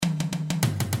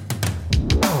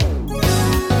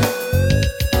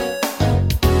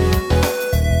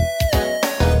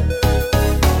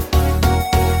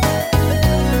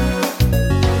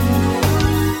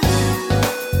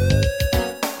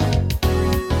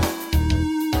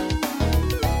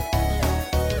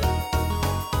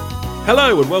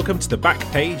Hello and welcome to the Back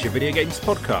Page of Video Games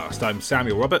podcast. I'm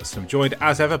Samuel Roberts. I'm joined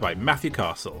as ever by Matthew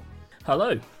Castle.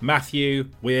 Hello. Matthew,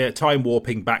 we're time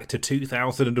warping back to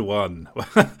 2001.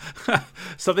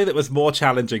 Something that was more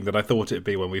challenging than I thought it'd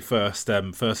be when we first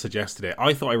suggested it.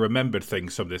 I thought I remembered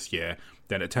things from this year,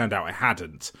 then it turned out I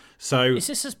hadn't. So is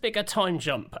this as big a time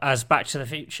jump as Back to the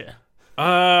Future?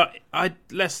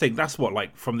 Let's think. That's what,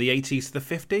 like from the 80s to the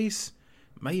 50s?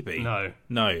 Maybe.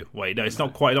 No. Wait, it's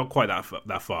not quite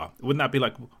that far. Wouldn't that be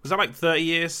like? Was that like 30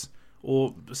 years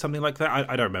or something like that?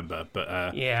 I don't remember.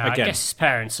 But yeah, again, I guess his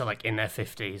parents are like in their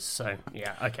 50s. So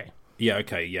yeah, okay. Yeah,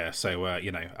 okay, yeah. So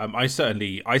I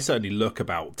certainly look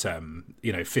about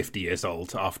 50 years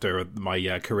old after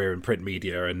my career in print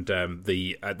media and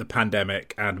the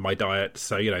pandemic and my diet.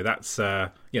 So that's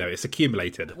it's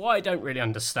accumulated. What I don't really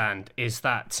understand is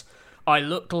that I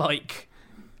look like.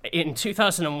 In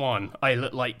 2001, I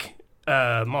looked like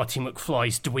Marty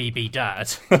McFly's dweeby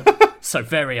dad, so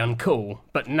very uncool.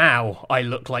 But now I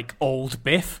look like old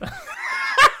Biff.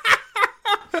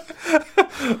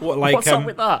 What's up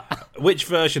with that? Which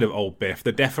version of old Biff?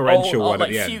 The deferential one like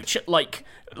at the end? Future, like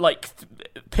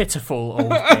pitiful old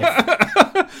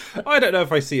Biff. I don't know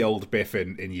if I see old Biff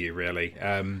in you, really.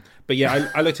 But yeah,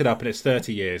 I looked it up and it's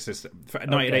 30 years. It's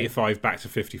 1985 back to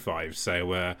 55.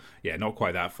 So not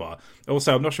quite that far.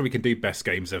 Also, I'm not sure we can do best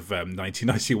games of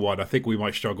 1991. I think we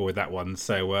might struggle with that one.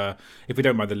 So if we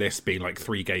don't mind the list being like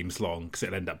 3 games long, because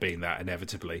it'll end up being that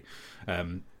inevitably.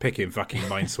 Picking fucking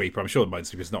Minesweeper. I'm sure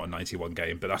Minesweeper's not a 91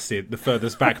 game, but that's the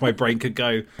furthest back my brain could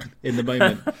go in the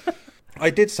moment. I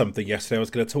did something yesterday I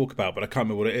was going to talk about, but I can't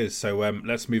remember what it is. So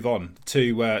let's move on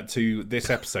to this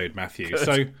episode, Matthew. Good.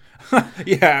 So,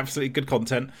 yeah, absolutely good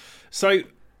content. So,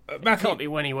 Matthew, it can't be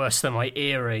any worse than my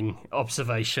earring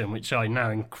observation, which I now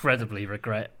incredibly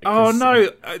regret. Oh no,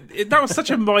 that was such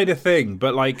a minor thing,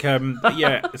 but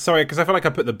sorry, because I feel like I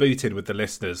put the boot in with the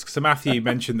listeners. So Matthew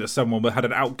mentioned that someone had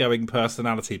an outgoing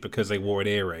personality because they wore an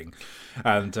earring,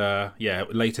 and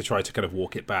later tried to kind of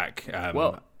walk it back.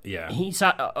 Yeah, he's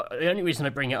the only reason I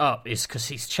bring it up is because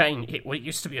he's changed. It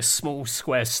used to be a small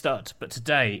square stud, but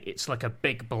today it's like a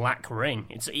big black ring.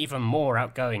 It's an even more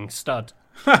outgoing stud.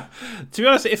 To be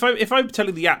honest, if I'm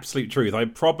telling the absolute truth, I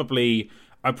probably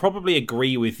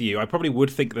agree with you. I probably would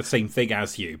think the same thing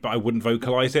as you, but I wouldn't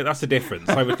vocalize it. That's the difference.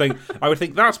 I would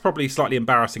think that's probably slightly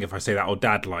embarrassing if I say that, or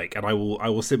dad-like, and I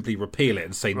will simply repeal it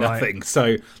and say nothing. Right.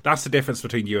 So that's the difference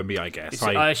between you and me, I guess.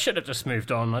 I should have just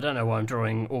moved on. I don't know why I'm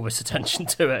drawing all this attention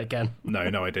to it again.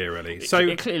 No idea really. So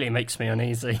it clearly makes me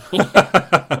uneasy.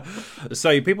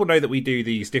 So people know that we do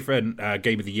these different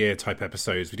Game of the Year type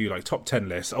episodes. We do like top 10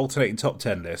 lists, alternating top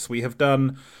 10 lists. We have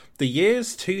done the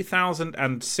years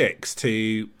 2006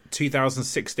 to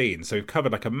 2016, so we've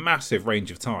covered like a massive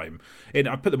range of time.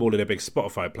 I put them all in a big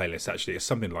Spotify playlist, actually. It's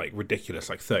something like ridiculous,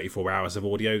 like 34 hours of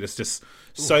audio. There's just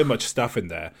so much stuff in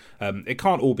there. It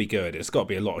can't all be good. It's got to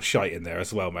be a lot of shite in there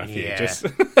as well, Matthew.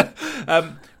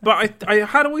 Yeah. But I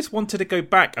had always wanted to go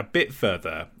back a bit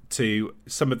further to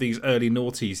some of these early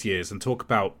noughties years and talk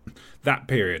about that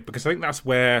period, because I think that's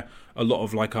where a lot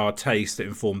of like our taste that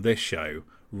informed this show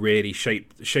really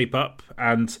shape up.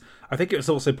 And I think it was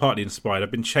also partly inspired.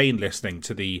 I've been chain listening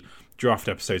to the draft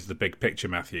episodes of The Big Picture,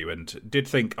 Matthew, and did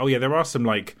think, oh yeah, there are some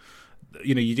like,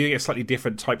 you do get slightly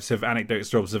different types of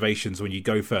anecdotes or observations when you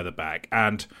go further back.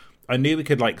 And I knew we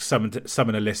could like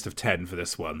summon a list of 10 for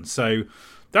this one. So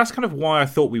that's kind of why I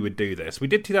thought we would do this. We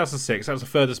did 2006. That was the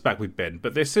furthest back we've been.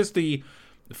 But this is the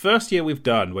first year we've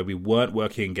done where we weren't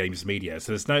working in games media.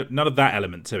 So there's none of that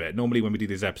element to it. Normally when we do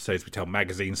these episodes, we tell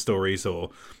magazine stories or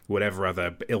whatever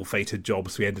other ill-fated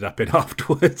jobs we ended up in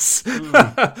afterwards.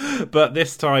 But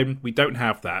this time we don't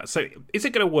have that. So is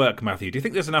it going to work, Matthew? Do you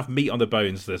think there's enough meat on the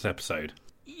bones for this episode?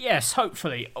 Yes,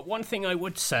 hopefully. One thing I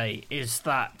would say is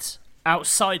that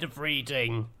outside of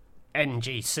reading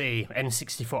NGC,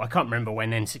 N64, I can't remember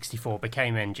when N64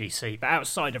 became NGC, but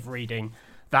outside of reading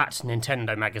that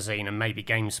Nintendo magazine and maybe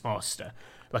Games Master,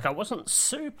 like I wasn't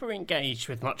super engaged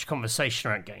with much conversation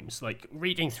around games. Like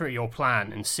reading through your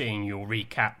plan and seeing your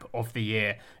recap of the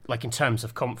year, like in terms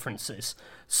of conferences,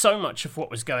 so much of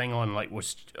what was going on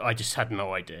I just had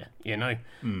no idea.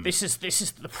 This is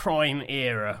the prime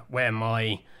era where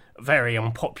my very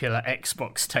unpopular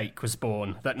Xbox take was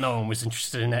born, that no one was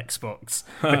interested in Xbox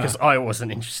because I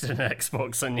wasn't interested in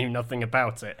Xbox. I knew nothing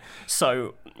about it.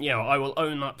 So, I will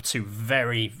own up to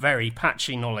very, very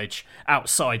patchy knowledge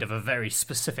outside of a very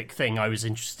specific thing I was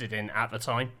interested in at the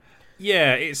time.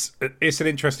 Yeah, it's an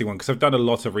interesting one because I've done a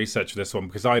lot of research for this one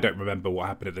because I don't remember what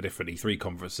happened at the different E3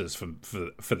 conferences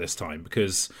for this time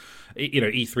because,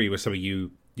 E3 was something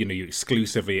you you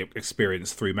exclusively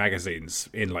experience through magazines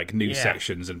in like news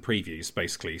sections and previews,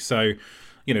 basically. So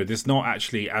there's not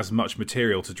actually as much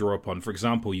material to draw upon. For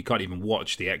example, you can't even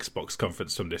watch the Xbox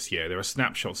conference from this year. There are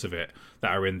snapshots of it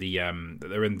that are in the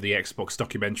Xbox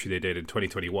documentary they did in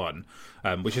 2021,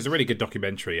 which is a really good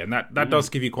documentary, and that does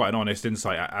give you quite an honest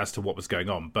insight as to what was going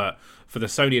on. But for the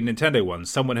Sony and Nintendo ones,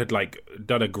 someone had like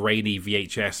done a grainy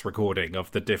VHS recording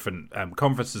of the different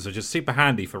conferences, which is super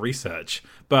handy for research.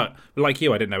 But like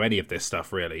you, I didn't know any of this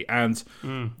stuff really. And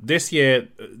this year,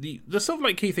 the sort of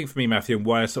like key thing for me, Matthew, and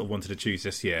why I sort of wanted to choose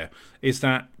this year is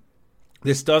that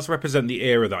this does represent the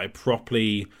era that I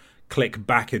properly click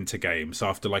back into games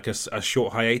after like a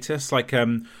short hiatus. Like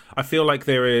I feel like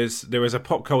there is a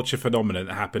pop culture phenomenon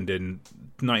that happened in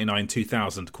 99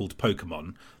 2000 called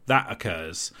Pokemon that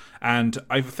occurs, and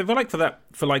I feel like for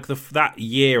that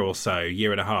year or so,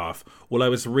 year and a half, all I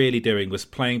was really doing was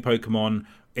playing Pokemon,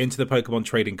 into the Pokemon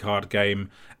trading card game,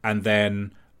 and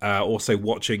then also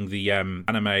watching the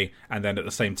anime, and then at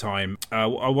the same time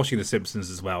watching The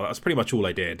Simpsons as well. That was pretty much all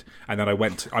I did. And then I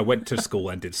went to school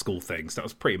and did school things. That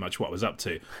was pretty much what I was up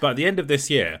to. But at the end of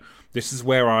this year, this is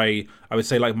where I would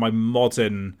say like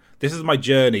this is my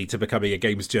journey to becoming a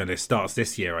games journalist starts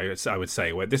this year. I would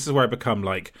say where this is where I become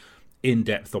like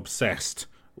in-depth obsessed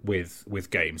with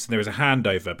games. And there is a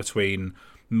handover between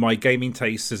my gaming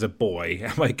tastes as a boy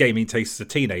and my gaming tastes as a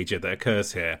teenager that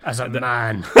occurs here. As a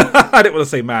man. I didn't want to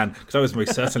say man, because I was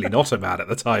most certainly not a man at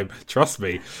the time. Trust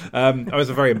me. I was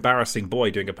a very embarrassing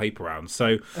boy doing a paper round.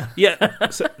 So, yeah,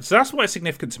 so that's why it's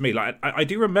significant to me. Like, I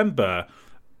do remember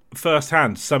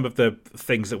firsthand some of the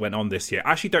things that went on this year.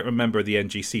 I actually don't remember the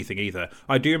NGC thing either.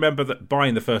 I do remember that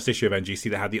buying the first issue of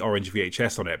NGC that had the orange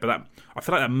VHS on it, but I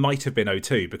feel like that might have been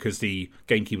 '02 because the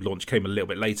GameCube launch came a little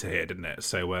bit later here, didn't it?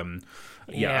 So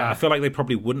yeah, I feel like they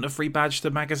probably wouldn't have rebadged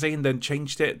the magazine, then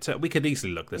changed it. We could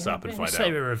easily look this up and find out. Say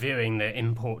we're reviewing the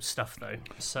import stuff though,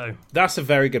 so that's a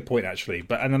very good point actually.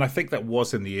 And then I think that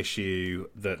was in the issue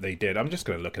that they did. I'm just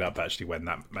going to look it up actually when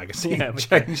that magazine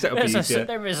changed. That'll be easier.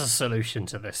 There is a solution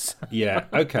to this. Yeah.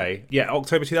 Okay. Yeah.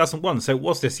 October 2001. So it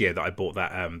was this year that I bought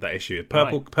that issue.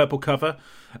 Purple cover.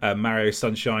 Mario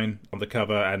Sunshine on the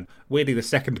cover, and weirdly the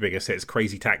second biggest hit is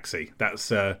Crazy Taxi.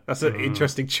 That's an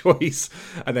interesting choice.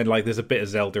 And then like there's a bit of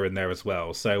Zelda in there as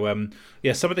well. So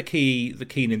yeah, some of the key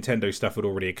Nintendo stuff had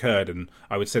already occurred, and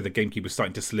I would say the GameCube was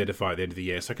starting to solidify at the end of the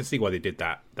year. So I can see why they did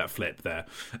that flip there.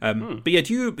 But yeah,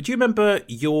 do you remember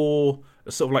your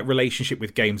sort of like relationship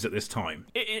with games at this time?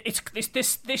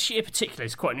 This year particularly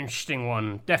is quite an interesting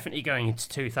one. Definitely going into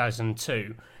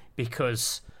 2002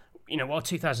 because, while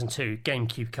 2002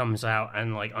 GameCube comes out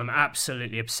and like I'm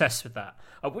absolutely obsessed with that,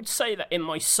 I would say that in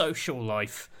my social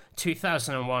life,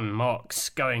 2001 marks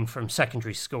going from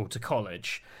secondary school to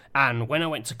college. And when I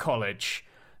went to college,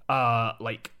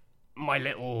 like my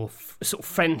little sort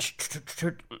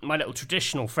of my little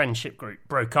traditional friendship group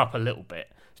broke up a little bit,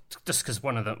 just because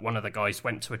one of the guys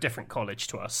went to a different college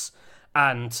to us,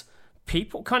 and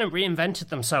people kind of reinvented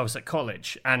themselves at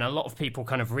college, and a lot of people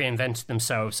kind of reinvented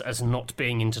themselves as not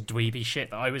being into dweeby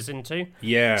shit that I was into.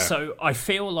 Yeah. So I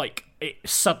feel like it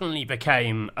suddenly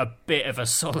became a bit of a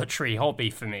solitary hobby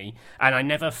for me, and I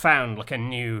never found like a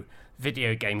new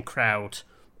video game crowd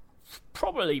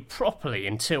probably properly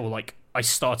until like I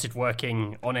started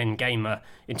working on Endgamer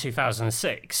in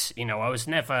 2006. I was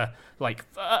never like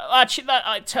actually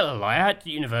I tell a lie. I had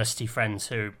university friends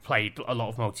who played a lot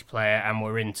of multiplayer and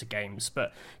were into games,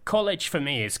 but college for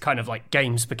me is kind of like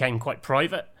games became quite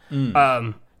private,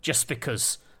 just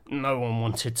because no one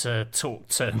wanted to talk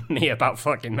to me about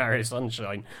fucking Mario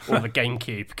Sunshine or the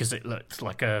GameCube because it looked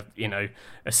like a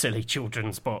silly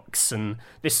children's box, and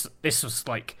this was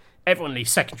like. Everyone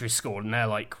leaves secondary school and they're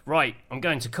like, right, I'm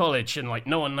going to college, and like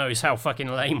no one knows how fucking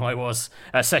lame I was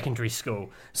at secondary school,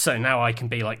 so now I can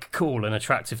be like cool and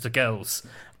attractive to girls.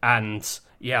 And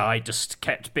yeah, I just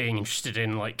kept being interested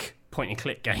in like point and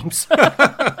click games.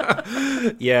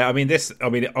 Yeah, I mean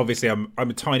obviously I'm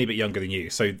a tiny bit younger than you,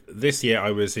 so this year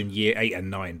I was in year 8 and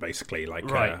 9 basically, like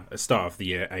right. Start of the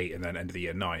year 8 and then end of the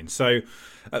year 9. So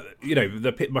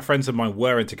my friends of mine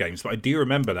were into games, but I do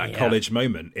remember that college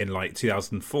moment in like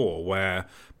 2004 where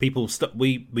people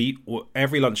we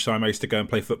every lunchtime I used to go and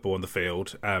play football on the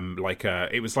field.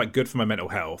 It was like good for my mental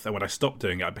health, and when I stopped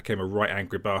doing it I became a right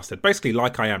angry bastard, basically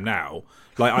like I am now.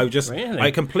 Like I just really? I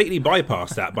completely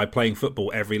bypassed that by playing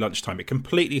football every lunchtime. It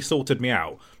completely sorted me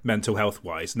out mental health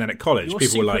wise. And then at college,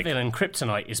 people were like, supervillain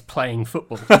kryptonite is playing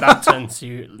football. That turns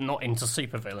you not into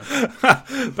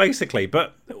supervillain. Basically.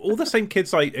 But all the same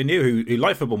kids I knew who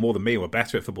liked football more than me, or were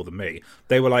better at football than me,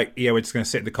 they were like, yeah, we're just going to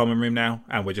sit in the common room now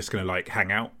and we're just going to like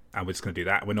hang out. and we're just going to do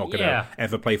that. We're not going to Yeah.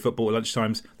 ever play football at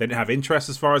lunchtimes. They didn't have interest,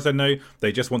 as far as I know.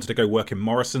 They just wanted to go work in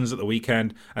Morrison's at the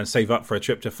weekend and save up for a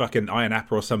trip to fucking Iron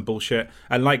Apple or some bullshit.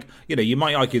 And like, you know, you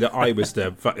might argue that I was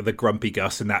the grumpy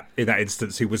Gus in that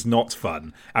instance who was not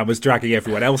fun and was dragging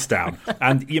everyone else down.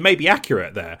 And you may be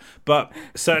accurate there, but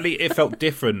certainly it felt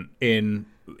different in,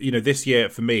 you know, this year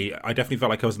for me. I definitely felt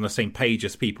like I was on the same page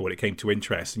as people when it came to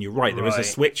interest. And you're right, there is a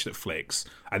switch that flicks,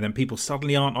 and then people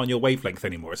suddenly aren't on your wavelength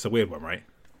anymore. It's a weird one, right?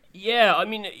 Yeah, I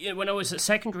mean, when I was at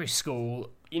secondary school,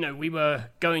 you know, we were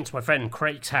going to my friend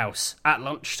Craig's house at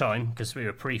lunchtime because we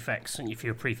were prefects, and if you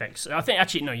were prefects, I think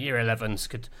actually no, year 11s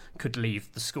could leave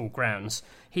the school grounds.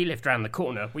 He lived around the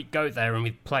corner. We'd go there and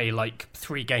we'd play like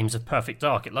 3 games of Perfect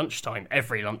Dark at lunchtime,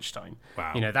 every lunchtime.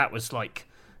 Wow. You know, that was like,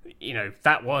 you know,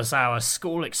 that was our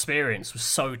school experience, was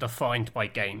so defined by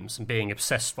games and being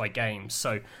obsessed by games.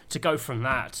 So to go from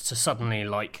that to suddenly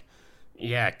like,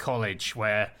 yeah, college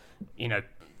where, you know,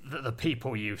 the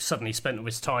people you suddenly spent all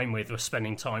this time with were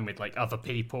spending time with like other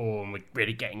people and were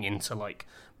really getting into like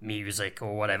music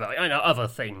or whatever, I know, other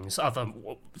things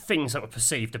that were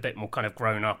perceived a bit more kind of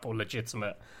grown up or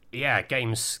legitimate. Yeah,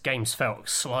 games felt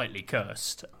slightly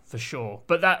cursed for sure.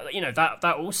 But that, you know, that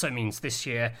also means this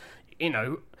year, you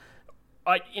know,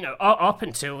 up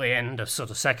until the end of sort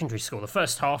of secondary school, the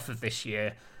first half of this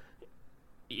year,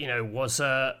 you know,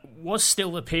 was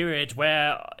still the period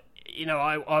where, you know,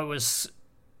 I was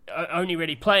only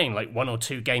really playing like 1 or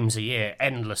 2 games a year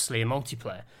endlessly in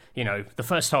multiplayer. You know, the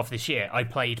first half of this year I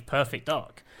played Perfect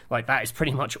Dark. Like, that is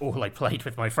pretty much all I played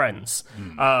with my friends.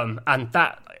 And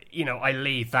that, you know, I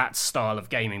leave that style of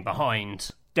gaming behind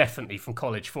definitely from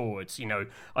college forwards. You know,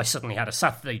 I suddenly had a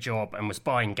Saturday job and was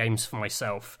buying games for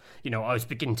myself. You know, I was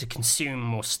beginning to consume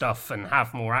more stuff and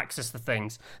have more access to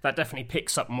things. That definitely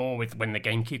picks up more with when the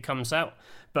GameCube comes out.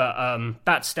 But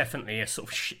that's definitely a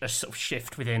sort of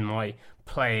shift within my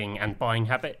playing and buying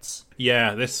habits.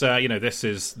 Yeah, this you know, this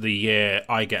is the year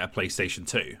I get a PlayStation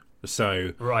 2.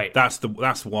 So right.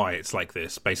 That's why it's like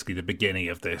this. Basically, the beginning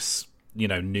of this, you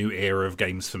know, new era of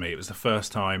games for me. It was the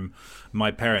first time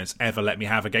my parents ever let me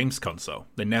have a games console.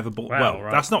 They never bought.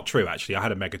 Right. That's not true, actually. I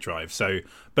had a Mega Drive.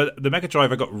 But the Mega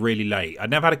Drive I got really late. I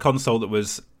never had a console that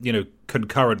was, you know,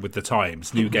 concurrent with the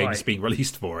times, new games being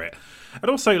released for it. And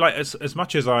also, like, as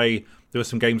much as there were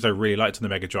some games I really liked on the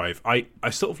Mega Drive, I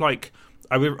sort of like,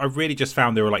 I really just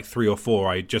found there were like 3 or 4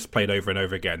 I just played over and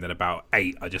over again. Then about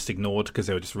 8 I just ignored because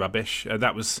they were just rubbish.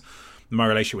 That was my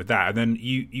relationship with that. And then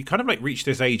you kind of like reach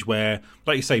this age where,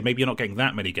 like you say, maybe you're not getting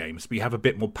that many games, but you have a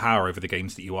bit more power over the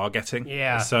games that you are getting.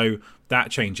 Yeah. So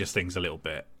that changes things a little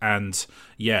bit. And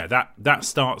yeah, that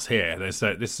starts here. This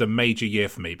is a major year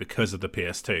for me because of the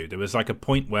PS2. There was like a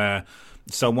point where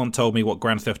someone told me what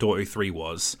Grand Theft Auto 3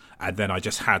 was, and then I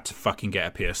just had to fucking get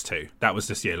a PS2. That was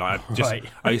this year. Like,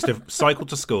 I used to cycle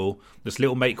to school, this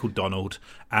little mate called Donald,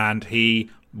 and he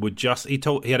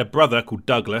had a brother called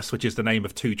Douglas, which is the name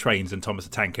of 2 trains in Thomas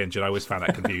the Tank Engine. I always found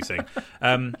that confusing.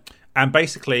 And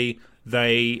basically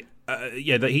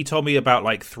he told me about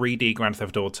like 3D Grand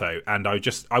Theft Auto, and I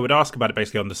would ask about it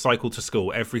basically on the cycle to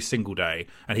school every single day,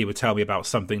 and he would tell me about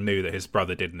something new that his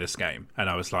brother did in this game, and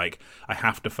I was like, I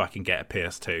have to fucking get a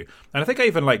PS2. And I think I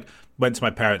even like went to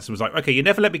my parents and was like, okay, you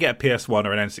never let me get a PS1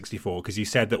 or an N64 because you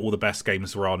said that all the best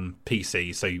games were on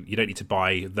PC, so you don't need to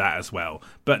buy that as well.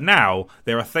 But now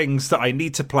there are things that I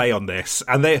need to play on this,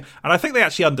 and I think they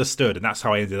actually understood, and that's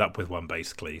how I ended up with one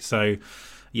basically. So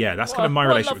yeah, that's kind of my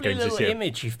relationship with games this year. What a lovely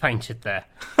image you've painted there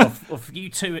of you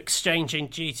two exchanging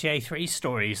GTA 3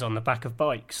 stories on the back of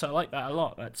bikes. I like that a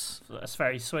lot. That's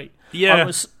very sweet. Yeah.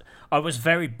 I was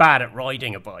very bad at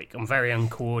riding a bike. I'm very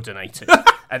uncoordinated.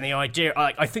 And the idea,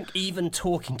 I think even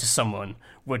talking to someone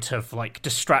would have like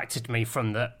distracted me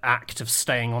from the act of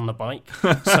staying on the bike.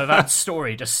 So that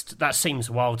story that seems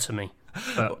wild to me.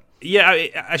 But yeah,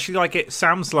 actually, like, it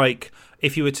sounds like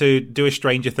if you were to do a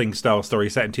Stranger Things style story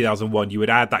set in 2001, you would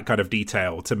add that kind of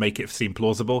detail to make it seem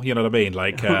plausible. You know what I mean?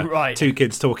 Like right. 2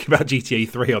 kids talking about GTA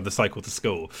 3 on the cycle to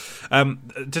school.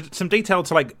 Some detail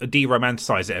to like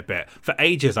de-romanticize it a bit. For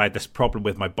ages, I had this problem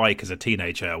with my bike as a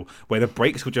teenager where the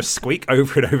brakes would just squeak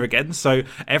over and over again. So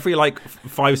every like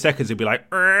 5 seconds, it'd be like,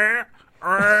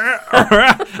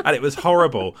 and it was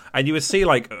horrible. And you would see,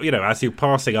 like, you know, as you're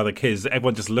passing other kids,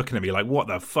 everyone just looking at me like, what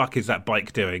the fuck is that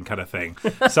bike doing, kind of thing.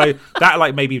 So that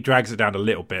like maybe drags it down a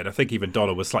little bit. I think even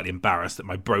Donald was slightly embarrassed that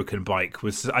my broken bike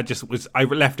I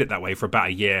left it that way for about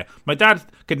a year. My dad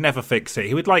could never fix it.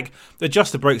 He would like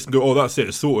adjust the brakes and go, oh, that's it,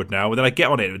 it's sorted now. And then I get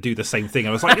on it and it would do the same thing.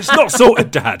 I was like, it's not sorted,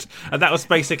 Dad. And that was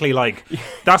basically like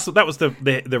that was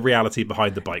the reality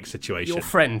behind the bike situation. Your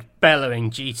friend bellowing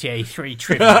GTA 3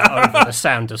 trivia over the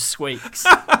sound of squeaks.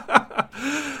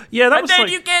 Yeah, that and was then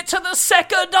like... you get to the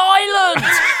second island.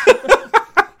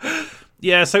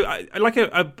 Yeah, so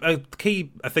a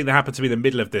key thing that happened to me in the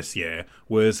middle of this year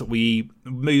was we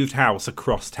moved house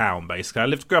across town,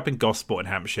 basically. Grew up in Gosport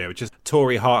in Hampshire, which is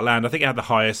Tory heartland. I think it had the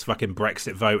highest fucking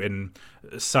Brexit vote in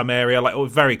some area, or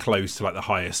very close to the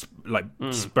highest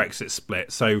Brexit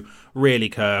split. So really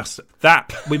cursed.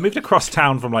 We moved across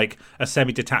town from a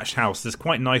semi-detached house. This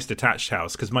quite nice detached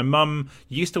house because my mum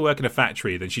used to work in a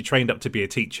factory, then she trained up to be a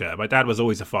teacher. My dad was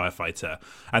always a firefighter,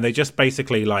 and they just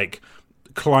basically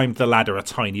climbed the ladder a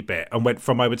tiny bit and went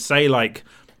from, I would say,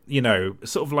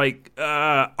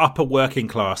 upper working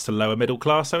class to lower middle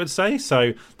class, I would say.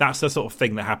 So that's the sort of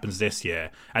thing that happens this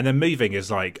year. And then moving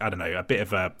is I don't know, a bit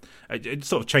of it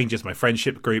sort of changes my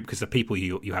friendship group because the people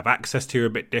you have access to are a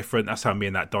bit different. That's how me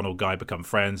and that Donald guy become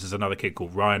friends. There's another kid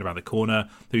called Ryan around the corner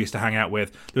who used to hang out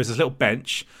with. There was this little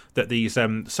bench that these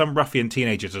some ruffian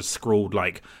teenagers had scrawled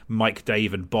Mike,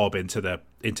 Dave and Bob into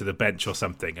the bench or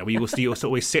something, and we used to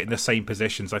always sit in the same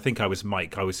positions. I think I was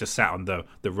Mike. I was just sat on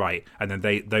the right, and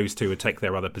then those two would take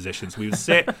their other positions. We would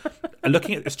sit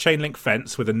looking at this chain link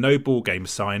fence with a no ball game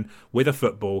sign with a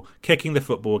football, kicking the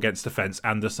football against the fence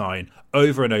and the sign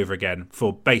over and over again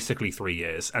for basically 3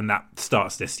 years, and that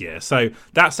starts this year. So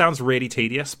that sounds really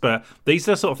tedious, but these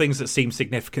are the sort of things that seem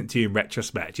significant to you in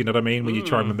retrospect. You know what I mean? When you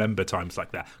try and remember times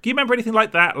like that. Do you remember anything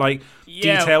like that?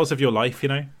 Details of your life,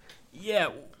 Yeah,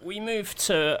 we moved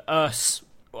to I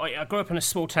grew up in a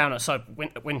small town outside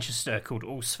Winchester called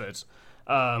Alresford.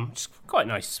 Just quite a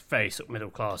nice, very sort of middle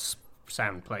class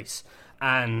sound place.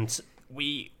 And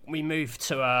we moved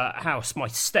to a house. My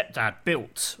stepdad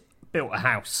built a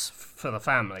house for the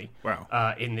family.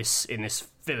 Wow. In this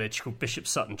village called Bishop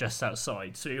Sutton, just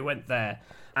outside. So we went there,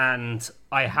 and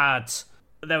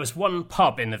there was one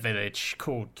pub in the village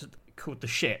called the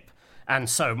Ship. And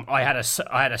so I had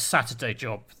a Saturday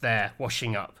job there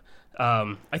washing up.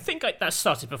 I think that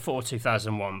started before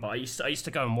 2001, but I used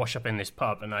to go and wash up in this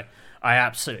pub, and I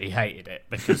absolutely hated it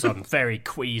because I'm very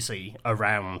queasy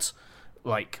around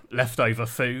leftover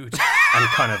food and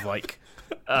kind of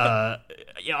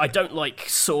I don't like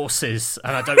sauces,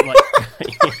 and I don't like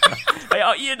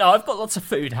I've got lots of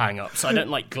food hang-ups. I don't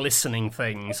like glistening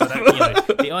things. I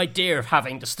don't the idea of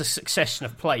having just a succession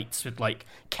of plates with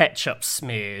ketchup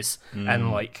smears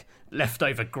and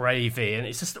leftover gravy, and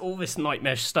it's just all this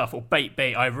nightmare stuff. Or baked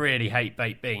beans. I really hate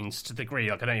baked beans to the degree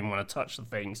I don't even want to touch the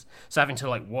things. So having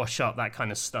to wash up that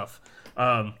kind of stuff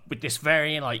with this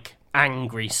very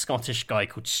angry Scottish guy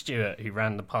called Stuart who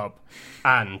ran the pub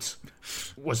and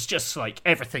was just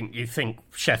everything you think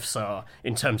chefs are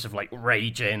in terms of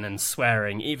raging and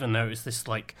swearing, even though it was this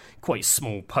quite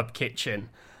small pub kitchen.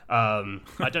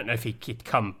 I don't know if he'd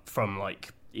come from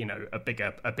a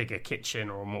bigger kitchen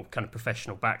or a more kind of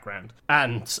professional background.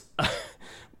 And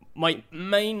my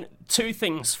main two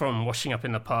things from washing up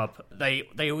in the pub, they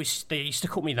used to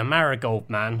call me the Marigold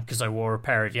Man because I wore a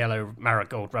pair of yellow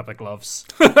marigold rubber gloves.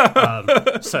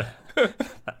 So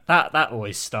that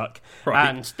always stuck. Right.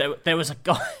 And there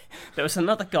was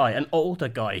another guy, an older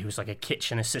guy who was a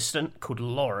kitchen assistant called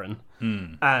Lauren,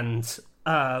 and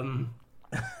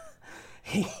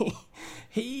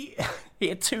he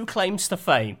had two claims to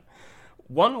fame.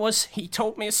 One was he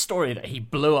told me a story that he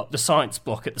blew up the science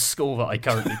block at the school that I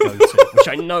currently go to, which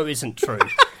I know isn't true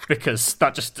because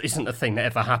that just isn't a thing that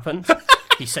ever happened.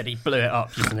 He said he blew it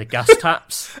up using the gas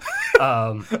taps, which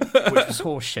was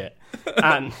horseshit.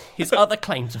 And his other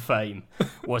claim to fame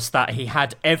was that he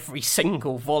had every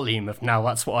single volume of Now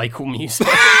That's What I Call Music.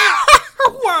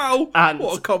 Wow! And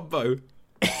what a combo.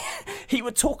 He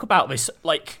would talk about this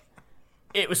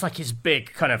it was his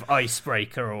big kind of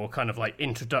icebreaker or kind of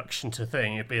introduction to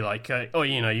thing. It'd be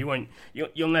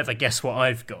you'll never guess what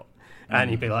I've got. And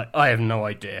he'd be like, I have no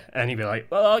idea. And he'd be like,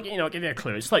 well, I'll give you a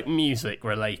clue. It's music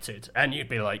related. And you'd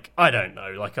be like, I don't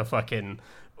know, a fucking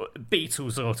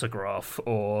Beatles autograph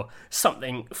or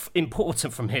something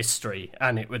important from history.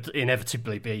 And it would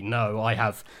inevitably be, no, I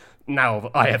have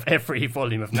every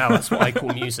volume of Now That's What I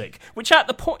Call Music. Which at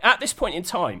this point in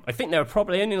time, I think there were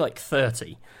probably only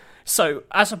 30. So,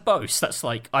 as a boast, that's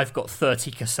I've got 30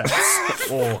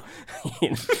 cassettes, or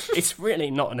it's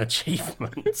really not an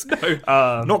achievement.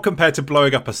 No, not compared to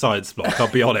blowing up a science block, I'll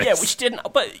be honest. Yeah, which didn't,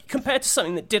 but compared to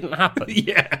something that didn't happen.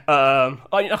 Yeah.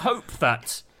 I hope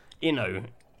that,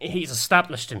 he's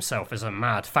established himself as a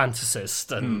mad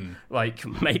fantasist, and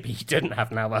maybe he didn't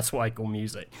have Now That's What I Call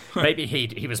Music. Maybe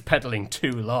he was peddling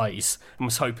two lies and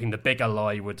was hoping the bigger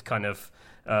lie would kind of,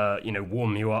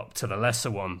 warm you up to the lesser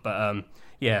one. But,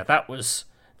 yeah, that was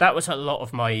a lot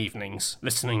of my evenings,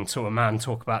 listening to a man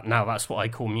talk about Now That's What I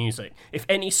Call Music. If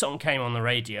any song came on the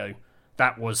radio,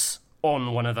 that was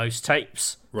on one of those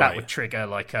tapes, that Right. would trigger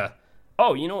like a,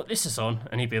 oh, you know what this is on?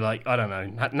 And he'd be like, I don't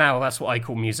know, now that's what I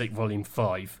call music volume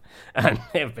 5. And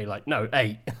it would be like, no,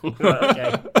 8.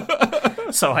 Okay.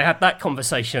 So I had that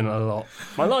conversation a lot.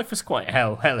 My life was quite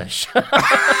hellish.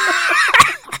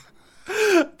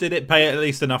 Did it pay at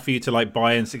least enough for you to like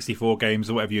buy N64 games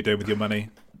or whatever you're doing with your money?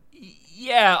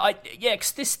 Yeah,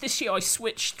 because this year I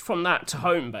switched from that to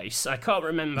Homebase. I can't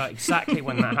remember exactly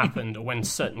when that happened or when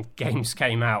certain games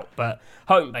came out, but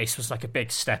Homebase was like a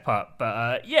big step up.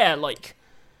 But yeah, like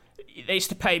they used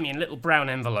to pay me in little brown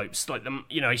envelopes, like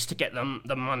I used to get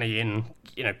the money in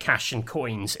cash and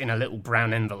coins in a little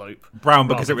brown envelope. Brown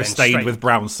because rather it was than stained straight- with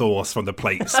brown sauce from the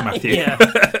plates, Matthew. Yeah,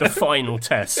 the final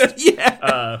test.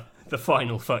 Yeah. The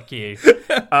final fuck you.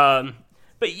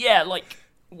 But yeah, like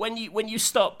when you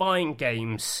start buying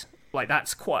games, like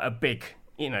that's quite a big,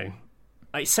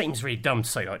 it seems really dumb to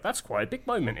say like that's quite a big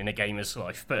moment in a gamer's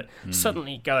life, but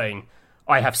suddenly going,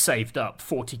 I have saved up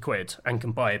 40 quid and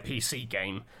can buy a PC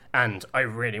game, and I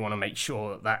really want to make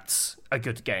sure that that's a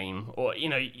good game, or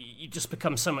you just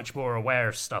become so much more aware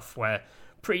of stuff where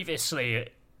previously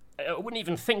I wouldn't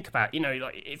even think about,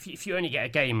 like if you only get a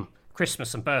game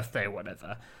Christmas and birthday or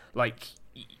whatever, like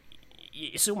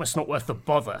it's almost not worth the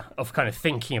bother of kind of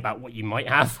thinking about what you might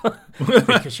have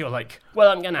because you're like, well,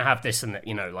 I'm going to have this and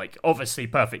that, like obviously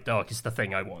Perfect Dark is the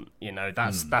thing I want,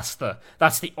 that's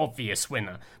the obvious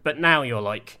winner. But now you're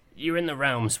like, you're in the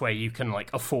realms where you can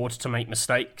like afford to make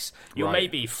mistakes. You're Right.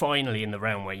 maybe finally in the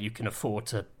realm where you can afford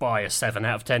to buy a 7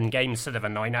 out of 10 game instead of a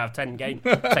 9 out of 10 game.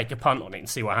 Take a punt on it and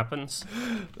see what happens.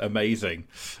 Amazing.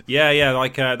 Yeah,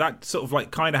 like that sort of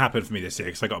like kind of happened for me this year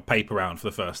because I got a paper round for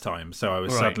the first time. So I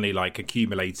was suddenly like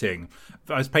accumulating.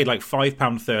 I was paid like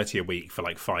 £5.30 a week for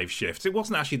like 5 shifts. It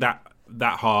wasn't actually that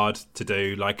hard to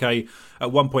do. Like at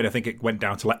one point I think it went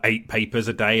down to like 8 papers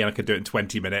a day and I could do it in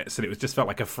 20 minutes and it was just felt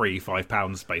like a free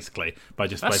 £5 basically by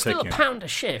That's by still taking a £1 a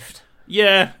shift.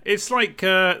 Yeah, it's like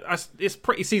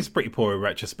it seems pretty poor in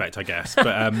retrospect, I guess. But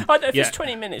I don't know if yeah. it's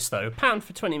 20 minutes though. £1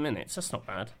 for 20 minutes. That's not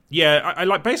bad. Yeah, I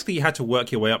like basically you had to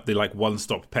work your way up the like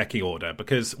one-stop pecking order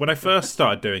because when I first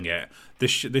started doing it, the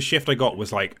shift I got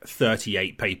was like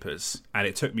 38 papers, and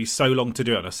it took me so long to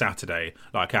do it on a Saturday.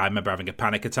 Like I remember having a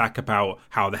panic attack about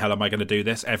how the hell am I going to do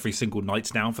this every single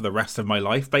night now for the rest of my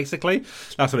life. Basically,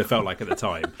 that's what it felt like at the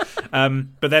time.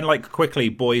 But then like quickly,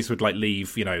 boys would like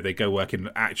leave. They go work in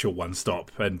actual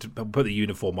one-stop and put the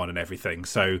uniform on and everything.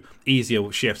 So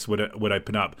easier shifts would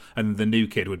open up, and the new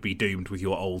kid would be doomed with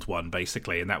your old one,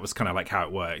 basically. And that was kind of like how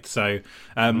it worked. So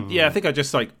yeah, I think I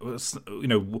just like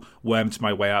wormed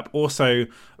my way up. Also,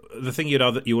 the thing you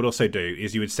would also do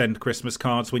is you would send Christmas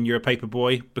cards when you're a paper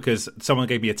boy, because someone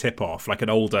gave me a tip off, like an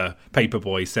older paper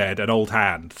boy said, an old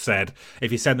hand said,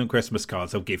 if you send them Christmas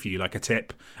cards, they'll give you like a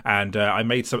tip. And I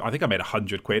think I made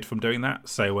 100 quid from doing that.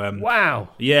 So Wow.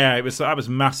 yeah, that was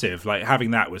massive. Like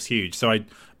having that was huge. So I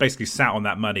basically sat on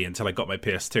that money until I got my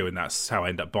PS2, and that's how I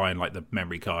ended up buying like the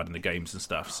memory card and the games and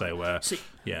stuff. So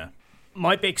yeah.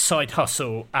 My big side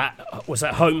hustle was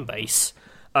at Homebase.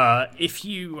 If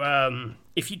you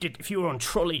were on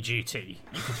trolley duty,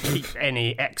 you could keep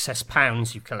any excess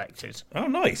pounds you collected. Oh,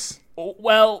 nice.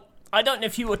 Well, I don't know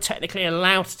if you were technically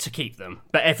allowed to keep them,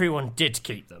 but everyone did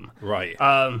keep them. Right.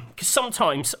 Because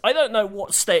sometimes, I don't know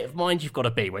what state of mind you've got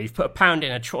to be where you've put a pound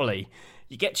in a trolley,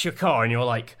 you get to your car and you're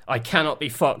like, I cannot be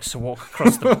fucked to walk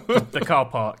across the car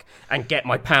park and get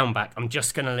my pound back. I'm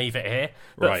just going to leave it here.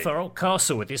 But Right. for Old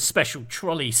Castle, with his special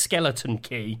trolley skeleton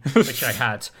key, which I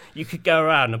had, you could go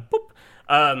around and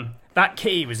boop. That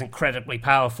key was incredibly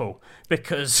powerful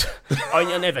because I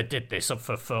never did this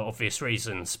for obvious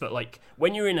reasons, but like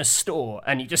when you're in a store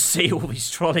and you just see all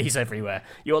these trolleys everywhere,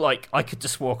 you're like, I could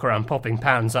just walk around popping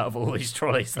pounds out of all these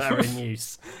trolleys that are in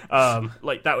use.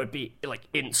 Like that would be like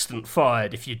instant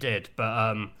fired if you did,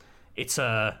 but it's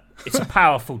a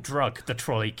powerful drug, the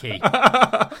trolley key.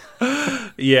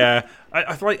 Yeah,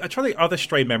 I try to think other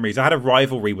stray memories. I had a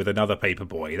rivalry with another paper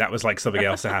boy. That was like something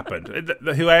else that happened,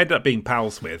 who I ended up being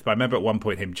pals with. But I remember at one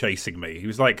point him chasing me. He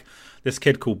was like this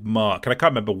kid called Mark, and I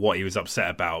can't remember what he was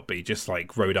upset about, but he just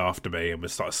like rode after me and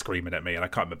was started screaming at me, and I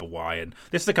can't remember why. And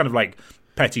this is the kind of like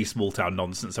petty small town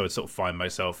nonsense I would sort of find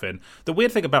myself in. The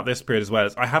weird thing about this period as well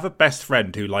is I have a best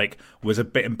friend who like was a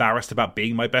bit embarrassed about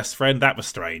being my best friend. That was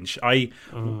strange. I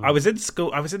was in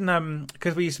school. I was in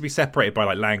because we used to be separated by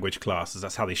like language classes.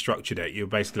 That's how they structured it. You were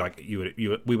basically like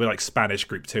we were like Spanish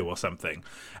group 2 or something,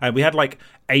 and we had like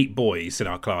 8 boys in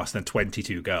our class and then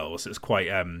 22 girls. It was quite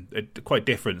a quite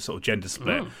different sort of gender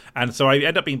split. And so I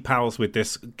ended up being pals with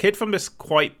this kid from this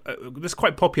quite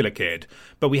popular kid,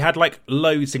 but we had like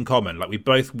loads in common. Like we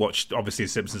both watched obviously The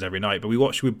Simpsons every night, but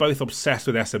we're both obsessed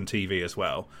with SMTV as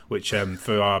well, which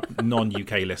for our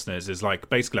non-UK listeners is like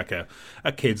basically like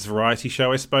a kids variety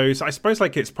show, I suppose. I suppose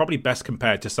like it's probably best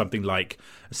compared to something like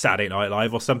Saturday Night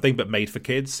Live or something, but made for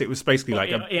kids. It was basically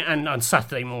and on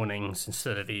Saturday mornings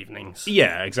instead of evenings.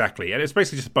 Yeah, exactly. And it's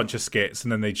basically just a bunch of skits,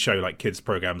 and then they'd show like kids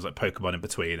programs like Pokemon in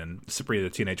between and Sabrina the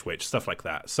Teenage Witch, stuff like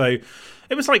that. So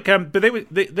it was like, but they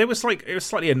was like, it was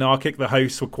slightly anarchic. The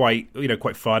hosts were quite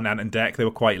fun. Ant and Dec, they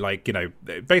were quite like,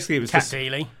 basically it was Cat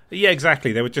Deely. Yeah,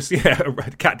 exactly. They were just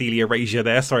Cat Deely erasure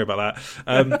there. Sorry about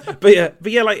that.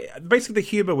 But yeah, like basically the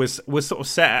humor was sort of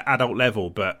set at adult level,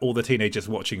 but all the teenagers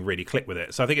watching really clicked with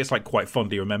it. So I think it's like quite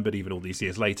fondly remembered even all these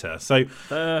years later. So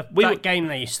that game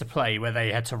they used to play where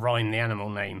they had to rhyme the animal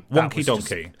name, Wonky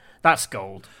Donkey. That's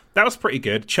gold. That was pretty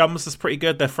good. Chums was pretty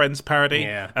good, their Friends parody.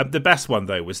 Yeah. The best one,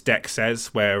 though, was Dec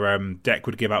Says, where Dec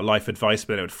would give out life advice,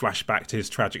 but then it would flash back to his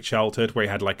tragic childhood, where he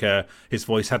had like his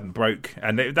voice hadn't broke.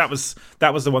 And that was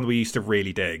the one we used to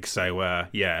really dig. So,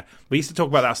 yeah, we used to talk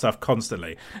about that stuff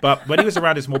constantly. But when he was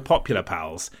around his more popular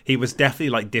pals, he was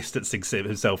definitely like distancing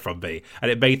himself from me. And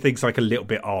it made things like a little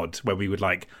bit odd when we would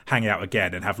like hang out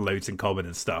again and have loads in common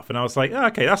and stuff. And I was like,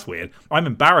 okay, that's weird. I'm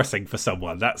embarrassing for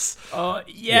someone. That's...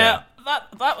 yeah.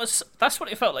 That's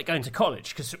what it felt like going to college,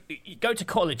 because you go to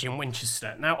college in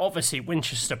Winchester. Now, obviously,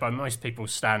 Winchester, by most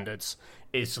people's standards,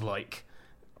 is like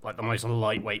the most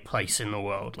lightweight place in the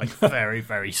world. Like, very,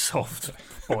 very soft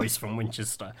boys from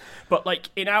Winchester. But, like,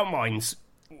 in our minds,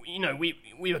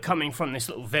 we were coming from this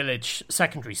little village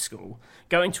secondary school,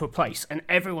 going to a place, and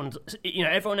everyone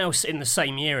else in the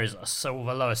same year as us, so all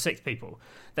the lower sixth people,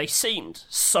 they seemed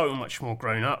so much more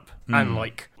grown up and,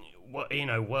 like...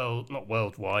 not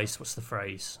world-wise. What's the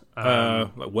phrase?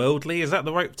 Like worldly, is that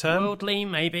the right term? Worldly,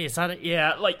 maybe, is that it?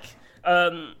 Yeah, like,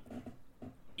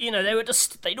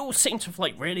 they'd all seemed to have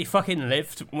like really fucking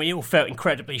lived. We all felt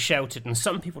incredibly sheltered, and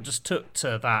some people just took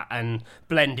to that and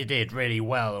blended in really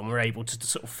well, and were able to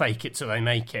sort of fake it till they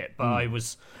make it. But I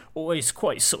was always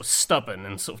quite sort of stubborn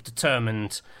and sort of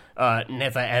determined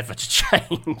never ever to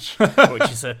change, which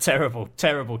is a terrible,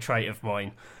 terrible trait of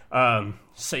mine.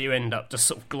 So you end up just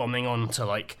sort of glomming on to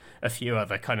like a few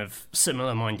other kind of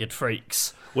similar-minded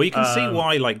freaks. Well, you can see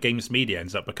why like games media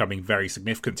ends up becoming very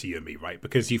significant to you and me, right?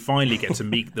 Because you finally get to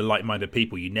meet the like-minded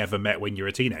people you never met when you're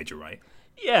a teenager, right?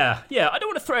 Yeah. I don't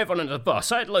want to throw everyone under the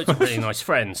bus. I had loads of really nice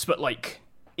friends, but like,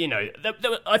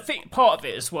 I think part of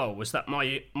it as well was that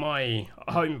my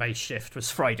home base shift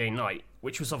was Friday night,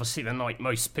 which was obviously the night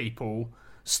most people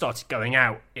started going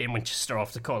out in Winchester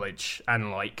after college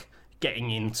and like getting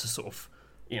into sort of,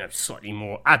 slightly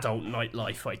more adult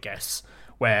nightlife, I guess,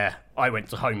 where I went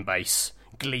to home base,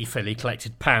 gleefully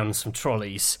collected pounds from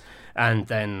trolleys, and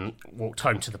then walked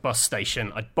home to the bus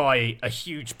station. I'd buy a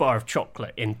huge bar of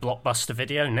chocolate in Blockbuster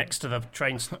Video next to the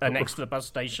next to the bus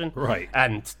station, right?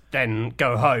 And then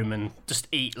go home and just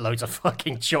eat loads of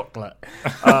fucking chocolate.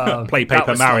 Play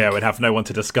Paper Mario and have no one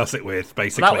to discuss it with,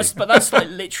 basically. But that's like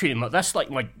literally that's like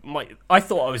my. I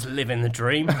thought I was living the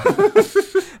dream,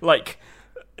 like.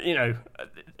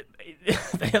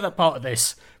 The other part of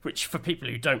this, which for people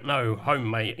who don't know,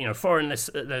 homemade, foreign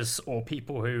listeners or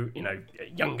people who,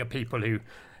 younger people who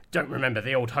don't remember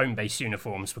the old home base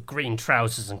uniforms were green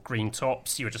trousers and green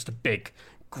tops. You were just a big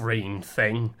green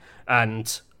thing.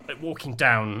 And walking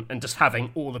down and just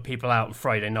having all the people out on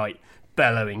Friday night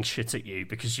bellowing shit at you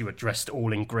because you were dressed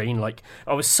all in green. Like,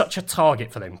 I was such a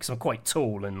target for them because I'm quite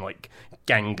tall and like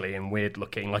gangly and weird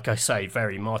looking. Like I say,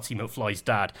 very Marty McFly's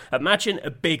dad. Imagine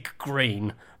a big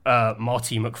green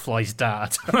Marty McFly's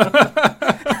dad.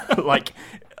 Like,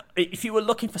 if you were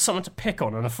looking for someone to pick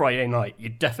on a Friday night,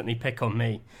 you'd definitely pick on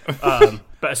me.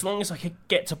 But as long as I could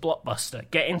get to Blockbuster,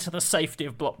 get into the safety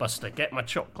of Blockbuster, get my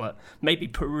chocolate, maybe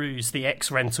peruse the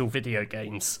X-Rental video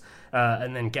games,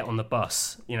 and then get on the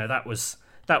bus, that was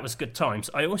good times.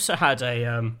 I also had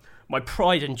my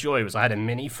pride and joy was I had a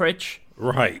mini fridge.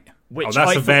 Right.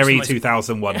 That's a very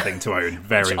 2001 thing to own.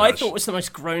 Very much. I thought was the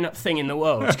most grown-up thing in the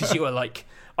world because you were like,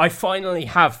 I finally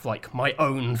have like my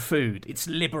own food. It's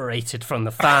liberated from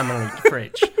the family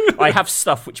fridge. I have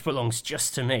stuff which belongs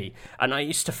just to me. And I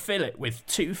used to fill it with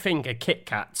 2-finger Kit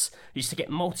Kats. I used to get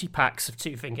multi-packs of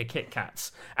 2-finger Kit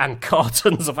Kats and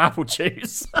cartons of apple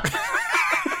juice.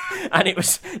 And it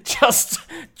was just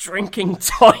drinking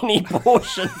tiny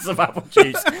portions of apple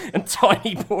juice and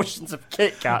tiny portions of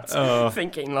Kit Kats,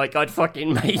 thinking like I'd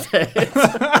fucking made it.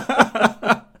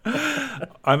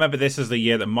 I remember this as the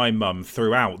year that my mum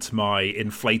threw out my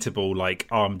inflatable like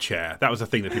armchair. That was a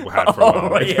thing that people had for a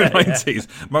while in the 90s.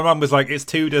 Yeah. My mum was like, it's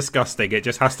too disgusting. It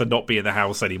just has to not be in the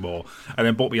house anymore. And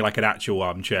then bought me like an actual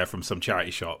armchair from some charity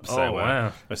shop. So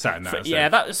wow. I sat in that. Yeah,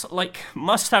 that was like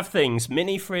must-have things.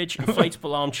 Mini fridge,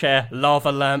 inflatable armchair,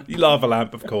 lava lamp. Lava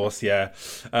lamp, of course, yeah.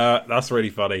 That's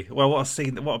really funny. Well, what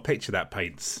a picture that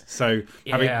paints. So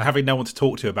having no one to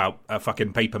talk to about a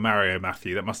fucking Paper Mario,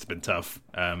 Matthew, that must have been tough.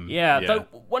 Though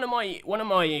one of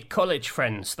my college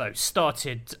friends though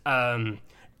started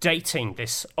dating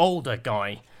this older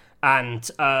guy, and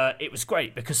it was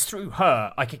great because through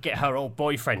her I could get her old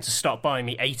boyfriend to start buying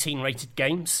me 18 rated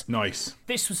games. Nice.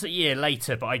 This was a year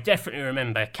later, but I definitely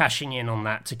remember cashing in on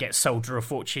that to get Soldier of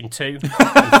Fortune 2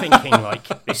 and thinking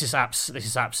like, this is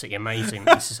absolutely amazing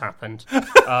that this has happened.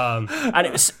 And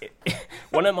it was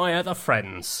one of my other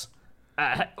friends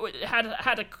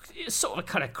had a sort of a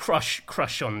kind of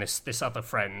crush on this other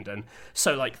friend, and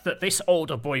so like this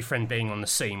older boyfriend being on the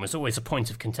scene was always a point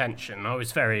of contention. I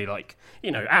was very like,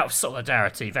 out of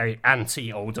solidarity, very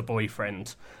anti older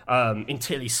boyfriend,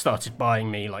 until he started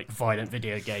buying me like violent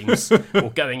video games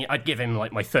or I'd give him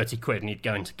like my 30 quid and he'd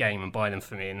go into game and buy them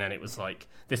for me, and then it was like,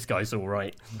 this guy's all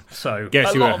right. So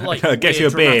gets you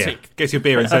a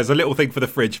beer and says, a little thing for the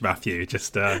fridge, Matthew,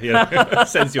 just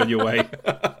sends you on your way.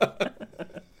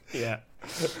 Yeah.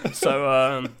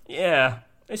 So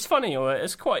it's funny. It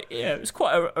was quite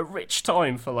a rich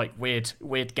time for like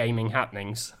weird gaming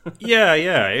happenings. Yeah.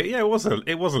 It was a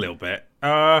little bit.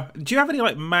 Do you have any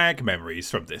like mag memories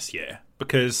from this year?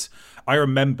 Because I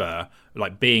remember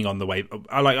like being on the way.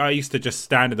 I used to just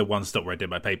stand in the one stop where I did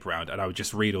my paper round, and I would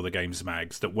just read all the games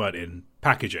mags that weren't in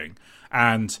packaging.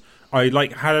 And I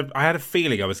had a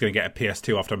feeling I was going to get a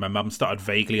PS2 after my mum started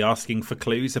vaguely asking for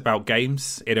clues about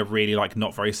games in a really like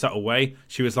not very subtle way.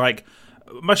 She was like,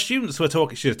 my students were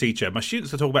talking. She's a teacher. My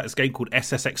students were talking about this game called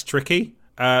SSX Tricky.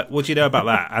 What do you know about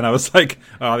that? And I was like,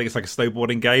 I think it's like a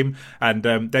snowboarding game. And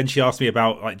then she asked me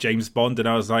about like James Bond, and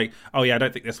I was like, oh yeah, I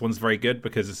don't think this one's very good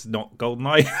because it's not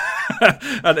GoldenEye.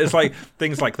 And it's like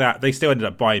things like that. They still ended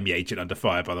up buying me Agent Under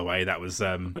Fire, by the way. That was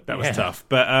tough.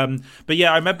 But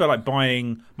yeah, I remember like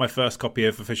buying my first copy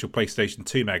of official PlayStation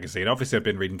 2 magazine. Obviously, I've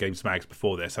been reading games mags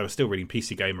before this. I was still reading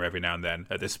PC Gamer every now and then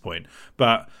at this point.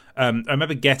 But I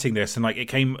remember getting this, and like it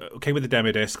came with a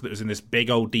demo disc that was in this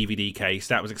big old DVD case.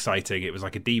 That was exciting. It was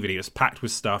like a DVD. It was packed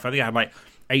with stuff. I think it had like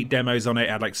 8 demos on it. It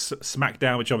had like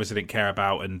Smackdown, which obviously I didn't care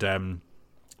about, and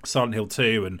Silent Hill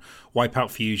 2 and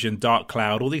Wipeout Fusion, Dark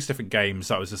Cloud, all these different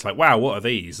games. I was just like, wow, what are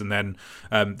these? And then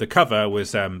the cover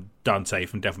was Dante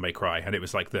from Devil May Cry, and it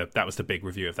was like that was the big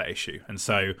review of that issue. And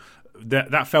so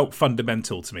that felt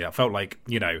fundamental to me. That felt like,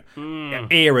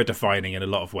 era defining in a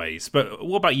lot of ways. But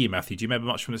what about you, Matthew? Do you remember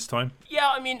much from this time? Yeah,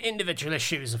 I mean, individual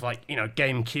issues of like,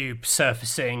 GameCube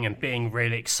surfacing and being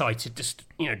really excited, just,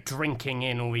 drinking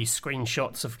in all these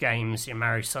screenshots of games,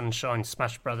 Mario Sunshine,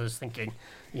 Smash Brothers, thinking,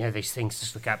 these things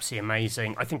just look absolutely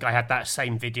amazing. I think I had that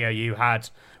same video you had,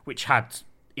 which had,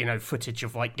 footage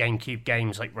of like GameCube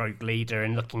games like Rogue Leader,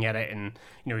 and looking at it, and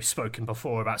we've spoken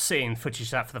before about seeing footage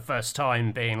of that for the first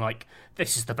time, being like,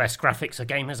 this is the best graphics a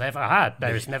game has ever had.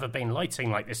 There has never been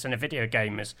lighting like this in a video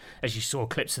game, as you saw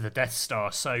clips of the Death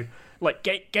Star. So like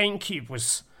GameCube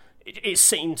was, it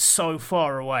seemed so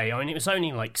far away. I mean, it was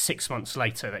only like 6 months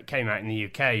later that it came out in the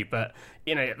UK, but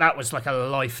that was like a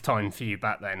lifetime for you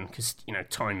back then, because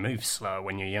time moves slower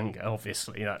when you're younger.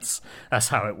 Obviously, that's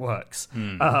how it works.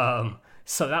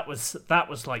 So that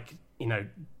was like,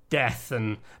 death,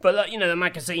 but like, the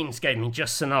magazines gave me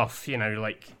just enough,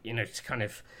 to kind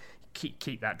of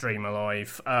keep that dream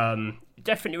alive.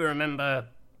 Definitely remember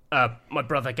my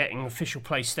brother getting official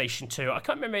PlayStation 2. I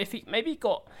can't remember if he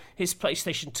got his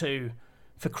PlayStation 2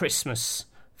 for Christmas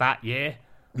that year.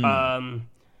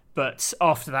 But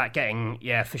after that, getting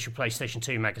official PlayStation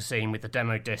 2 magazine with the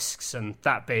demo discs, and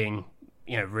that being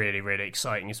really, really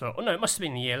exciting as well. Oh no, it must have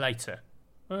been a year later.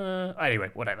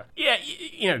 Anyway, whatever. Yeah,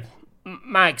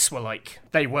 mags were like,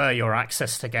 they were your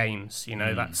access to games.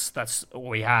 That's all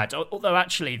we had. Although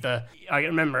actually, I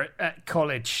remember at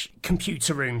college,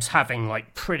 computer rooms having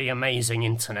like pretty amazing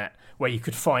internet where you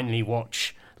could finally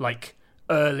watch like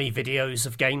early videos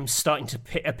of games starting to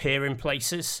appear in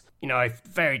places. I have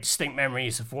very distinct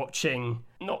memories of watching,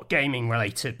 not gaming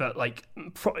related, but like,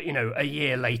 a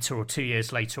year later or 2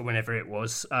 years later, whenever it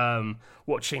was,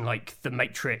 watching like the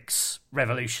Matrix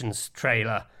Revolutions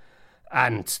trailer,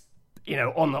 and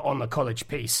on the college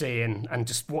PC, and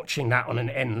just watching that on an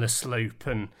endless loop,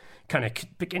 and kind of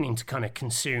beginning to kind of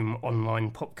consume online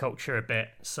pop culture a bit.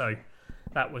 So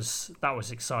that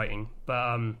was exciting.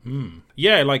 But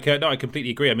Yeah, like no, I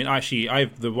completely agree. I mean, actually,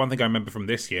 the one thing I remember from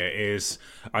this year is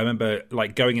I remember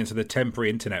like going into the temporary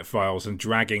internet files and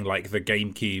dragging like the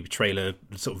GameCube trailer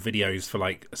sort of videos for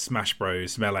like Smash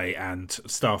Bros, Melee, and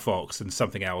Star Fox and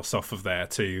something else off of there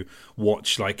to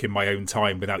watch like in my own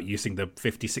time without using the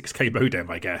 56k modem,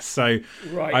 I guess. So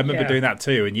Right, I remember yeah. doing that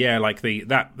too, and yeah, like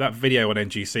that video on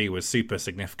NGC was super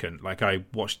significant. Like I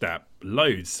watched that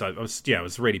loads. So I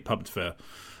was really pumped for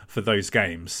those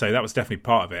games. So that was definitely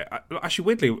part of it. Actually,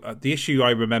 weirdly, the issue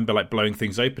I remember like blowing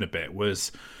things open a bit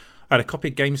was I had a copy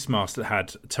of Games Master that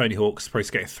had Tony Hawk's Pro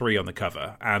Skater 3 on the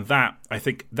cover, and that I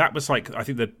think that was like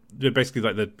basically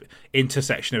like the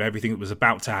intersection of everything that was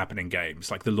about to happen in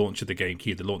games, like the launch of the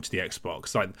GameCube, the launch of the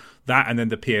Xbox, like that, and then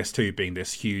the PS2 being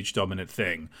this huge dominant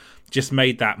thing, just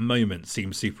made that moment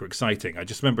seem super exciting. I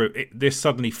just remember this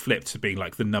suddenly flipped to being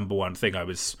like the number one thing I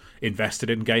was invested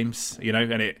in games, you know,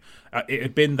 and it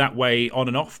had been that way on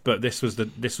and off, but this was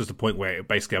the point where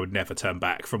basically I would never turn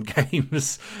back from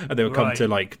games, and they would come Right. to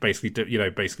like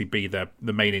basically be the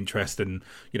main interest and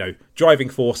driving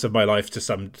force of my life to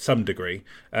some degree.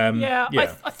 I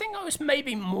think I was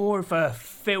maybe more of a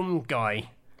film guy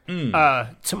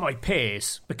to my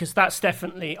peers, because that's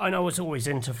definitely, I know I was always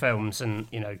into films, and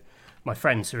my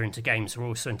friends who are into games were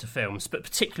also into films, but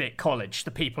particularly at college,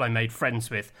 the people I made friends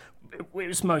with, it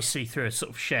was mostly through a sort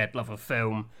of shared love of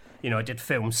film. I did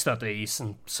film studies,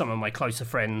 and some of my closer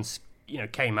friends,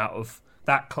 came out of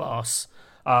that class.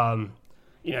 Going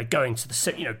to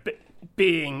the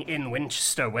being in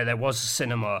Winchester where there was a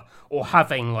cinema, or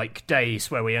having like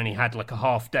days where we only had like a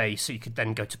half day, so you could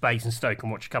then go to Basingstoke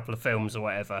and watch a couple of films or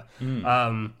whatever.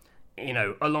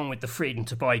 Along with the freedom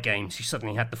to buy games, you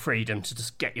suddenly had the freedom to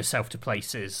just get yourself to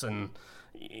places, and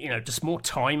just more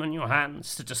time on your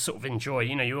hands to just sort of enjoy.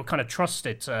 You were kind of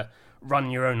trusted to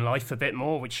run your own life a bit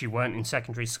more, which you weren't in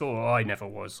secondary school. Or I never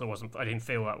was. I didn't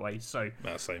feel that way. So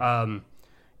Same.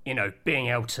 being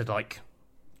able to like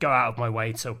go out of my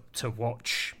way to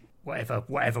watch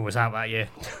whatever was out that year.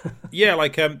 Yeah,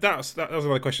 like that was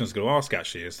another question I was going to ask.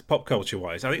 Actually, is pop culture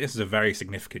wise, I think this is a very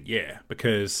significant year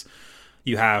because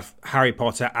you have Harry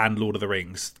Potter and Lord of the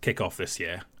Rings kick off this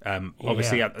year.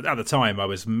 Obviously, at the time, I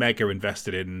was mega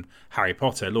invested in Harry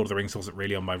Potter. Lord of the Rings wasn't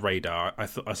really on my radar. I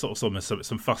sort of saw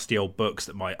some fusty old books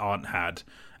that my aunt had,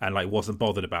 and like wasn't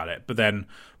bothered about it. But then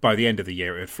by the end of the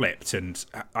year, it had flipped, and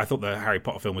I thought the Harry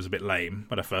Potter film was a bit lame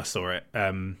when I first saw it.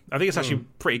 I think it's actually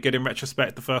pretty good in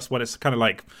retrospect. The first one, it's kind of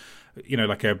like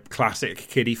like a classic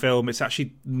kiddie film. It's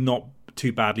actually not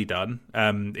too badly done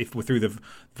if we're through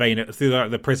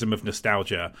the prism of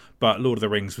nostalgia, but Lord of the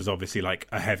Rings was obviously like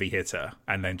a heavy hitter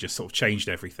and then just sort of changed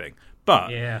everything. But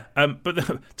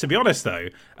to be honest though,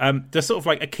 the sort of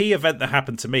like a key event that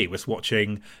happened to me was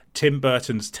watching Tim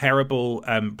Burton's terrible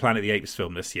Planet of the Apes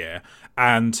film this year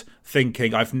and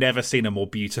thinking I've never seen a more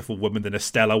beautiful woman than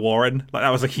Estella Warren. Like that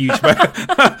was a huge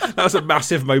that was a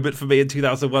massive moment for me in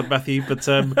 2001, Matthew. But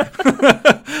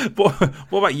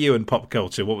what about you and pop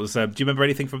culture? What was do you remember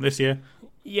anything from this year?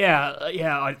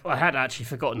 I had actually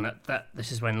forgotten that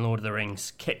this is when Lord of the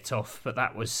Rings kicked off, but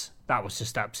that was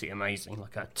just absolutely amazing,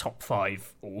 like a top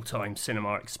 5 all-time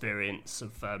cinema experience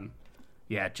of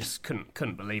just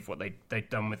couldn't believe what they'd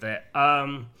done with it.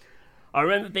 I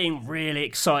remember being really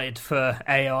excited for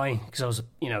AI because I was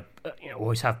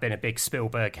always have been a big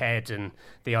Spielberg head, and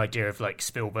the idea of like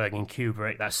Spielberg and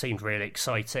Kubrick, that seemed really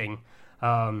exciting.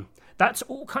 That's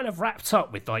all kind of wrapped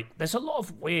up with like there's a lot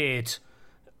of weird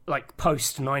like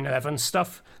post 9/11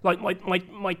 stuff. Like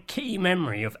my key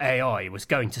memory of AI was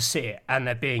going to see it and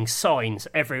there being signs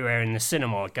everywhere in the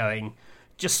cinema going,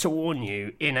 just to warn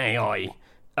you, in AI,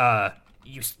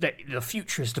 the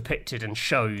future is depicted and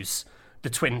shows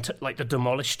the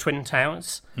demolished Twin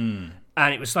Towers, and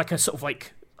it was like a sort of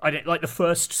like the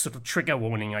first sort of trigger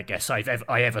warning I guess I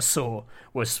ever saw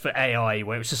was for AI,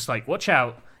 where it was just like, watch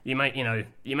out. You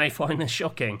may find this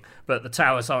shocking, but the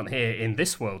towers aren't here in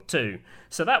this world too.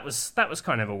 So that was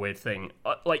kind of a weird thing.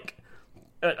 Like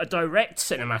a direct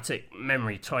cinematic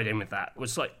memory tied in with that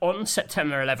was like on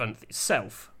September 11th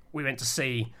itself, we went to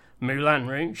see Moulin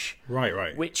Rouge,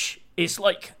 right, which is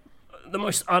like the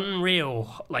most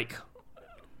unreal, like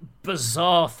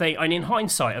bizarre thing. I mean, in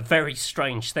hindsight, a very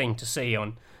strange thing to see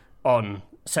on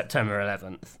September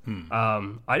 11th.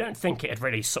 I don't think it had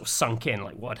really sort of sunk in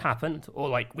like what had happened, or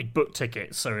like we'd booked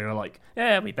tickets, so we were like,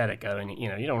 yeah, we better go, and you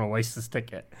don't want to waste this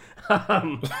ticket.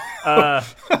 And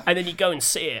then you go and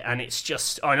see it, and it's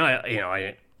just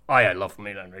I love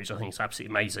Moulin Rouge. I think it's an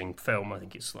absolutely amazing film. I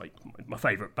think it's like my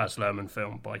favourite Baz Luhrmann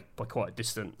film by quite a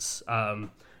distance.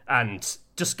 And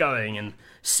just going and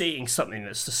seeing something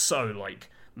that's just so like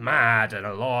mad and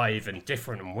alive and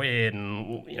different and weird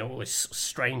and, you know, all this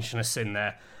strangeness in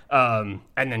there. And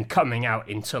then coming out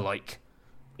into, like,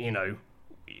 you know,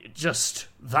 just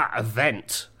that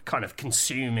event kind of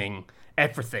consuming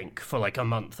everything for like a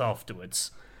month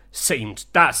afterwards seemed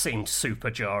super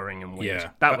jarring and weird. Yeah.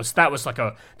 That was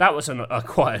a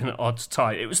quite an odd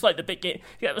time. It was like it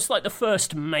was like the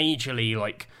first majorly,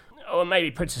 like, or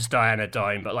maybe Princess Diana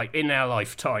dying, but like in our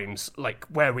lifetimes, like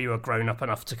where we were grown up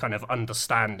enough to kind of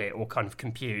understand it or kind of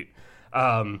compute.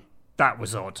 That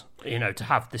was odd, you know, to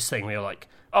have this thing where you're like,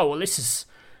 oh well, this is,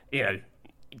 you know,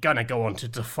 gonna go on to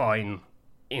define,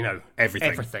 you know,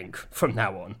 everything from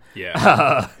now on.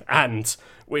 Yeah. And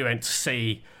we went to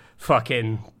see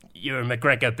fucking Ewan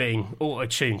McGregor being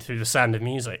auto-tuned through The Sound of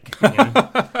Music. You know?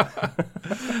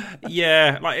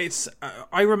 Yeah, like it's.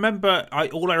 I remember.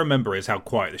 All I remember is how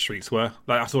quiet the streets were.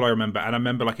 Like that's all I remember. And I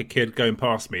remember like a kid going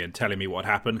past me and telling me what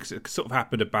happened, because it sort of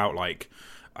happened about like,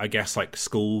 I guess like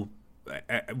school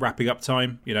wrapping up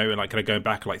time, you know, and like kind of going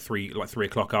back at like 3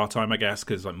 o'clock our time, I guess,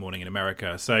 because like morning in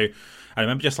America. So I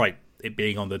remember just like it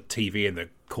being on the TV in the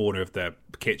corner of the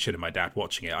kitchen and my dad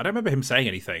watching it. I don't remember him saying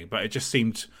anything, but it just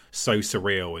seemed so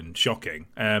surreal and shocking.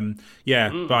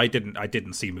 But I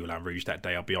didn't see Moulin Rouge that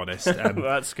day, I'll be honest. Well,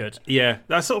 that's good. Yeah,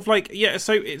 that's sort of like, yeah,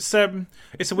 so it's a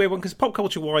weird one because pop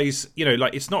culture wise, you know,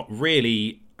 like it's not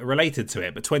really related to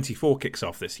it, but 24 kicks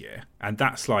off this year, and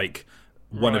that's like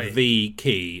one of the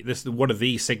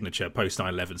signature post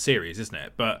 9/11 series, isn't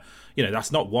it? But you know,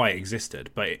 that's not why it existed,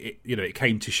 but it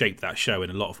came to shape that show in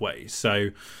a lot of ways. So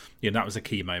you know, that was a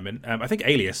key moment. I think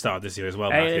Alias started this year as well,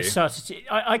 Matthew. Alias started.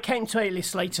 I came to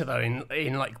Alias later though,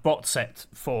 in like box set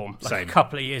form, like Same. a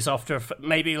couple of years after,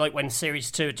 maybe like when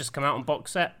Series 2 had just come out on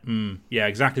box set. Yeah,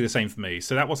 exactly the same for me.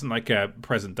 So that wasn't like a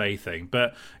present day thing.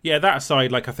 But yeah, that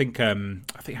aside, like I think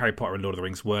Harry Potter and Lord of the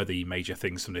Rings were the major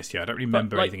things from this year. I don't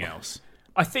remember anything else.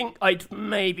 I think I'd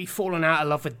maybe fallen out of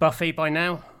love with Buffy by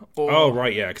now. Oh,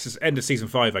 right, yeah, because it's end of season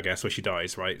 5, I guess, where she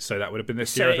dies, right? So that would have been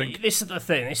this year, I think. This is the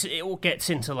thing. It all gets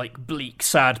into like bleak,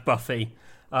 sad Buffy,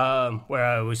 where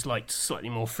I was like slightly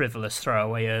more frivolous,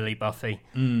 throwaway early Buffy,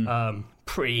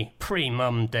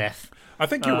 pre-mum death. I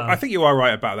think you are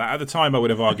right about that. At the time, I would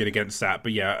have argued against that,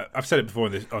 but yeah, I've said it before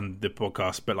on the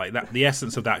podcast. But like that, the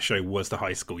essence of that show was the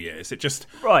high school years. It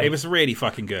was really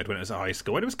fucking good when it was at high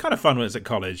school, and it was kind of fun when it was at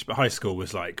college. But high school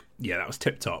was like, yeah, that was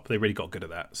tip top. They really got good at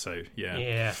that. So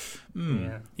yeah.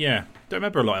 Don't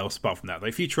remember a lot else apart from that though.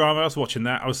 Futurama, I was watching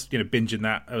that. I was binging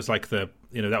that. I was like that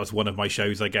was one of my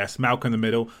shows, I guess. Malcolm in the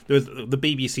Middle. There was the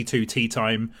BBC Two tea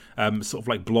time sort of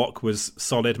like block was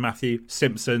solid. Matthew,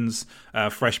 Simpsons,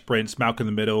 Fresh Prince, Malcolm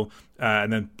in the Middle,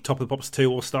 and then Top of the Pops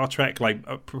 2 or Star Trek. Like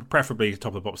preferably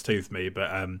Top of the Pops 2 for me. But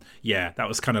that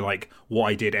was kind of like what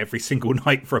I did every single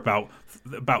night for about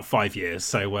 5 years.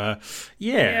 So I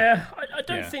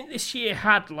don't think this year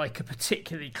had like a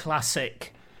particularly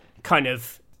classic kind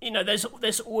of. You know,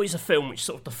 there's always a film which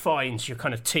sort of defines your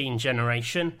kind of teen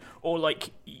generation, or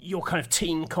like your kind of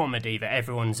teen comedy that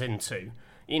everyone's into.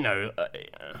 You know,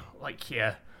 like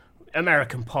your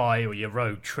American Pie or your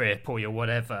Road Trip or your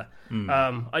whatever.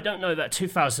 I don't know that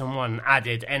 2001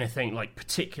 added anything like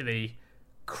particularly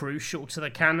crucial to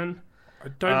the canon. I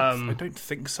don't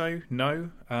think so. No.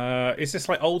 Is this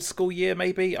like old school year?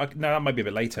 Maybe. No, that might be a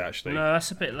bit later actually. No, that's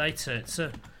a bit later.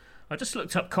 I just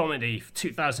looked up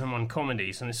 2001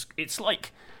 comedies, and it's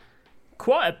like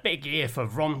quite a big year for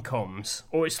rom-coms.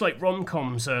 Or it's like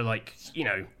rom-coms are like, you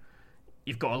know,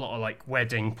 you've got a lot of like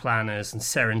Wedding Planners and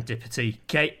Serendipity,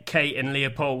 Kate and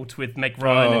Leopold with Meg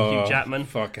Ryan and Hugh Jackman.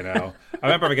 Fucking hell. I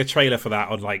remember having a trailer for that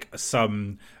on like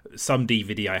some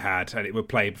DVD I had, and it would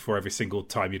play before every single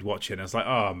time you'd watch it. And I was like,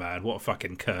 oh man, what a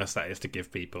fucking curse that is to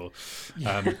give people.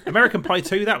 American Pie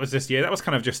 2, that was this year. That was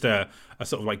kind of just a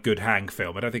sort of like good hang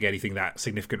film. I don't think anything that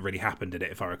significant really happened in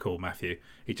it, if I recall, Matthew.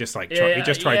 He just like tried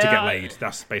to get laid.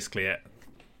 That's basically it.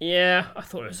 Yeah, I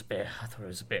thought it was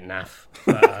a bit naff.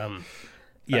 But,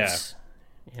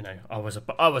 you know, I was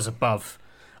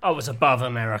above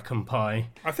American Pie.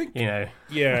 I think, you know,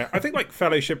 I think like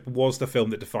Fellowship was the film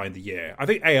that defined the year. I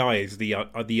think AI is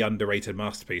the underrated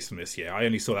masterpiece from this year. I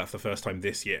only saw that for the first time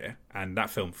this year, and that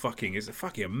film is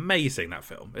fucking amazing. That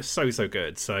film, it's so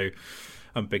good. So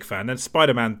I'm a big fan. Then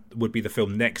Spider-Man would be the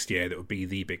film next year that would be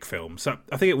the big film. So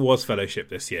I think it was Fellowship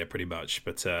this year, pretty much.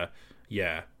 But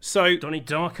Yeah. So Donnie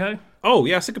Darko. Oh,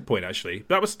 yeah, that's a good point, actually.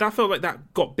 That felt like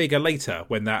that got bigger later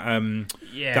when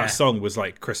that song was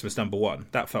like Christmas #1.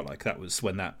 That felt like that was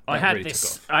when that really took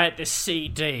off. I had this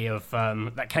CD of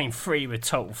that came free with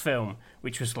Total Film,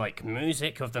 which was like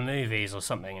music of the movies or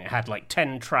something. It had like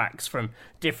 10 tracks from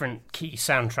different key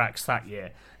soundtracks that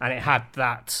year, and it had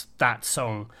that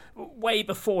song way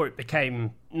before it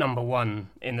became #1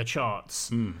 in the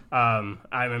charts. I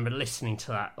remember listening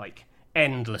to that like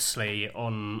endlessly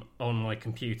on my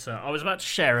computer. I was about to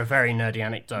share a very nerdy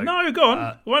anecdote. No, go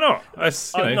on. Why not?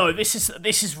 No, this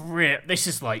is real. This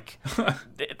is like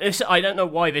this. I don't know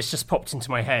why this just popped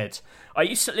into my head. I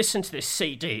used to listen to this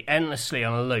CD endlessly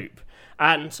on a loop,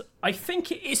 and I think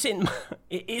it is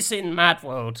in Mad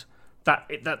World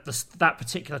that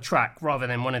particular track rather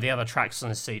than one of the other tracks on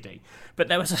the CD. But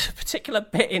there was a particular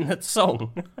bit in the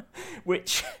song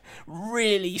which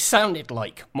really sounded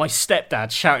like my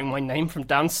stepdad shouting my name from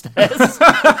downstairs.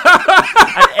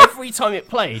 And every time it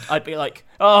played, I'd be like,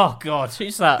 "Oh God,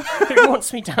 who's that? Who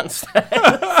wants me downstairs?"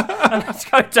 And I'd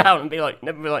go down and be like,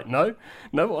 "No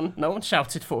one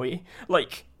shouted for you."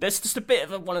 Like, there's just a bit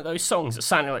of one of those songs that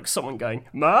sounded like someone going,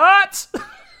 "Matt."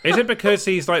 Is it because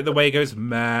he's like the way he goes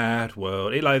Mad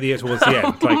World? Like towards the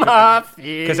end, like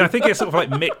because I think it's sort of like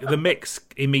the mix.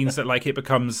 It means that like it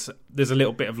becomes there's a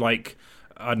little bit of like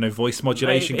I don't know voice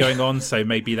modulation going on. So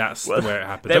maybe that's where it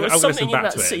happens. There was something in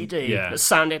that CD that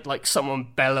sounded like someone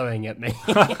bellowing at me.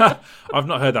 I've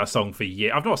not heard that song for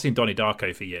years. I've not seen Donnie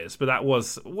Darko for years, but that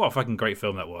was what a fucking great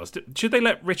film that was. Should they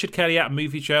let Richard Kelly out of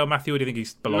movie jail, Matthew? Or do you think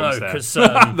he belongs there?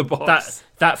 No, because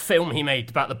that film he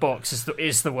made about the box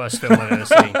is the worst film I've ever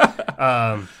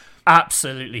seen.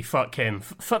 Absolutely, fuck him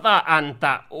for that and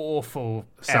that awful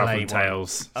Southland LA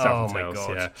Tales. Oh my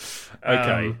God. Yeah.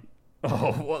 Okay.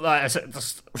 That is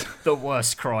just the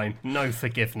worst crime. No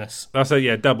forgiveness. That's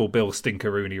a double Bill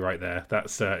Stinkeroonie right there.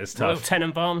 That's it's tough. Royal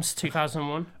Tenenbaums,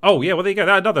 2001. Oh yeah, well there you go.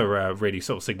 That another really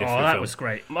sort of significant. Oh, that film. was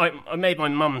great. I made my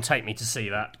mum take me to see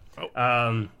that.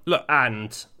 Look,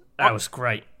 and that was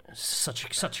great.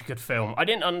 Such a good film. I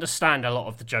didn't understand a lot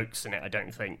of the jokes in it. I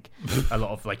don't think a lot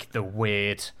of like the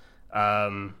weird.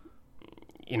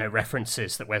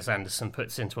 References that Wes Anderson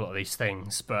puts into a lot of these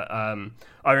things. But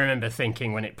I remember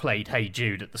thinking when it played Hey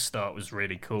Jude at the start was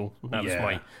really cool. That was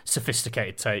my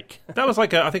sophisticated take. That was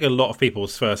like, I think a lot of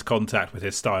people's first contact with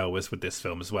his style was with this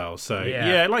film as well. So,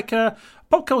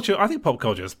 pop culture, I think pop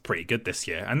culture is pretty good this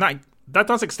year. And that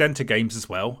does extend to games as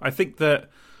well. I think that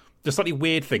the slightly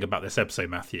weird thing about this episode,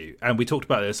 Matthew, and we talked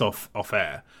about this off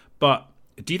air, but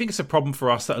do you think it's a problem for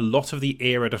us that a lot of the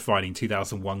era-defining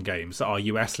 2001 games that our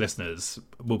US listeners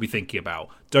will be thinking about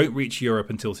don't reach Europe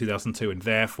until 2002, and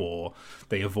therefore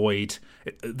they avoid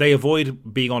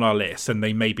being on our list, and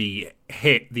they maybe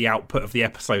hit the output of the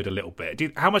episode a little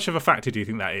bit? How much of a factor do you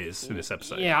think that is in this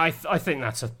episode? Yeah, I think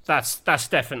that's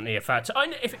definitely a factor.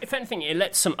 If anything, it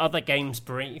lets some other games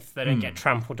breathe. They don't get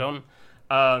trampled on.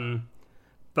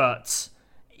 But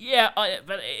yeah,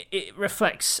 but it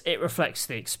reflects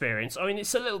the experience. I mean,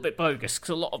 it's a little bit bogus because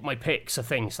a lot of my picks are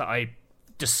things that I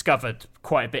discovered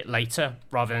quite a bit later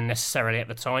rather than necessarily at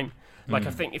the time. Like,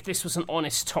 I think if this was an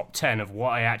honest top 10 of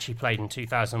what I actually played in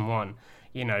 2001,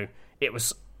 it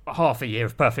was half a year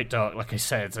of Perfect Dark, like I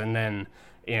said, and then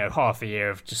half a year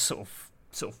of just sort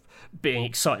of being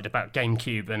excited about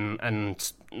GameCube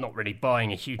and not really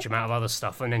buying a huge amount of other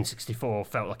stuff. And N64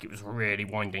 felt like it was really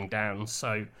winding down.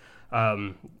 So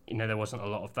there wasn't a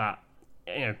lot of that.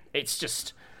 It's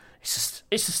just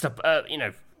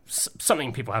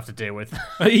something people have to deal with.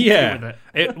 Yeah,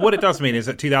 what it does mean is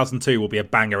that 2002 will be a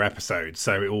banger episode,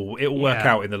 so it will work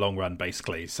out in the long run,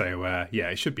 basically. So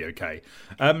it should be okay.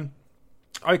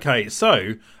 Okay,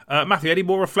 so Matthew, any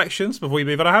more reflections before we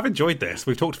move on? I have enjoyed this.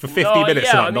 We've talked for 50 minutes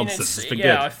about nonsense. It's been good.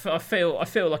 I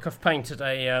feel like I've painted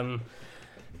a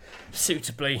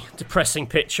suitably depressing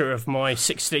picture of my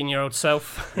 16-year-old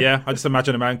self. Yeah, I just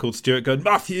imagine a man called Stuart going,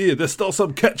 "Matthew, there's still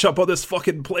some ketchup on this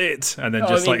fucking plate," and then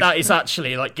that is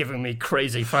actually like giving me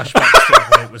crazy flashbacks to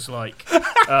what it was like.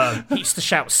 He used to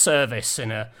shout "service"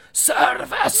 in a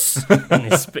service,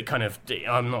 and this bit kind of.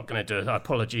 I'm not going to do it.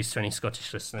 Apologies to any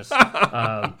Scottish listeners.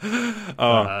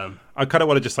 I kind of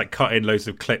want to just like cut in loads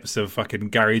of clips of fucking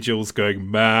Gary Jules going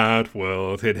 "Mad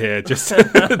World" in here just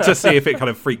to see if it kind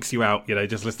of freaks you out,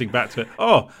 just listening back to it.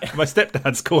 Oh, my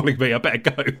stepdad's calling me, I better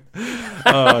go.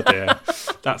 Oh dear,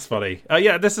 that's funny.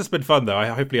 This has been fun though.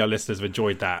 Hopefully our listeners have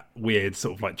enjoyed that weird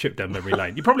sort of like trip down memory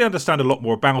lane. You probably understand a lot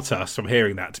more about us from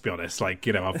hearing that, to be honest, like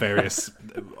our various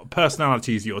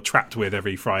personalities you're trapped with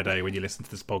every Friday when you listen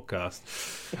to this podcast.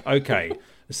 Okay,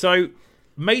 so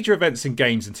major events in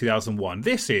games in 2001.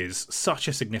 This is such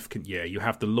a significant year. You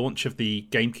have the launch of the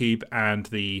GameCube and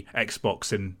the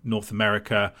Xbox in North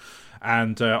America,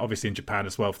 and obviously in Japan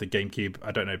as well for the GameCube.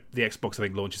 I don't know, the Xbox I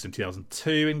think launches in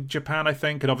 2002 in Japan, I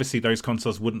think, and obviously those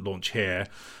consoles wouldn't launch here.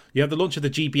 You have the launch of the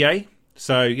GBA.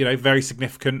 So, very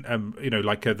significant,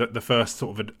 the first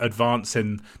sort of advance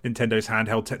in Nintendo's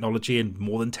handheld technology in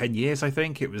more than 10 years, I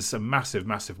think. It was a massive,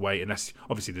 massive wait. Unless,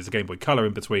 obviously, there's a Game Boy Color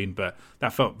in between, but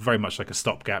that felt very much like a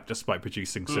stopgap just by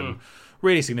producing some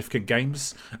really significant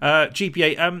games.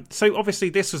 GBA, so obviously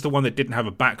this was the one that didn't have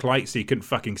a backlight, so you couldn't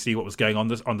fucking see what was going on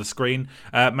the screen.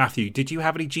 Matthew, did you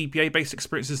have any GBA-based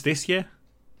experiences this year?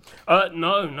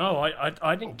 No,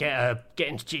 I didn't get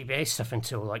into GBA stuff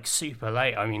until like super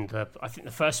late. I mean, I think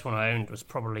the first one I owned was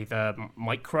probably the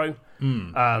Micro.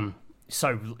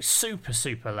 So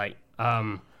super late.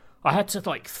 I had to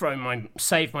like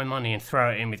save my money and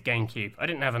throw it in with GameCube. I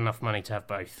didn't have enough money to have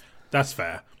both. That's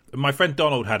fair. My friend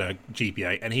Donald had a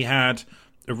GBA, and he had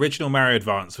original Mario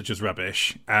Advance, which was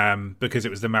rubbish, because it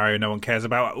was the Mario no one cares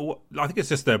about. I think it's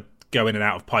just the go in and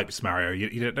out of pipes Mario.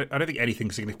 I don't think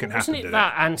anything significant happened. Wasn't it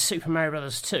that and Super Mario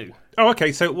Brothers 2? Oh,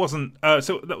 okay, so it wasn't...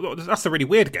 so that's a really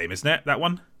weird game, isn't it, that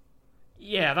one?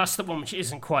 Yeah, that's the one which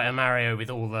isn't quite a Mario with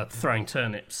all the throwing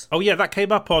turnips. Oh, yeah, that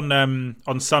came up on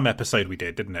some episode we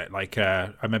did, didn't it? Like,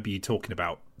 I remember you talking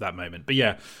about that moment. But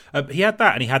yeah, he had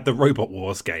that, and he had the Robot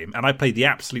Wars game, and I played the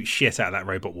absolute shit out of that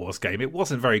Robot Wars game. It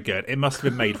wasn't very good. It must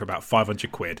have been made for about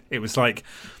 500 quid. It was like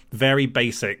very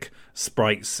basic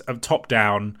sprites,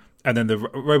 top-down... And then the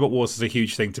Robot Wars was a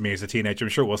huge thing to me as a teenager. I'm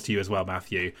sure it was to you as well,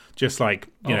 Matthew. Just like,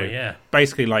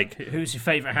 basically like... Who's your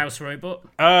favourite house robot?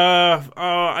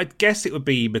 I guess it would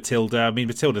be Matilda. I mean,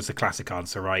 Matilda's the classic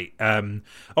answer, right?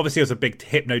 Obviously, I was a big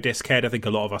Hypno-Disc head. I think a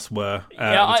lot of us were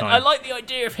at the time. I like the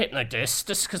idea of Hypno-Disc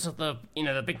just because of the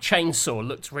big chainsaw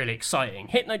looked really exciting.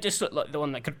 Hypno-Disc looked like the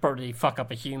one that could probably fuck up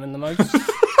a human the most.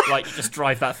 Like, you just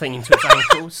drive that thing into its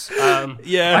ankles.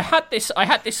 Yeah. I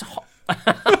had this...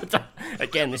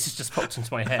 Again, this has just popped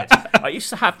into my head. I used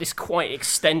to have this quite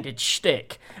extended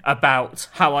shtick about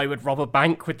how I would rob a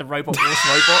bank with the Robot Wars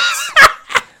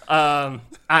robots.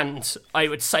 And I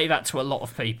would say that to a lot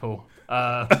of people.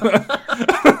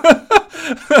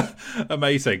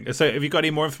 Amazing. So have you got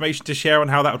any more information to share on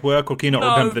how that would work, or can you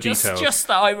not remember the details? Just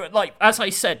that I would, like, as I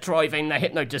said, driving the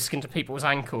Hypno-Disc into people's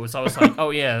ankles, I was like,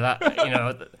 oh yeah,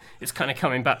 that, it's kind of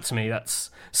coming back to me. That's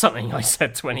something I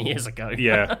said 20 years ago.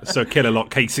 Yeah, so Killer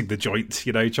Lock casing the joint,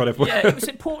 trying to... Yeah, it was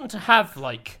important to have,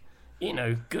 like,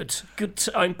 good...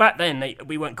 I mean, back then,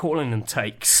 we weren't calling them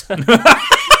takes. But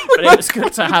it was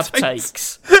good to have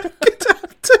takes.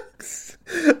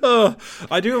 Oh,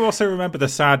 I do also remember the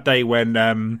sad day when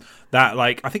that,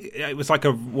 like, I think it was like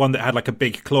one that had like a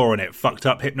big claw in it, fucked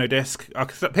up Hypno-Disc.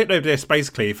 Hypno-Disc,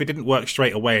 basically, if it didn't work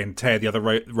straight away and tear the other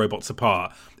robots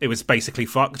apart, it was basically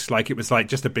fucked. Like, it was like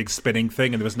just a big spinning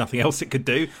thing, and there was nothing else it could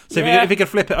do. So if it could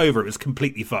flip it over, it was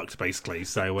completely fucked, basically.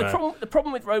 So the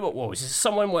problem with Robot Wars is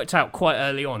someone worked out quite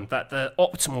early on that the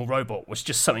optimal robot was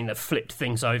just something that flipped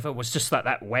things over, was just like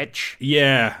that wedge.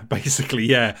 Yeah, basically,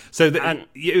 yeah. So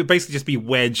it would basically just be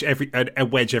a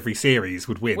wedge every series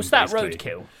would win. Was that basically.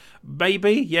 Roadkill?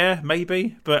 Maybe, yeah,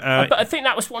 maybe. But I think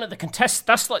that was one of the contests.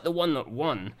 That's like the one that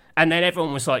won. And then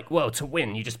everyone was like, well, to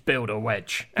win, you just build a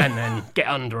wedge and then get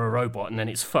under a robot, and then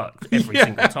it's fucked every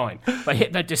single time. But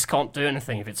Hypno-Disc can't do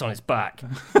anything if it's on its back,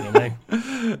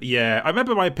 Yeah, I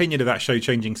remember my opinion of that show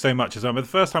changing so much. As I remember the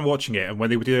first time watching it, and when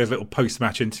they would do those little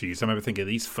post-match interviews, I remember thinking,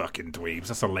 these fucking dweebs,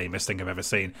 that's the lamest thing I've ever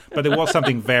seen. But there was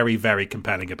something very, very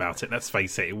compelling about it, let's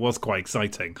face it. It was quite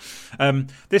exciting.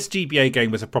 This GBA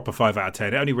game was a proper 5 out of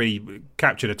 10. It only really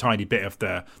captured a tiny bit of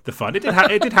the fun. It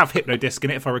did have Hypno-Disc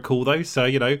in it, if I recall, though, so,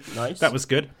 nice. That was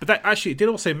good. But that actually did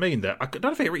also mean that I don't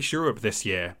know if it reached Europe this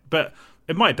year, but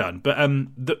it might have done. But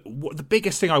the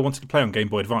biggest thing I wanted to play on Game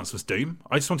Boy Advance was Doom.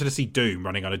 I just wanted to see Doom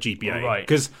running on a GBA. Right.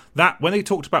 Because when they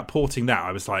talked about porting that,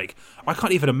 I was like, I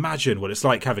can't even imagine what it's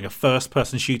like having a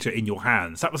first-person shooter in your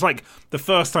hands. That was like the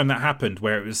first time that happened,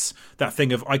 where it was that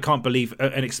thing of, I can't believe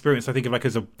an experience I think of like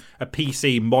as a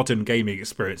PC modern gaming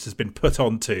experience has been put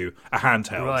onto a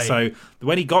handheld. Right. So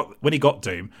when he got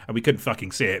Doom, and we couldn't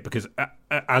fucking see it because,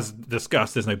 as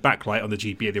discussed, there's no backlight on the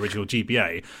GBA, the original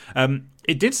GBA.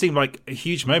 it did seem like a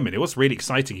huge moment. It was really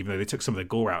exciting, even though they took some of the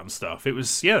gore out and stuff. It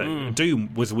was,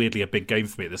 Doom was weirdly a big game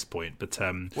for me at this point. But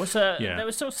there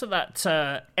was also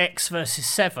that X versus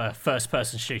Sever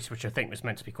first-person shooter, which I think was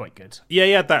meant to be quite good. Yeah,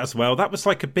 yeah, that as well. That was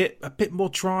like a bit more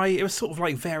dry. It was sort of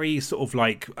like very sort of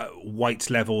like white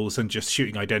levels and just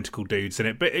shooting identical dudes in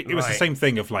it. But it was the same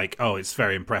thing of like, oh, it's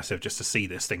very impressive just to see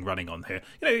this thing running on here.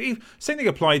 You know, same thing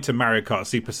applied to Mario Kart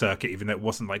Super Circuit, even though it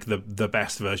wasn't like the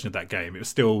best version of that game. It was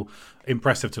still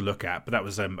impressive to look at, but that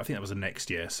was I think that was the next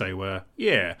year. So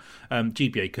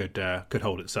GBA could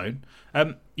hold its own.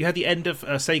 You had the end of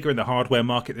Sega in the hardware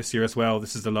market this year as well.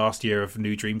 This is the last year of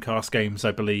new Dreamcast games,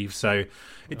 I believe. So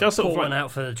it does sort of one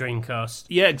out for the Dreamcast.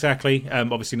 Yeah, exactly.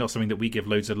 Obviously not something that we give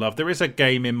loads of love. There is a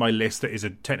game in my list that is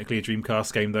technically a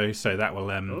Dreamcast game though, so that will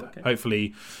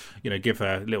hopefully, give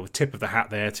a little tip of the hat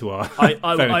there to our.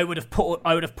 I would have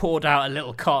poured out a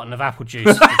little carton of apple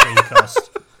juice for the Dreamcast.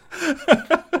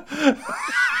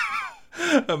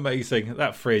 Amazing,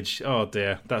 that fridge. Oh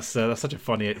dear, that's such a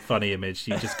funny image.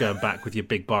 You just going back with your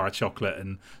big bar of chocolate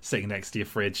and sitting next to your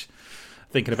fridge,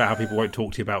 thinking about how people won't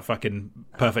talk to you about fucking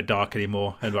Perfect Dark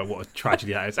anymore, and like what a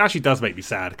tragedy that is. It actually does make me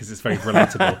sad because it's very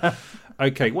relatable.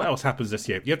 Okay, what else happens this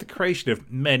year? You have the creation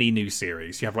of many new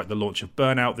series. You have like the launch of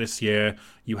Burnout this year.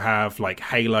 You have like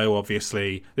Halo,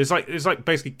 obviously. There's like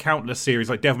basically countless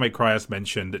series like Devil May Cry, as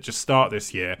mentioned, that just start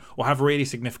this year or have really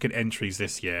significant entries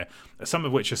this year. Some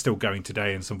of which are still going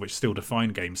today, and some of which still define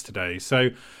games today. So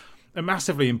a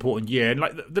massively important year. And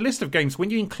like the list of games, when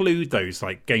you include those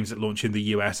like games that launch in the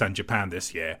US and Japan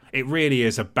this year, it really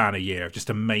is a banner year of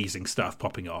just amazing stuff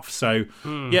popping off. So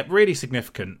yeah, really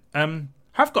significant.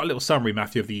 I've got a little summary,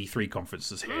 Matthew, of the E3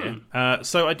 conferences here.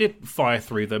 So I did fire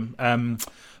through them.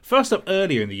 First up,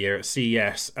 earlier in the year at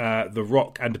CES, The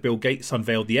Rock and Bill Gates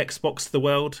unveiled the Xbox to the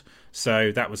world.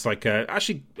 So that was like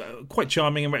actually quite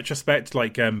charming in retrospect,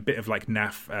 like a bit of like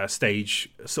naff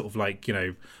stage, sort of like,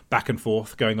 back and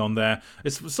forth going on there.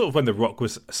 It's sort of when The Rock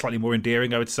was slightly more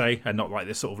endearing, I would say, and not like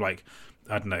this sort of like,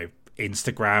 I don't know,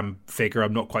 Instagram figure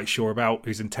I'm not quite sure about,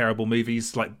 who's in terrible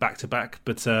movies like back to back,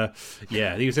 but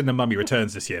yeah, he was in The Mummy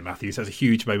Returns this year, Matthew, so that's a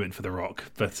huge moment for The Rock.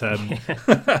 But so you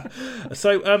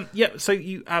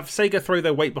have Sega throw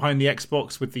their weight behind the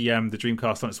Xbox with the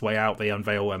Dreamcast on its way out. They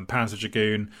unveil Panzer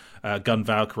Dragoon, Gun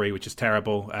Valkyrie, which is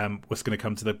terrible, was going to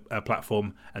come to the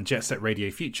platform, and Jet Set Radio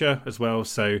Future as well,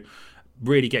 so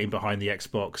really getting behind the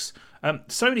Xbox.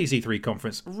 Sony's E3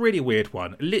 conference, really weird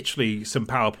one. Literally some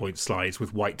PowerPoint slides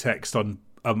with white text on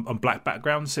black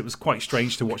backgrounds. It was quite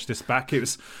strange to watch this back.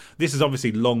 This is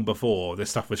obviously long before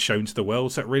this stuff was shown to the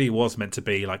world, so it really was meant to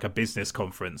be like a business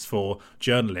conference for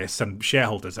journalists and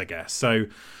shareholders, I guess. So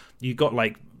you got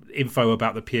like info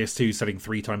about the PS2 selling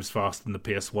 3 times faster than the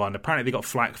PS1. Apparently they got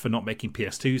flack for not making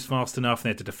PS2s fast enough, and they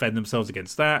had to defend themselves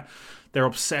against that. They're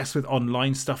obsessed with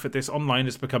online stuff at this. Online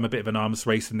has become a bit of an arms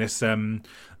race in this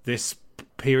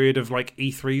period of like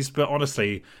E3s, but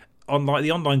honestly, the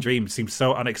online dream seems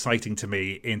so unexciting to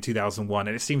me in 2001,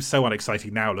 and it seems so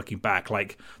unexciting now looking back.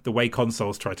 Like the way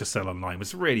consoles tried to sell online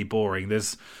was really boring.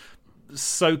 There's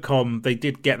SOCOM, they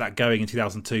did get that going in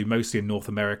 2002, mostly in North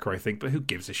America, I think, but who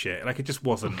gives a shit? Like, it just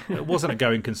wasn't a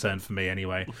going concern for me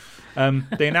anyway.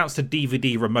 They announced a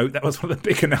DVD remote. That was one of the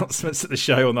big announcements at the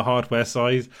show on the hardware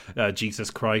side.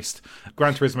 Jesus Christ.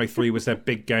 Gran Turismo 3 was their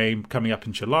big game coming up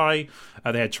in July.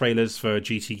 They had trailers for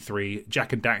GT3.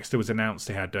 Jak and Daxter was announced.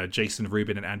 They had Jason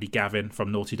Rubin and Andy Gavin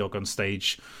from Naughty Dog on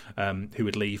stage, who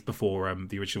would leave before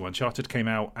the original Uncharted came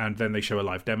out, and then they show a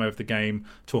live demo of the game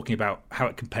talking about how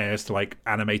it compares to like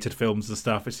animated films and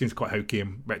stuff. It seems quite hokey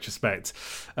in retrospect.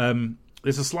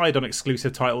 There's a slide on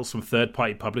exclusive titles from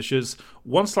third-party publishers.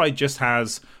 One slide just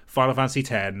has Final Fantasy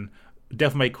X,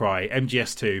 Devil May Cry,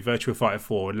 MGS2, Virtua Fighter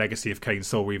 4, and Legacy of Kain,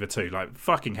 Soul Reaver 2. Like,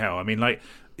 fucking hell. I mean, like,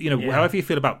 however you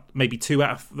feel about maybe 2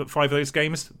 out of 5 of those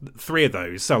games, 3 of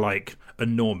those are, like,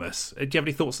 enormous. Do you have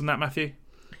any thoughts on that, Matthew?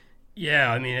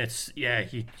 Yeah, I mean,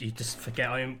 you just forget.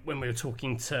 I mean, when we were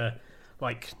talking to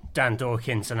like Dan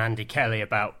Dawkins and Andy Kelly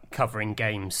about covering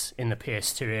games in the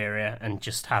PS2 area and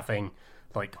just having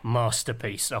like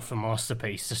masterpiece after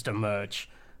masterpiece just emerge.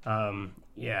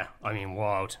 Yeah, I mean,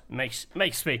 wild. Makes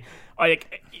me,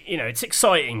 it's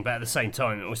exciting, but at the same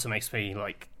time, it also makes me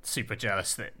like super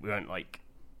jealous that we weren't like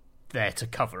there to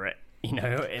cover it.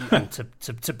 And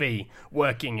to be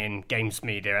working in games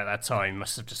media at that time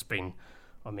must have just been,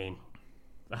 I mean,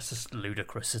 that's just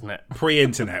ludicrous, isn't it?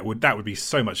 Pre-internet, that would be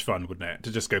so much fun, wouldn't it?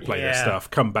 To just go play this stuff,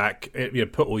 come back,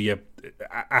 put all your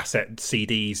asset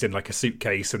CDs in like a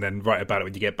suitcase and then write about it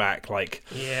when you get back. Like,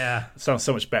 yeah, sounds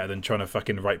so much better than trying to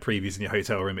fucking write previews in your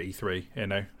hotel room at E3, you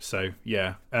know. So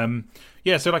yeah,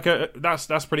 so like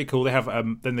that's pretty cool. They have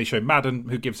then they show Madden,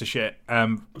 who gives a shit.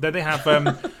 Then they have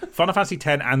Final Fantasy X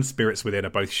and Spirits Within are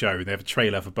both shown. They have a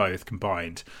trailer for both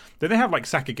combined. Then they have like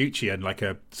Sakaguchi and like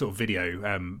a sort of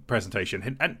video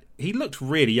presentation, and he looked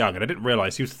really young, and I didn't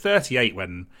realize he was 38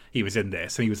 when he was in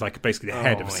this, and he was like basically the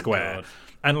head of Square. God.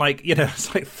 And like, you know,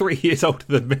 it's like 3 years older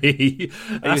than me.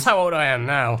 That's how old I am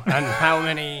now. And how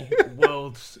many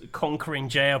world-conquering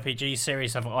JRPG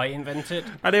series have I invented?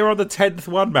 And they were on the 10th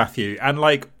one, Matthew. And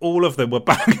like, all of them were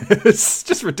bangers.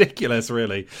 Just ridiculous,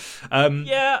 really.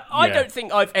 I don't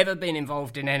think I've ever been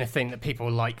involved in anything that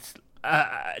people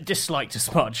disliked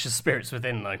as much as Spirits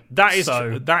Within, though. That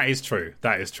is true.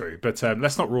 But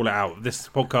let's not rule it out. This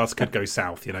podcast could go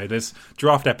south. You know, there's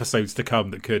draft episodes to come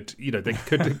that could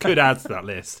add to that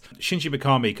list. Shinji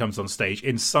Mikami comes on stage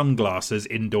in sunglasses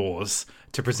indoors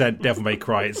to present Devil May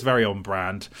Cry. It's very on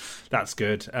brand. That's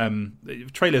good. The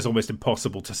trailer's almost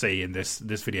impossible to see in this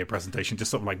video presentation.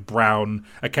 Just sort of like brown,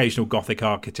 occasional gothic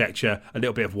architecture, a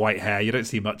little bit of white hair. You don't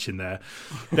see much in there.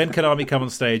 Then Konami come on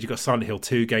stage. You've got Silent Hill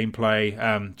 2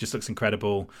 gameplay. Just looks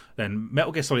incredible. Then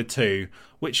Metal Gear Solid 2,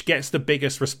 which gets the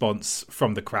biggest response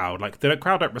from the crowd. Like, the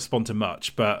crowd don't respond to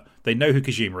much, but they know who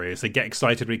Kojima is. They get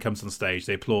excited when he comes on stage.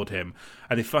 They applaud him.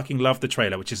 And they fucking love the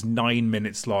trailer, which is 9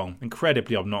 minutes long.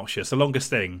 Incredibly obnoxious. The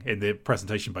longest thing in the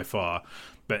presentation by far.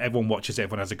 But everyone watches it.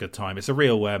 Everyone has a good time. It's a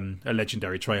real a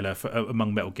legendary trailer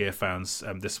among Metal Gear fans,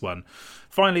 this one.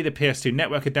 Finally, the PS2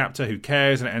 network adapter. Who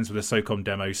cares? And it ends with a SOCOM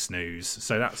demo snooze.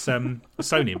 So that's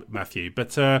Sony, Matthew. But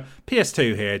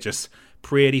PS2 here, just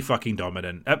pretty fucking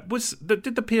dominant. Did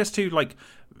the PS2 like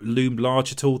loom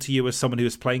large at all to you as someone who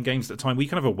was playing games at the time? Were you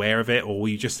kind of aware of it, or were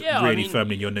you just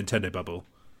firmly in your Nintendo bubble?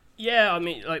 Yeah, I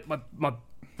mean, like my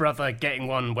brother getting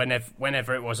one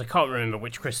whenever it was. I can't remember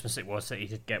which Christmas it was that he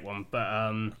did get one,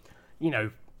 but you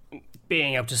know,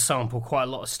 being able to sample quite a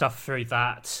lot of stuff through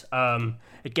that.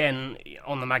 Again,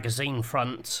 on the magazine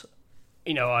front,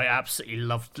 you know, I absolutely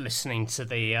loved listening to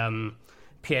the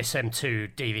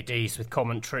PSM2 DVDs with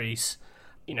commentaries.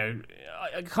 You know,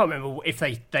 I can't remember if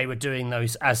they were doing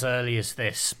those as early as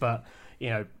this, but, you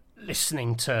know,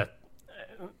 listening to,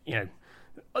 you know,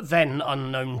 then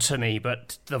unknown to me,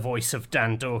 but the voice of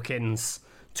Dan Dawkins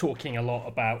talking a lot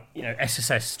about, you know,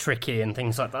 SSS Tricky and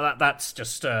things like that. That's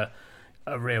just a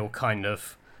real kind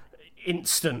of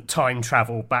instant time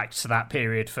travel back to that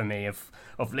period for me of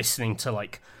listening to,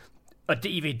 like, a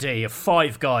DVD of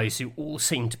 5 guys who all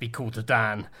seem to be called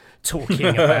Dan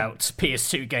talking about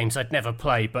PS2 games I'd never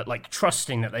played, but like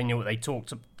trusting that they knew what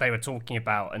they were talking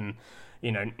about, and,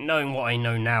 you know, knowing what I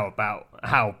know now about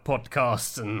how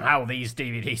podcasts and how these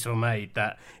DVDs were made,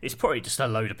 that it's probably just a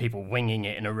load of people winging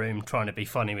it in a room trying to be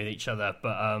funny with each other.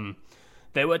 But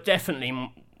there were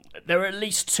at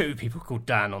least 2 people called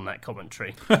Dan on that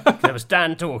commentary. There was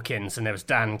Dan Dawkins and there was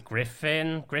Dan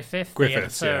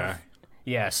Griffiths, yeah.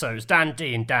 Yeah, so it was Dan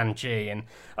D and Dan G, and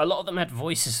a lot of them had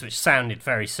voices which sounded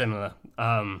very similar.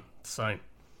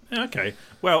 Okay,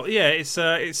 well, yeah,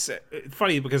 it's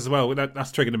funny because, well,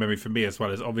 that's triggered a memory for me as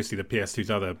well, as obviously the PS2's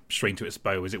other string to its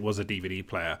bow was it was a DVD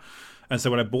player. And so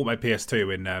when I bought my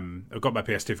PS2 I got my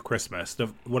PS2 for Christmas,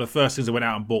 one of the first things I went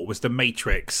out and bought was The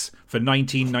Matrix for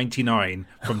 $19.99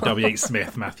 from W.H.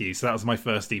 Smith, Matthew. So that was my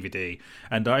first DVD.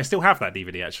 And I still have that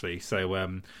DVD, actually.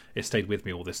 So it stayed with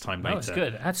me all this time later. That was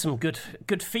good. It had some good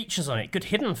features on it. Good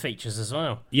hidden features as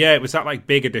well. Yeah, it was that like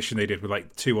big edition they did with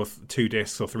like 2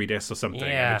 discs or 3 discs or something.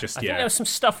 Yeah, I think there was some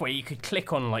stuff where you could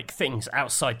click on like things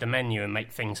outside the menu and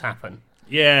make things happen.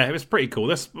 Yeah, it was pretty cool.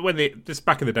 This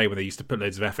back in the day when they used to put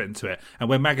loads of effort into it, and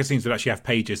when magazines would actually have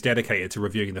pages dedicated to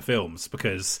reviewing the films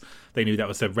because they knew that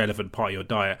was a relevant part of your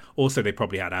diet. Also, they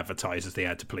probably had advertisers they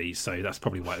had to please, so that's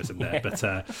probably why it was in there. But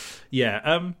so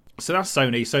that's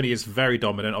Sony. Sony is very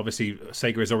dominant. Obviously,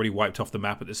 Sega has already wiped off the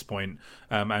map at this point,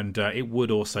 and it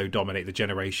would also dominate the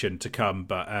generation to come.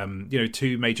 But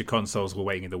 2 major consoles were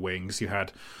waiting in the wings. You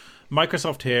had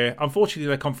Microsoft here. Unfortunately,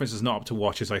 their conference is not up to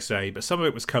watch, as I say, but some of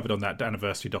it was covered on that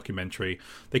anniversary documentary.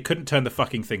 They couldn't turn the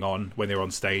fucking thing on when they were on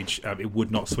stage. It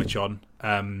would not switch on.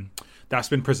 That's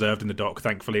been preserved in the doc,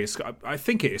 thankfully. I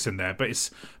think it is in there, but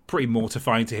it's pretty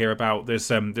mortifying to hear about. There's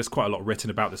quite a lot written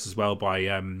about this as well by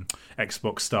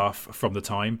Xbox staff from the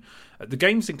time. The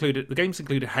games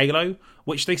included Halo,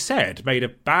 which they said made a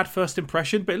bad first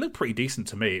impression, but it looked pretty decent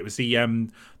to me. It was the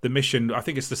mission, I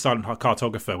think it's the Silent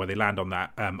Cartographer, where they land on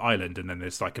that island and then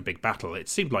there's like a big battle. It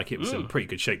seemed like it was in pretty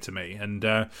good shape to me. And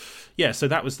so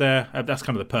that was there. That's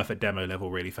kind of the perfect demo level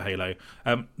really for Halo.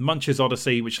 Munch's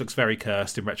Odyssey, which looks very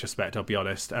cursed in retrospect, I'll be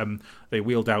honest. They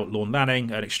wheeled out Lorne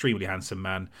Lanning, an extremely handsome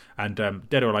man, and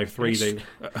Dead or Alive 3.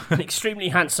 An extremely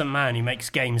handsome man who makes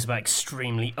games about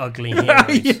extremely ugly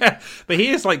heroes. Yeah, but he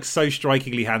is like so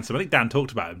strikingly handsome. I think Dan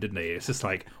talked about him, didn't he? It's just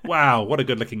like, wow, what a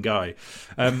good-looking guy.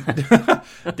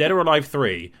 Dead or Alive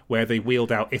 3, where they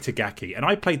wheeled out Itagaki, and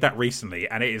I played that recently,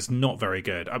 and it is not very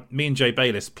good. Me and Jay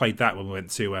Bayliss played that when we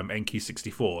went to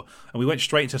NQ64, and we went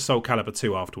straight into Soul Calibur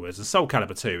 2 afterwards. And Soul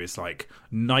Calibur 2 is like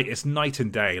night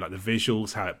and day, like the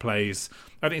visuals, how it plays.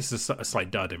 I think it's a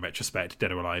slight dud in retrospect,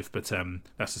 Dead or Alive, but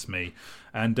that's just me.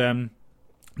 And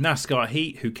NASCAR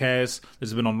Heat, who cares?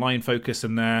 There's been online focus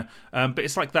in there, but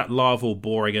it's like that larval,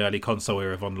 boring early console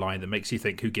era of online that makes you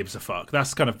think, who gives a fuck?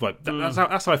 That's kind of like that's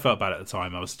how I felt about it at the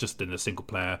time. I was just in a single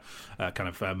player kind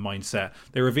of mindset.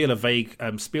 They reveal a vague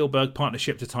Spielberg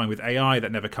partnership to time with AI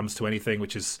that never comes to anything,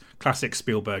 which is classic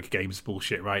Spielberg games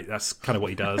bullshit, right? That's kind of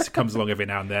what he does. Comes along every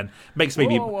now and then, makes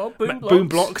maybe boom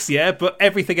blocks, yeah, but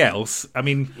everything else, I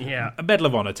mean, a Medal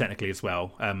of Honor technically as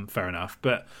well, fair enough,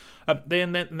 but. They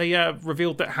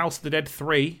revealed that House of the Dead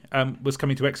 3 was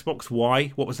coming to Xbox. Why?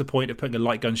 What was the point of putting a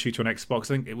light gun shooter on Xbox?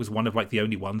 I think it was one of like the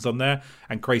only ones on there.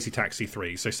 And Crazy Taxi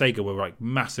 3. So Sega were like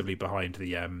massively behind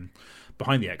the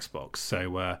Xbox.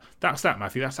 So that's that,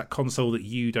 Matthew. That's that console that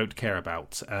you don't care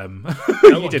about.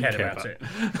 You didn't care about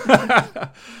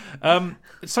it.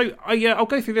 So I'll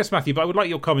go through this, Matthew, but I would like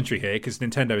your commentary here because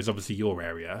Nintendo is obviously your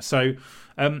area. So.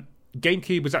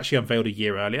 GameCube was actually unveiled a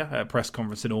year earlier at a press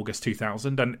conference in August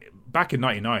 2000, and back in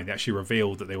 1999 they actually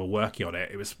revealed that they were working on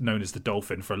it. It was known as the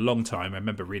Dolphin for a long time. I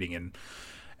remember reading in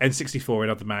N64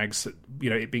 and other mags,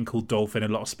 it being called Dolphin, a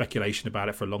lot of speculation about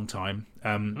it for a long time. They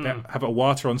have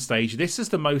Iwata on stage. This is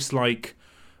the most, like,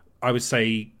 I would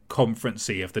say,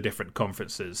 conferencey of the different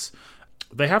conferences.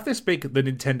 They have the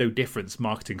Nintendo Difference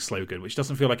marketing slogan, which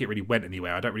doesn't feel like it really went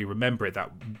anywhere. I don't really remember it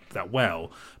that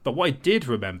well. But what I did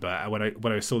remember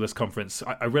when I saw this conference,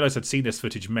 I realized I'd seen this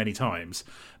footage many times.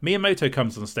 Miyamoto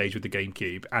comes on stage with the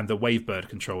GameCube and the Wavebird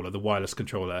controller, the wireless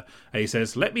controller, and he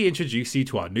says, "Let me introduce you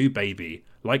to our new baby.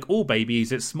 Like all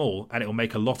babies, it's small and it will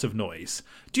make a lot of noise."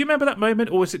 Do you remember that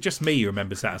moment, or is it just me who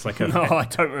remembers that as like a... No, I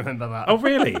don't remember that. Oh,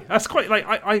 really? That's quite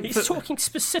like... He's talking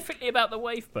specifically about the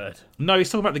Wavebird. No, he's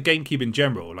talking about the GameCube in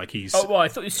general. Like he's... Oh, well, I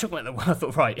thought he was talking about the... I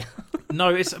thought, right.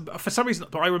 No, it's for some reason...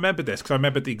 But I remembered this because I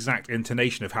remembered the exact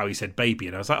intonation of how he said baby,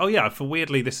 and I was like, oh yeah, for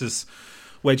weirdly this is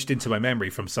wedged into my memory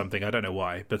from something. I don't know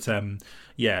why, but then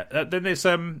there's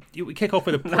we kick off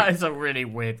with a... That is a really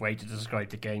weird way to describe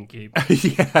the GameCube.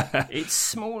 Yeah, it's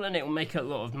small and it will make a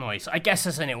lot of noise. I guess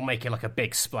as in it will make it like a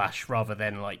big splash rather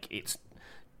than like it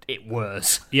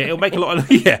whirs. Yeah, it'll make a lot of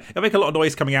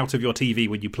noise coming out of your TV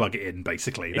when you plug it in.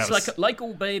 Basically, it's like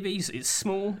all babies. It's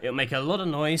small. It'll make a lot of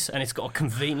noise, and it's got a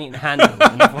convenient handle.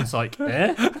 And everyone's like,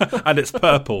 eh? And it's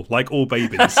purple, like all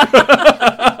babies.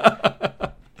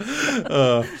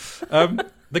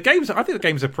 The games, I think the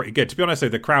games are pretty good. To be honest, though,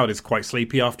 the crowd is quite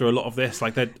sleepy after a lot of this.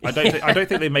 Like, I don't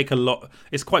think they make a lot.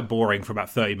 It's quite boring for about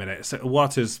 30 minutes.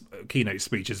 Iwata's keynote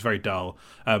speech is very dull,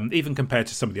 even compared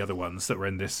to some of the other ones that were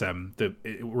in this the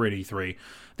E3.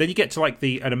 Then you get to like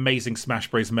an amazing Smash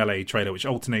Bros. Melee trailer, which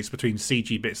alternates between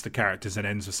CG bits to characters and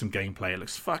ends with some gameplay. It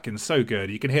looks fucking so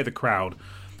good. You can hear the crowd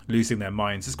losing their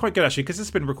minds. It's quite good actually because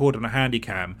it's been recorded on a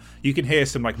Handycam. You can hear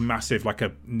some like massive like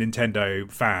a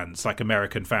Nintendo fans, like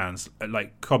American fans,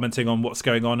 like commenting on what's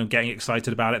going on and getting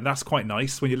excited about it. And that's quite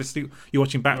nice when you're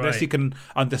watching back this. You can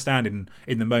understand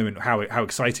in the moment how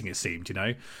exciting it seemed.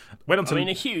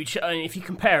 If you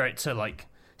compare it to like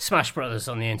Smash Brothers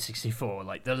on the N64,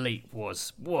 like the leap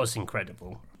was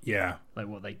incredible. Yeah, like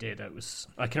what they did.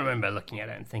 I can remember looking at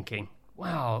it and thinking,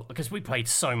 wow, because we played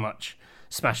so much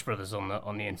Smash Brothers on the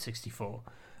N64,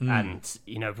 and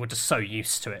we're just so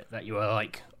used to it that you were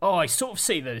like, oh, I sort of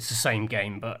see that it's the same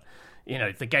game, but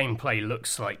the gameplay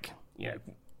looks like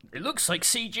it looks like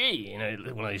CG,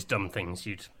 one of those dumb things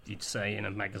you'd say in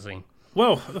a magazine.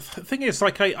 Well, the thing is,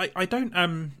 like, I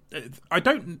don't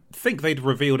think they'd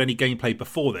revealed any gameplay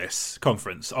before this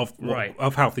conference of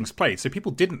how things played, so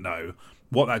people didn't know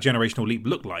what that generational leap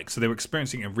looked like, so they were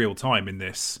experiencing it in real time in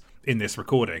this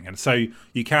recording, and so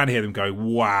you can hear them go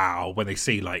wow when they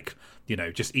see like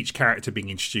just each character being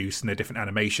introduced and their different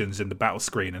animations in the battle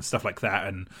screen and stuff like that,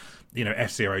 and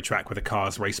F-Zero track where the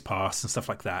cars race past and stuff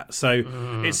like that. So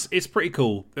it's pretty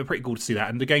cool. They're pretty cool to see that,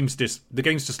 and the games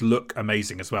just look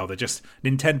amazing as well. They're just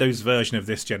Nintendo's version of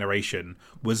this generation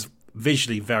was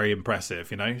visually very impressive,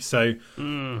 So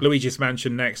Luigi's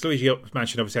Mansion next. Luigi's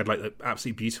Mansion obviously had like the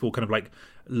absolutely beautiful kind of like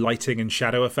lighting and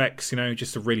shadow effects.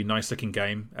 Just a really nice looking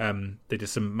game. They did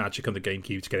some magic on the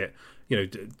GameCube to get it,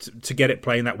 to get it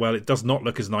playing that well. It does not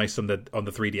look as nice on the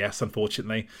 3DS,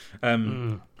 unfortunately.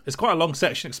 There's quite a long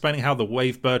section explaining how the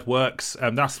Wavebird works.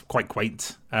 That's quite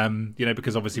quaint,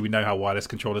 because obviously we know how wireless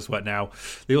controllers work now.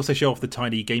 They also show off the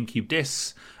tiny GameCube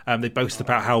discs. They boast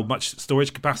about how much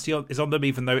storage capacity is on them,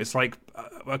 even though it's like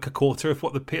a quarter of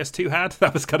what the PS2 had.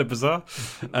 That was kind of bizarre.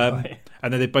 Right.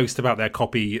 And then they boast about their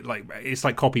copy, like it's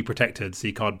like copy protected, so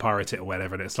you can't pirate it or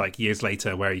whatever. And it's like years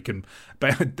later where you can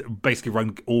basically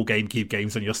run all GameCube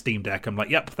games on your Steam Deck. I'm like,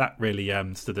 yep, that really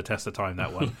stood the test of time,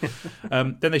 that one.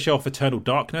 Then they show off Eternal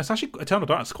Darkness. Actually, Eternal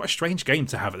Darkness is quite a strange game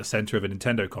to have at the centre of a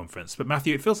Nintendo conference. But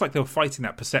Matthew, it feels like they were fighting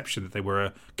that perception that they were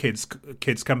a kids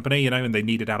company, and they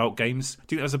needed adult games. Do you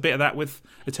think there was a bit of that with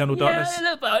Eternal Darkness?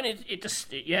 Yeah, but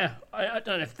I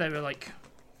don't know if they were like.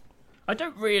 I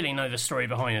don't really know the story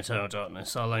behind Eternal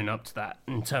Darkness. I'll own up to that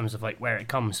in terms of like where it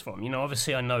comes from.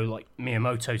 Obviously I know like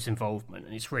Miyamoto's involvement,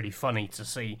 and it's really funny to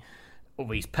see all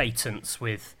these patents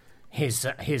with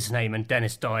his name and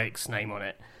Dennis Dyack's name on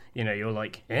it. You're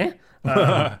like, eh?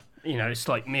 It's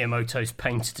like Miyamoto's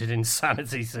patented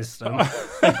insanity system.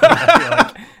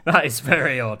 That is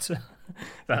very odd.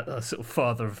 That sort of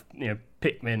father of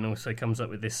Pikmin also comes up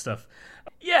with this stuff.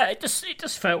 Yeah, it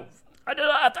just felt. I don't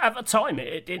know. At the time,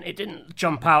 it didn't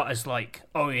jump out as like,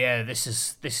 oh yeah, this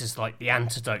is like the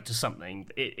antidote to something.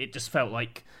 It just felt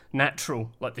like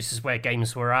natural. Like this is where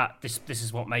games were at. This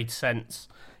is what made sense.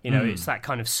 It's that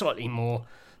kind of slightly more,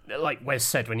 like Wes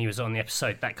said when he was on the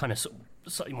episode, that kind of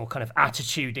slightly more kind of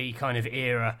attitude-y kind of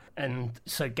era, and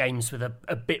so games with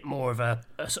a bit more of a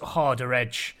sort of harder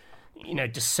edge,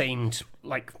 just seemed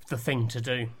like the thing to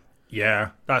do. Yeah,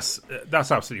 that's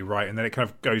absolutely right. And then it kind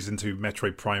of goes into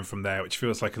Metroid Prime from there, which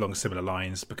feels like along similar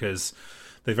lines, because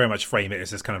they very much frame it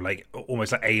as this kind of like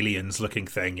almost like aliens looking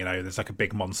thing. There's like a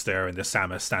big monster and the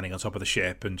Samus standing on top of the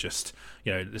ship, and just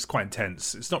it's quite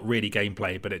intense. It's not really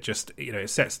gameplay, but it just it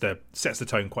sets the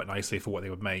tone quite nicely for what they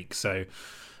would make. So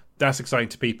that's exciting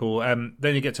to people. Then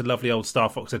you get to lovely old Star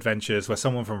Fox Adventures, where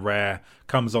someone from Rare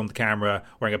comes on the camera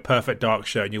wearing a Perfect Dark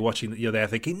shirt, and you're there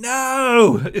thinking,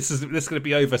 no, this is going to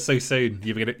be over so soon.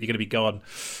 You're going to be gone.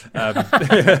 Under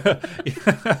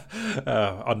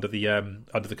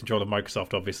the control of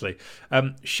Microsoft, obviously.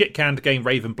 Shit canned game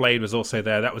Raven Blade was also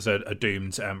there. That was a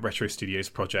doomed Retro Studios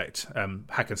project,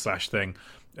 hack and slash thing.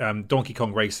 Donkey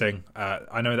Kong Racing.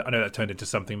 I know that turned into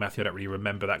something. Matthew, I don't really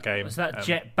remember that game. Was that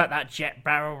jet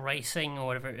barrel racing or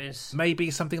whatever it is? Maybe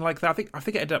something like that. I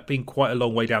think it ended up being quite a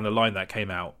long way down the line that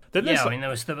came out. There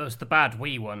was the bad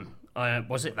Wii one.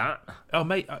 Was it that? Oh,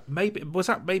 maybe was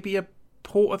that maybe a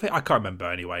port of it? I can't remember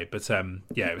anyway. But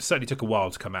it certainly took a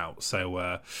while to come out.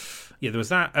 So there was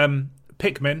that.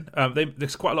 Pikmin.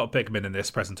 There's quite a lot of Pikmin in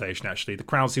this presentation. Actually, the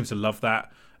crowd seems to love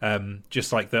that.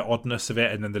 Just like the oddness of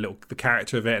it, and then the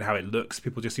character of it and how it looks,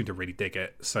 people just seem to really dig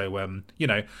it. So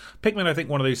Pikmin, I think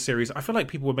one of those series, I feel like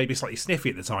people were maybe slightly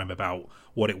sniffy at the time about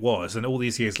what it was, and all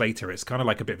these years later it's kind of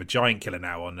like a bit of a giant killer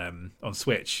now on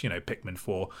Switch. Pikmin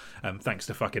 4, thanks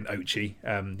to fucking Ochi.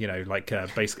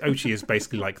 Ochi is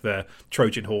basically like the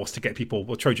Trojan horse to get people,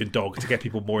 or Trojan dog to get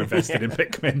people more invested in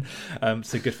Pikmin.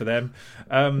 So good for them.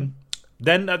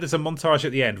 Then there's a montage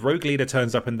at the end. Rogue Leader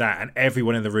turns up in that, and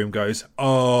everyone in the room goes,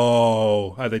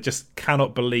 oh, they just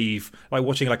cannot believe, like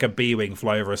watching like a B-Wing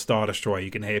fly over a Star Destroyer.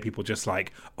 You can hear people just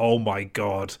like, oh my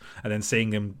God. And then seeing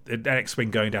them, an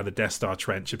X-Wing going down the Death Star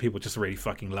trench, and people just really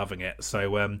fucking loving it.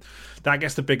 So that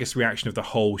gets the biggest reaction of the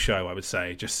whole show, I would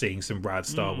say, just seeing some rad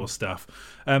Star Wars stuff.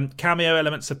 Cameo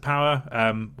elements of power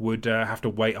would have to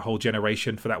wait a whole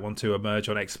generation for that one to emerge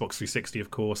on Xbox 360,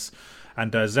 of course.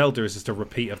 And Zelda is just a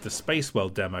repeat of the Space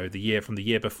World demo from the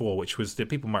year before, which was, that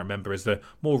people might remember, as the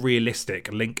more realistic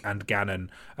Link and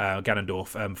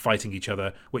Ganondorf fighting each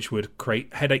other, which would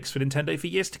create headaches for Nintendo for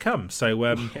years to come.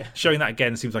 So showing that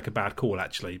again seems like a bad call,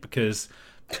 actually, because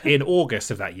in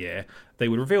August of that year, they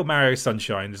would reveal Mario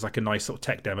Sunshine. There's like a nice sort of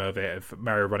tech demo of it, of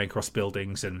Mario running across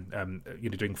buildings and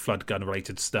doing flood gun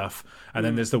related stuff. And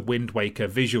then there's the Wind Waker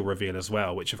visual reveal as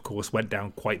well, which of course went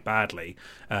down quite badly.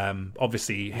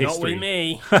 Obviously, history. Not with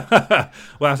me.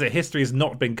 Well, as it, history has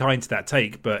not been kind to that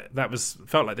take, but that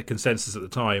felt like the consensus at the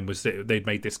time was that they'd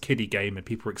made this kiddie game, and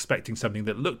people were expecting something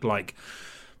that looked like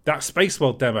that Space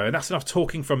World demo. And that's enough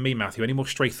talking from me, Matthew. Any more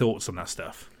stray thoughts on that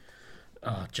stuff?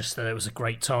 Just that it was a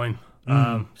great time.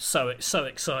 So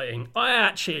exciting. I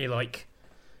actually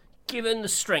given the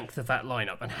strength of that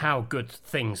lineup and how good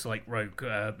things like Rogue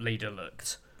Leader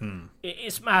looked.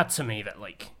 It's mad to me that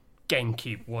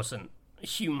GameCube wasn't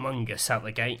humongous out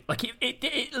the gate.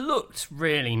 It looked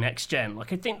really next gen. I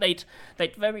think they'd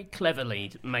very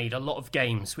cleverly made a lot of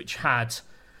games which had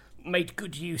made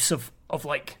good use of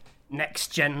next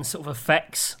gen sort of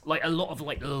effects, a lot of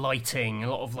lighting, a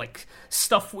lot of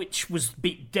stuff which was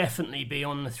definitely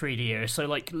beyond the 3D era. So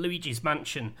Luigi's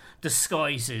Mansion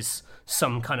disguises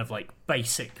some kind of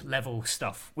basic level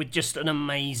stuff with just an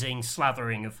amazing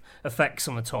slathering of effects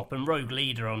on the top, and Rogue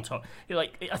Leader on top.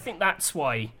 I think that's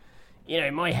why,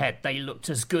 in my head they looked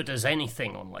as good as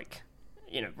anything on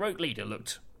Rogue Leader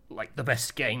looked like the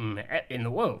best game in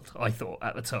the world, I thought,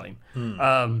 at the time.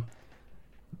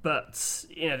 But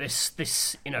this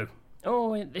this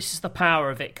is the power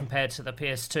of it compared to the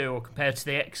PS2 or compared to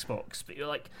the Xbox. But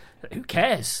you're who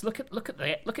cares? Look at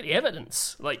the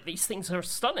evidence. These things are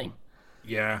stunning.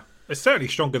 Yeah, it's certainly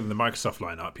stronger than the Microsoft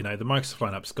lineup. The Microsoft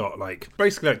lineup's got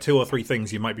basically 2 or 3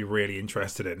 things you might be really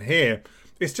interested in. Here,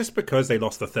 it's just because they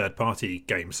lost the third-party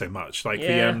game so much.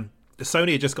 The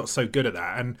Sony had just got so good at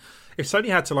that, and if Sony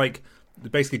had to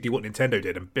basically do what Nintendo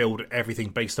did and build everything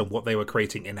based on what they were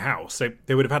creating in-house,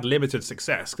 they would have had limited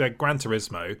success. Gran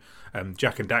Turismo,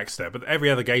 Jak and Daxter, but every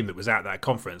other game that was at that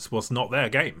conference was not their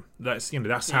game.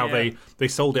 That's how they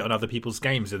sold it on other people's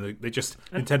games, and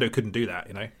Nintendo couldn't do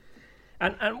that.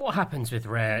 And what happens with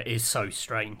Rare is so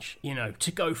strange.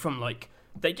 To go from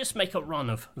they just make a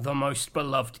run of the most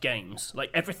beloved games.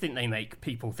 Everything they make,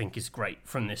 people think is great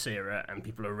from this era, and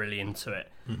people are really into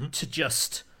it. To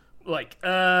just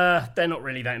they're not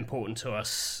really that important to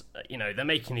us. They're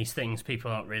making these things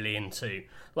people aren't really into.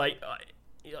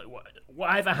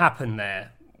 Whatever happened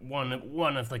there,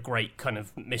 one of the great kind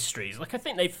of mysteries. I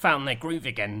think they've found their groove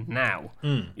again now.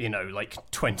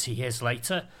 20 years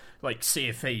later. Sea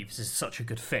of Thieves is such a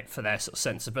good fit for their sort of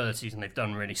sensibilities, and they've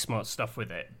done really smart stuff with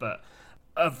it. But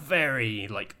a very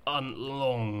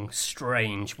long,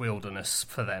 strange wilderness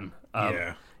for them.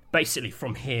 Basically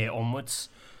from here onwards.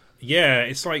 Yeah,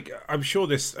 it's I'm sure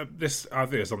this I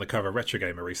think it was on the cover of Retro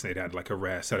Gamer recently. It had a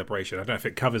Rare celebration. I don't know if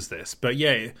it covers this, but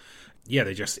it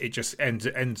just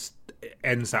ends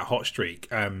that hot streak.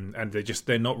 And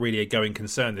they're not really a going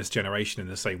concern this generation in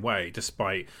the same way,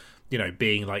 despite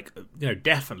being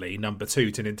definitely number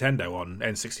 2 to Nintendo on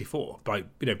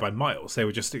N64 by miles. They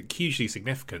were just hugely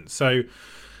significant. So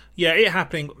yeah, it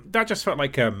happening, that just felt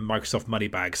like a Microsoft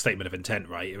Moneybag statement of intent,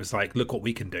 right? It was look what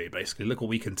we can do, basically. Look what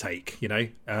we can take,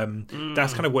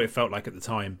 That's kind of what it felt like at the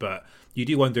time. But you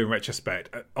do wonder in retrospect,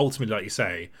 ultimately, like you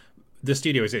say, the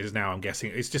studio as it is now, I'm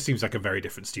guessing, it just seems like a very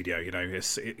different studio.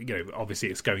 Obviously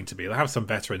it's going to be. They'll have some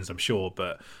veterans, I'm sure,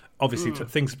 but obviously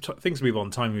things move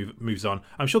on, time moves on.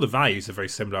 I'm sure the values are very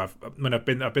similar. I've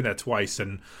been there twice,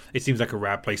 and it seems like a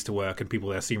rad place to work, and people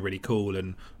there seem really cool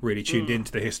and really tuned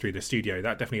into the history of the studio.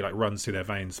 That definitely runs through their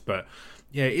veins. But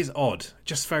yeah, it is odd,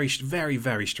 just very, very,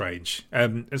 very strange.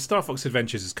 And Star Fox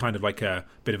Adventures is kind of a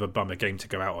bit of a bummer game to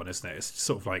go out on, isn't it? It's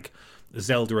sort of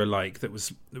Zelda-alike that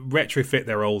was retrofit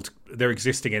their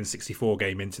existing N64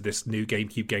 game into this new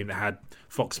GameCube game that had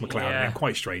Fox McCloud in it.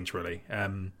 Quite strange, really.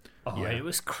 It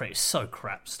was so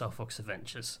crap, Star Fox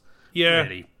Adventures. Yeah,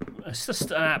 really, it's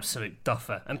just an absolute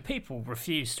duffer, and people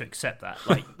refuse to accept that.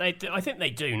 I think they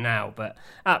do now, but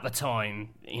at the time,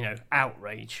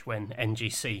 outrage when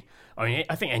NGC.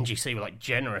 I think NGC were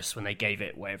generous when they gave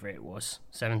it whatever it was,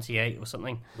 78 or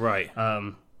something. Right.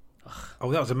 That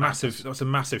was a massive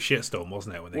shitstorm,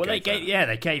 wasn't it? When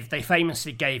they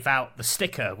famously gave out the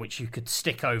sticker which you could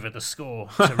stick over the score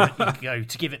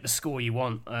to give it the score you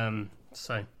want.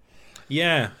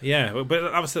 Yeah,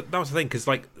 but that was the thing, because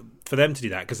for them to do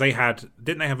that, because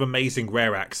didn't they have amazing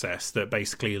Rare access that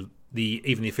basically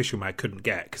even the official mag couldn't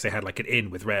get, because they had an in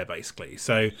with Rare basically.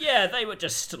 So yeah, they were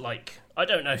just I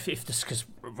don't know if this because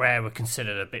Rare were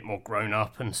considered a bit more grown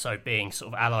up, and so being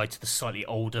sort of allied to the slightly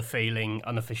older feeling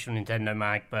unofficial Nintendo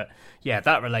mag. But yeah,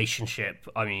 that relationship,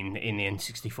 in the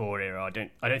N64 era, I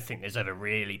don't think there's ever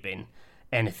really been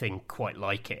anything quite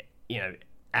like it.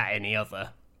 At any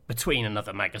other. Between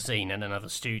another magazine and another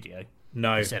studio.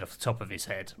 No. He said off the top of his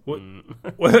head.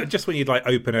 Well, just when you'd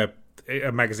open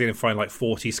a magazine and find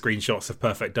 40 screenshots of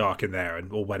Perfect Dark in there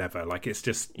or whatever, it's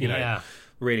just,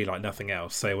 really nothing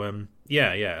else. So,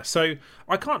 yeah. So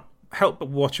I can't help but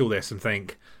watch all this and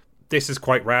think this is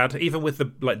quite rad, even with the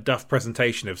duff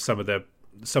presentation of some of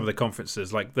the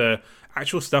conferences. The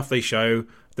actual stuff they show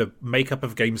the makeup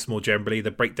of games more generally,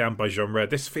 the breakdown by genre.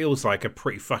 This feels like a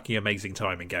pretty fucking amazing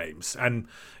time in games. And,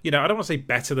 I don't want to say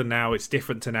better than now. It's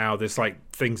different to now. There's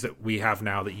like things that we have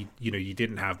now that you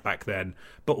didn't have back then.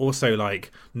 But also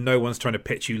like no one's trying to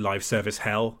pitch you live service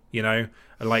hell,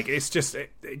 Like it's just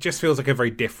it just feels like a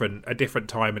different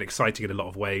time and exciting in a lot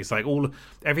of ways. Like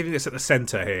everything that's at the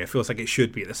center here feels like it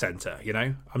should be at the center.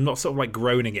 I'm not sort of like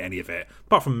groaning at any of it,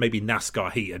 apart from maybe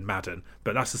NASCAR, Heat, and Madden.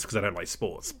 But that's just because I don't like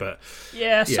sports. But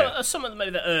some of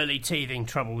the early teething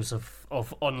troubles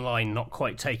of online not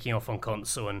quite taking off on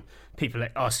console and people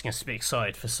asking us to be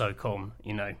excited for SOCOM.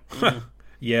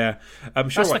 Yeah, I'm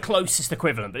sure that's the closest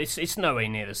equivalent, but it's nowhere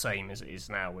near the same as it is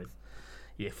now with.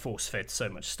 You're force-fed so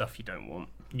much stuff you don't want.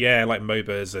 Yeah, like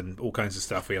MOBAs and all kinds of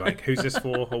stuff where you're like, who's this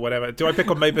for or whatever. Do I pick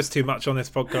on MOBAs too much on this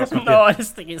podcast? No, I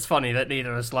just think it's funny that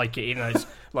neither of us like it. It's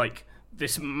like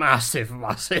this massive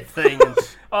thing. And,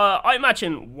 I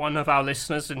imagine one of our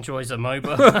listeners enjoys a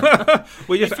MOBA.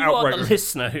 If you are a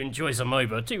listener who enjoys a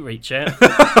MOBA, do reach out.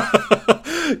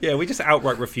 Yeah, we just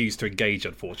outright refuse to engage,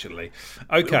 unfortunately.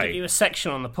 Okay. We'll give you a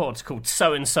section on the pod called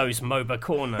So-and-so's MOBA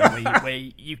Corner, where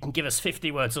you can give us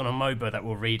 50 words on a MOBA that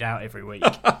we'll read out every week.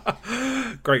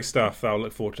 Great stuff. I'll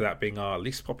look forward to that being our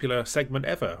least popular segment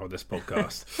ever on this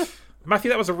podcast. Matthew,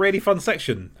 that was a really fun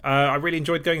section. I really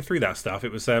enjoyed going through that stuff.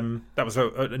 It was that was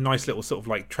a nice little sort of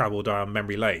like travel down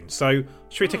memory lane. So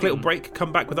should we take a little break,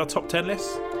 come back with our top 10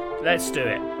 list? Let's do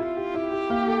it.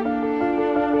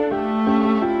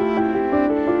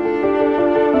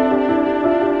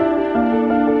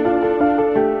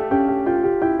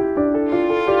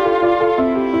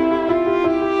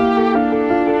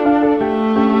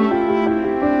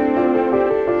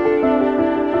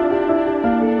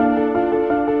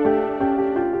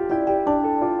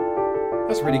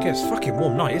 Really good. It's a fucking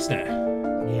warm night, isn't it?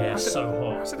 Yeah, it's so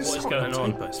hot. What is going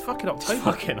on? It's fucking October. It's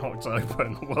fucking October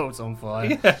and the world's on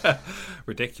fire. Yeah.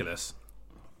 Ridiculous.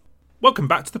 Welcome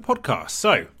back to the podcast.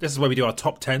 So, this is where we do our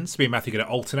top 10s. Me and Matthew are going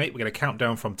to alternate. We're going to count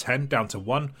down from 10 down to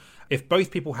 1. If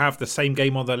both people have the same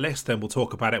game on their list, then we'll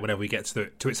talk about it whenever we get to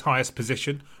its highest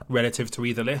position relative to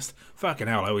either list. Fucking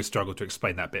hell, I always struggle to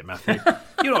explain that bit, Matthew.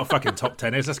 You know what a fucking top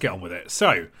 10 is. Let's get on with it.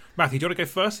 So, Matthew, do you want to go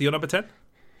first? Are you number 10?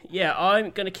 Yeah,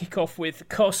 I'm going to kick off with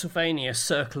Castlevania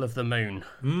Circle of the Moon.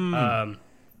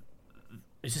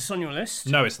 Is this on your list?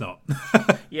 No, it's not.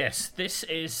 Yes, this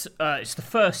is it's the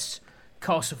first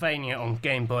Castlevania on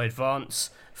Game Boy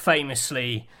Advance,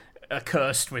 famously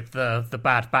cursed with the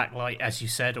bad backlight, as you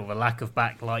said, or the lack of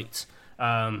backlight.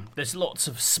 There's lots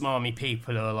of smarmy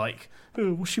people who are like,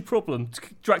 oh, what's your problem?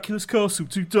 Dracula's castle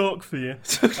too dark for you?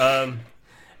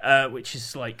 Which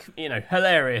is like,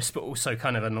 hilarious, but also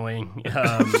kind of annoying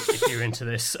if you're into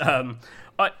this.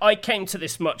 I came to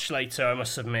this much later, I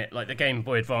must admit. Like the Game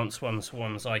Boy Advance ones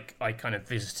I kind of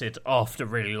visited after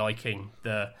really liking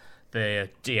the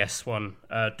DS one,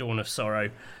 Dawn of Sorrow.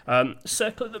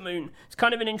 Circle of the Moon is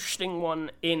kind of an interesting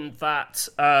one in that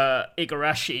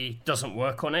Igarashi doesn't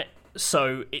work on it.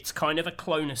 So it's kind of a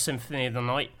clone of Symphony of the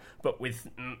Night, but with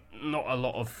not a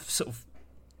lot of sort of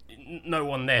no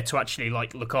one there to actually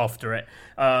like look after it.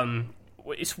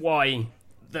 It's why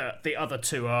the other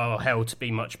two are held to be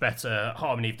much better.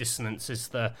 Harmony of Dissonance is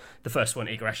the first one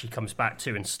Igarashi comes back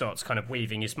to and starts kind of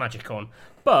weaving his magic on.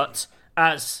 But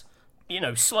as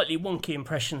slightly wonky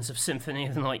impressions of Symphony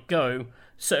of the Night go,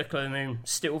 Circle of the Moon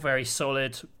still very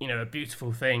solid. A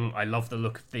beautiful thing. I love the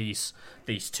look of these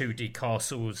 2D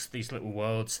castles, these little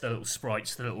worlds, the little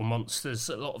sprites, the little monsters.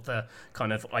 A lot of the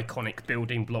kind of iconic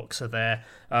building blocks are there.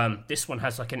 This one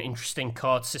has like an interesting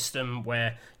card system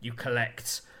where you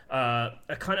collect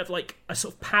a kind of like a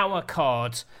sort of power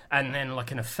card and then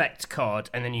like an effect card,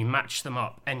 and then you match them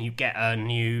up and you get a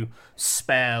new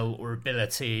spell or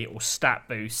ability or stat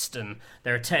boost, and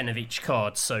there are 10 of each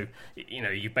card, so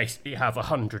you basically have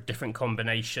 100 different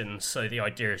combinations. So the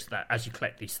idea is that as you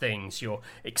collect these things, you're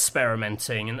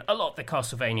experimenting, and a lot of the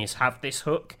Castlevanias have this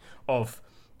hook of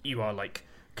you are like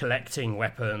collecting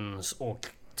weapons or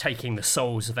taking the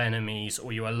souls of enemies,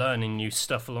 or you are learning new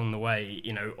stuff along the way.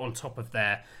 On top of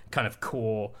their kind of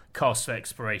core castle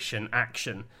exploration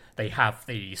action, they have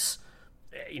these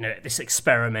this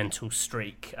experimental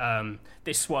streak.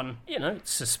 This one,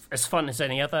 it's as fun as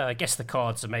any other. I guess the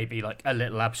cards are maybe like a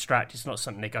little abstract. It's not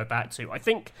something they go back to. I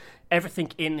think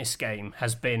everything in this game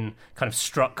has been kind of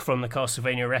struck from the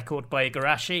Castlevania record by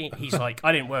Igarashi. He's like,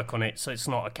 I didn't work on it, so it's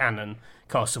not a canon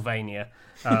Castlevania.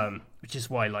 Which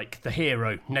is why, like, the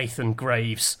hero Nathan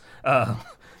Graves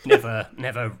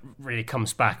never really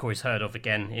comes back or is heard of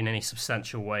again in any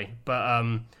substantial way. But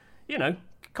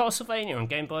Castlevania on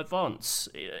Game Boy Advance.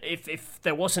 If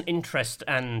there wasn't interest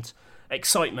and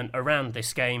excitement around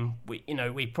this game,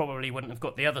 we probably wouldn't have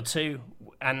got the other two,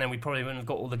 and then we probably wouldn't have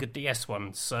got all the good DS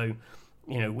ones. So,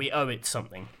 we owe it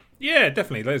something. Yeah,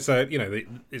 definitely. There's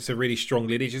it's a really strong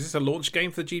lineage. Is this a launch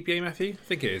game for the GBA, Matthew? I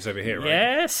think it is over here, right?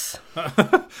 Yes.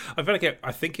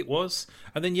 I think it was.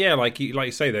 And then, yeah, like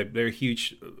you say, they're a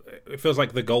huge. It feels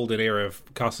like the golden era of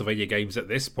Castlevania games at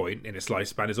this point in its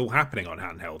lifespan is all happening on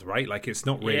handheld, right? Like it's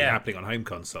not really happening on home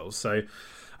consoles. So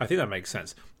I think that makes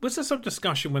sense. Was there some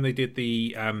discussion when they did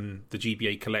the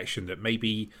GBA collection that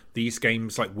maybe these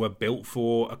games were built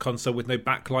for a console with no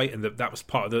backlight, and that was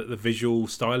part of the visual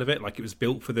style of it? Like it was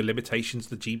built for the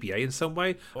limitations of the GBA in some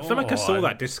way? I feel like I saw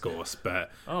that discourse, but...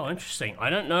 Oh, interesting.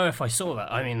 I don't know if I saw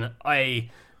that. I mean,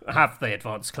 I have the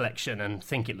Advanced Collection and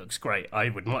think it looks great. I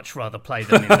would much rather play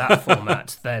them in that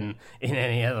format than in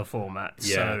any other format.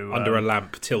 Yeah, so, under a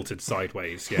lamp tilted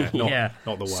sideways. Yeah,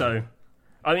 not the one. So,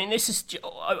 I mean, this is,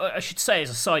 I should say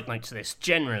as a side note to this,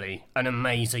 generally an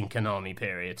amazing Konami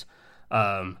period.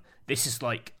 This is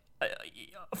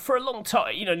for a long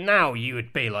time, now you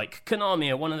would be like, Konami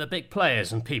are one of the big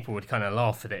players, and people would kind of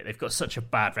laugh at it. They've got such a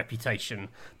bad reputation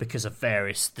because of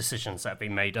various decisions that have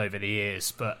been made over the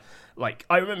years. But,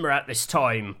 I remember at this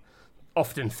time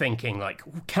often thinking,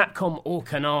 Capcom or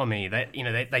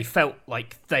Konami, they felt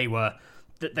like they were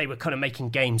kind of making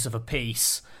games of a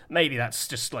piece. Maybe that's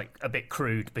just a bit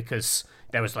crude because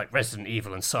there was Resident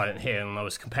Evil and Silent Hill, and I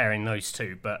was comparing those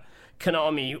two. But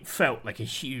Konami felt like a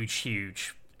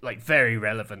huge, very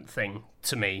relevant thing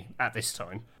to me at this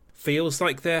time. Feels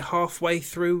like they're halfway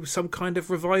through some kind of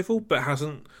revival, but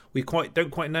hasn't. We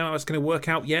don't quite know how it's going to work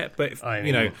out yet. But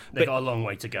they've got a long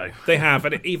way to go. They have,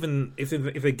 and even if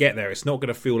they get there, it's not going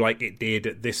to feel like it did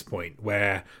at this point,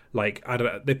 where I don't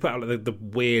know, they put out the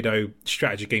weirdo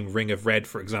strategy game Ring of Red,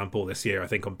 for example, this year I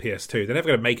think on PS2. They're never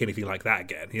going to make anything like that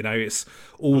again. It's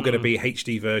all going to be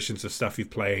HD versions of stuff you've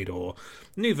played or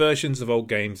new versions of old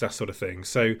games, that sort of thing.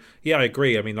 So yeah, I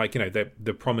agree. I mean,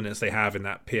 the prominence they have in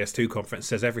that PS2 conference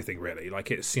says everything really.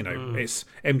 It's it's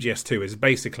MGS2 is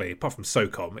basically, apart from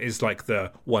SOCOM, is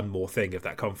the one more thing of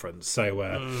that conference. So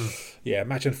yeah,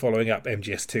 imagine following up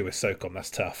MGS2 with SOCOM. That's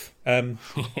tough.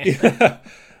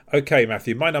 Okay,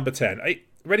 Matthew, my number 10. Are you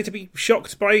ready to be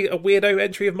shocked by a weirdo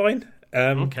entry of mine?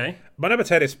 Okay. My number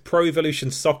 10 is Pro Evolution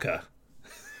Soccer.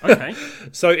 Okay.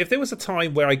 So if there was a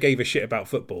time where I gave a shit about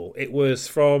football, it was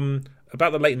from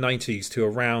about the late 90s to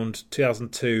around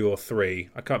 2002 or 3.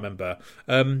 I can't remember.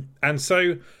 And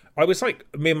so I was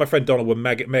me and my friend Donald were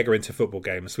mega into football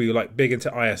games. We were big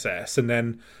into ISS, and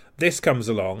then this comes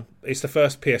along. It's the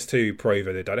first PS2 Pro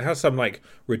Evo they've done. It has some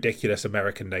ridiculous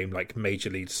American name like Major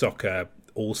League Soccer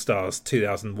All-Stars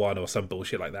 2001 or some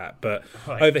bullshit like that. But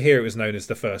over here it was known as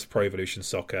the first Pro Evolution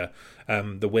Soccer,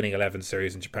 the Winning 11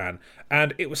 series in Japan.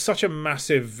 And it was such a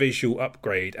massive visual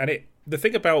upgrade. And the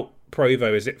thing about Pro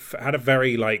Evo is it had a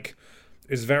very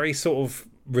is very sort of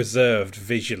reserved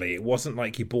visually. It wasn't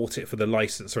like you bought it for the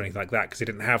license or anything like that, because it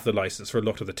didn't have the license for a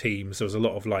lot of the teams. There was a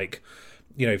lot of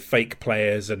fake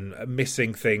players and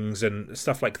missing things and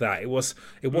stuff like that. It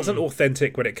wasn't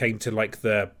authentic when it came to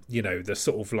the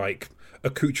sort of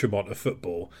accoutrement of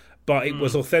football, but it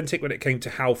was authentic when it came to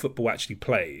how football actually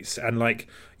plays. And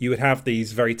you would have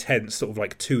these very tense sort of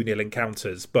 2-0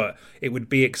 encounters, but it would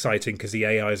be exciting because the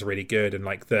AI is really good, and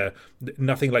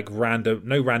nothing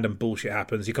no random bullshit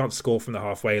happens. You can't score from the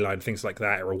halfway line, things like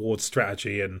that. It rewards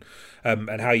strategy and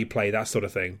how you play, that sort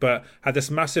of thing. But had this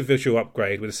massive visual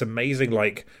upgrade with this amazing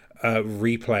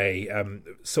replay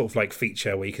sort of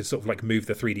feature where you can sort of move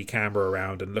the 3D camera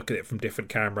around and look at it from different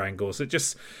camera angles. It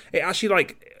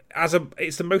actually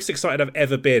it's the most excited I've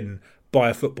ever been by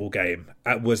a football game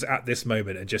was at this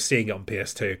moment, and just seeing it on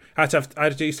PS2. I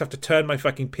used to have to turn my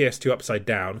fucking PS2 upside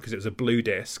down because it was a blue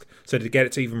disc. So to get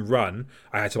it to even run,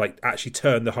 I had to actually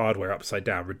turn the hardware upside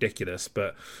down. Ridiculous,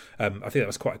 but I think that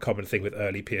was quite a common thing with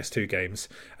early PS2 games.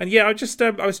 And yeah, I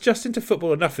was just into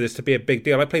football enough for this to be a big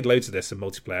deal. I played loads of this in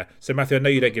multiplayer. So Matthew, I know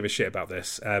you don't give a shit about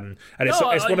this.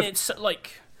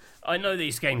 I know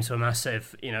these games were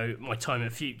massive. My time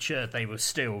at Future, they were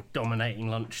still dominating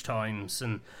lunch times,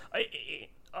 and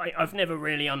I've never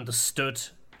really understood,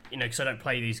 because I don't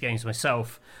play these games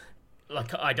myself.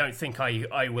 I don't think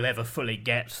I will ever fully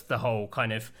get the whole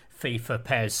kind of FIFA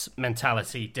PES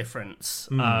mentality difference.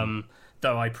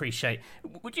 Though I appreciate.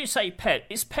 Would you say PES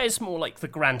is PES more like the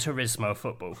Gran Turismo of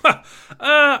football?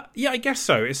 Yeah, I guess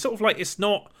so. It's sort of it's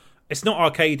not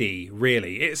arcadey,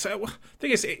 really. It's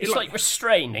thing is, it's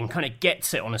restrained and kind of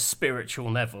gets it on a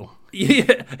spiritual level.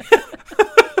 Yeah.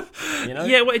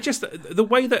 Yeah, well, it just the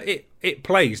way that it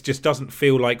plays just doesn't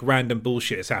feel like random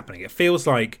bullshit is happening. It feels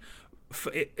like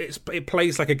it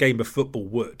plays like a game of football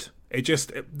would.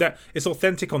 That it's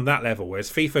authentic on that level,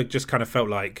 whereas FIFA just kind of felt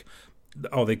like,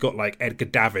 oh, they got like Edgar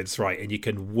Davids right, and you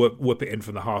can whoop it in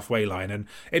from the halfway line, and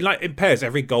in pairs,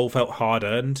 every goal felt hard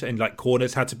earned, and like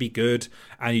corners had to be good,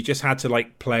 and you just had to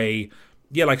like play,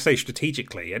 yeah, like I say,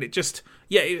 strategically, and it just,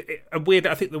 yeah, weird.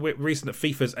 I think the reason that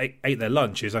FIFA's ate their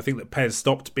lunch is I think that PES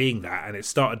stopped being that, and it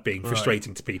started being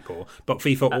frustrating to people. But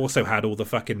FIFA also had all the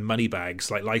fucking money bags,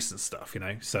 like license stuff, you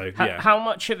know. So yeah. How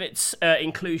much of its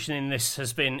inclusion in this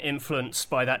has been influenced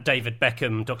by that David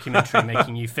Beckham documentary,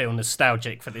 making you feel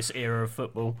nostalgic for this era of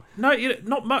football? No,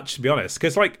 not much, to be honest.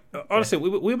 Because, like, honestly, we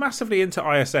were massively into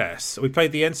ISS. We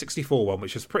played the N64 one,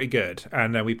 which was pretty good,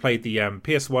 and then we played the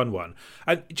PS1 one.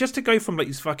 And just to go from like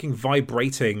these fucking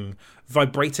vibrating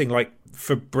like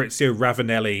Fabrizio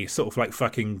Ravanelli sort of like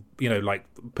fucking, you know, like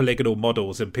polygonal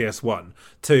models in PS1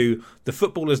 to the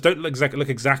footballers don't look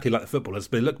exactly like the footballers,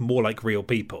 but they look more like real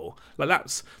people. Like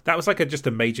that was like just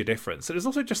a major difference. And it was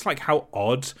also just like how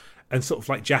odd and sort of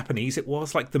like Japanese it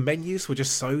was. Like the menus were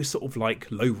just so sort of like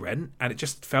low rent, and it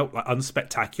just felt like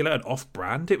unspectacular and off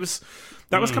brand. That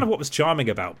was kind of what was charming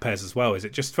about PES as well. Is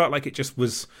it just felt like it just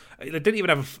was. It didn't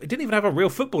even have a real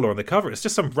footballer on the cover. It's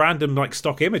just some random like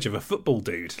stock image of a football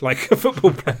dude, like a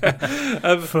football player,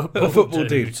 a football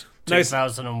dude.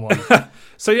 2001.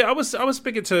 So yeah, I was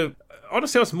big into.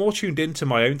 Honestly, I was more tuned into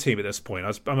my own team at this point.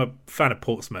 I'm a fan of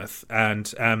Portsmouth,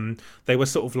 and they were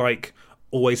sort of like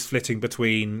always flitting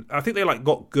between. I think they like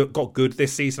got good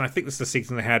this season. I think this is the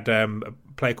season they had a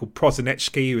player called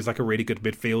Prosinecki, who was like a really good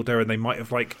midfielder, and they might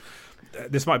have like.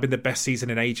 This might have been the best season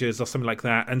in ages or something like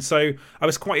that. And so I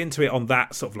was quite into it on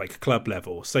that sort of like club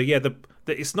level. So yeah,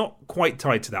 it's not quite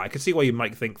tied to that. I can see why you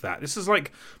might think that. This is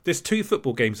like, there's 2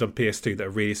 football games on PS2 that are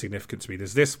really significant to me.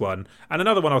 There's this one and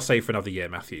another one I'll save for another year,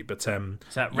 Matthew. But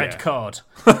is that Red Card?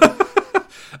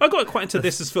 I got quite into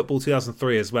This Is Football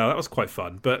 2003 as well. That was quite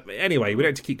fun. But anyway, we don't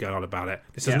have to keep going on about it.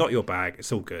 This is not your bag.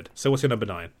 It's all good. So what's your number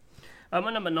 9?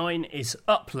 My number 9 is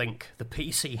Uplink, the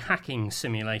PC hacking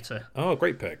simulator. Oh,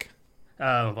 great pick.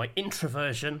 Like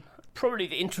introversion, probably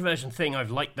the introversion thing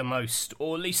I've liked the most,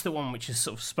 or at least the one which has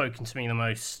sort of spoken to me the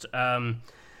most.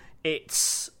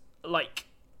 It's like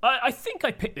I think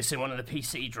I picked this in one of the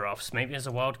PC drafts, maybe as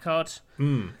a wild card.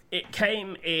 It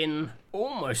came in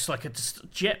almost like a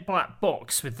jet black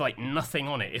box with like nothing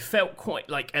on it. It felt quite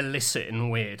like illicit and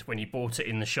weird when you bought it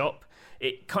in the shop.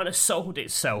 It kind of sold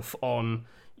itself on.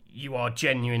 You are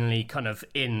genuinely kind of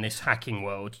in this hacking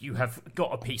world. You have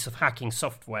got a piece of hacking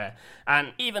software,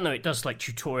 and even though it does like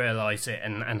tutorialize it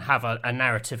and have a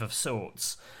narrative of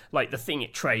sorts, like the thing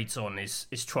it trades on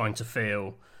is trying to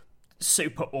feel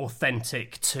super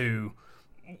authentic to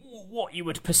what you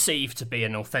would perceive to be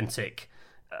an authentic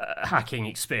hacking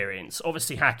experience.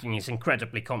 Obviously, hacking is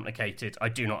incredibly complicated. I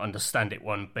do not understand it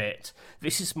one bit.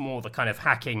 This is more the kind of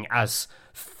hacking as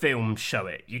films show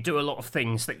it. You do a lot of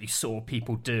things that you saw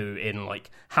people do in like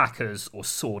Hackers or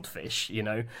Swordfish, you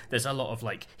know? There's a lot of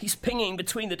like, he's pinging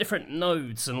between the different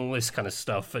nodes and all this kind of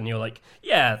stuff, and you're like,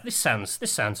 yeah, this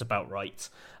sounds about right.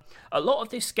 A lot of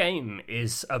this game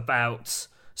is about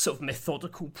sort of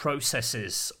methodical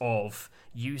processes of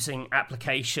using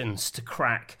applications to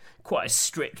crack quite a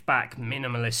stripped back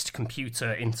minimalist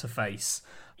computer interface.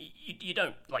 You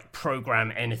don't like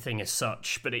program anything as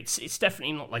such, but it's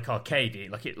definitely not like arcadey.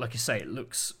 Like I say, it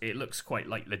looks quite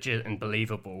like legit and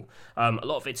believable. A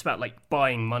lot of it's about like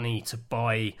buying money to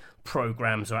buy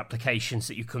programs or applications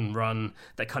that you can run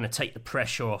that kind of take the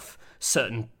pressure off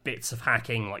certain bits of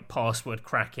hacking, like password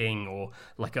cracking or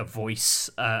like a voice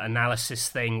analysis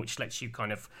thing, which lets you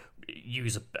kind of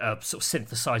use a sort of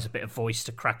synthesize a bit of voice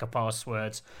to crack a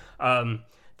password.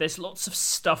 There's lots of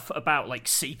stuff about like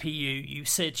CPU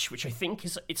usage, which I think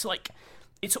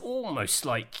it's almost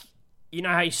like, you know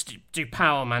how you used to do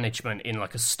power management in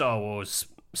like a Star Wars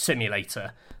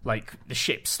simulator, like the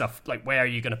ship stuff, like where are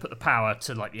you going to put the power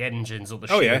to like the engines or the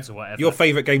shields or whatever. Your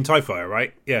favourite game, TIE Fighter,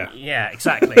 right? Yeah,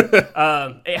 exactly.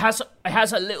 It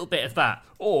has a little bit of that,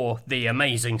 or the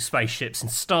amazing spaceships in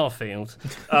Starfield,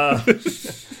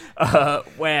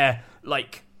 where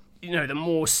like, you know, the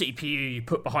more CPU you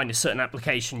put behind a certain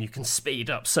application, you can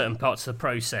speed up certain parts of the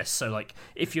process. So like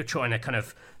if you're trying to kind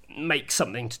of make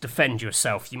something to defend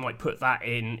yourself, you might put that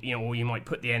in, you know, or you might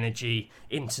put the energy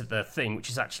into the thing which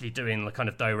is actually doing the kind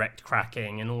of direct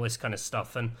cracking and all this kind of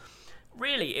stuff. And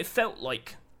really it felt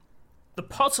like the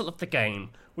puzzle of the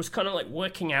game was kind of like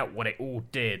working out what it all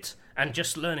did and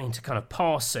just learning to kind of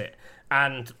parse it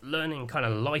and learning kind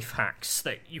of life hacks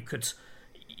that you could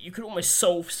almost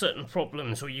solve certain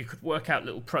problems, or you could work out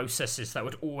little processes that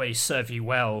would always serve you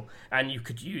well, and you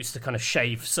could use to kind of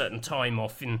shave certain time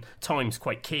off. In time's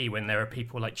quite key when there are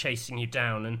people like chasing you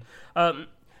down, and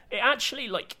it actually,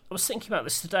 like, I was thinking about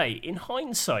this today. In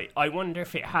hindsight, I wonder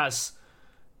if it has,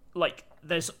 like,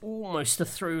 there's almost a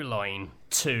through line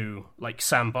to, like,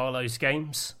 Sam Barlow's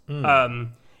games,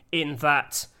 in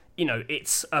that, you know,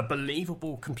 it's a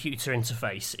believable computer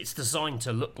interface. It's designed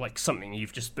to look like something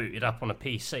you've just booted up on a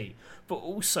PC, but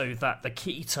also that the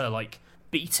key to, like,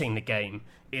 beating the game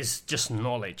is just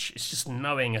knowledge. It's just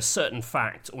knowing a certain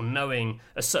fact, or knowing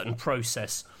a certain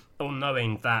process, or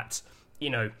knowing that, you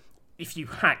know, if you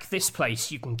hack this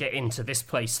place, you can get into this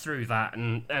place through that,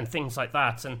 and things like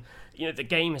that. And, you know, the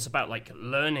game is about, like,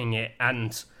 learning it,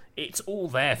 and it's all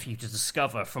there for you to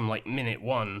discover from, like, minute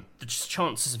one. The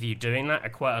chances of you doing that are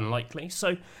quite unlikely.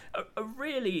 So a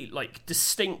really, like,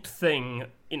 distinct thing,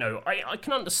 you know, I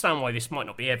can understand why this might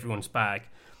not be everyone's bag.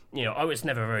 You know, I was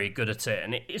never very good at it,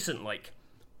 and it isn't, like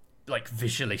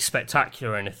visually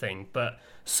spectacular or anything, but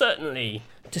certainly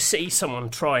to see someone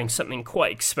trying something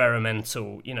quite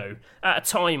experimental, you know, at a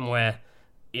time where,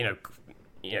 you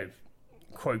know,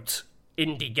 quote,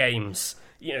 indie games,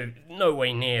 you know, no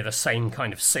way near the same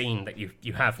kind of scene that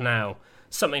you have now.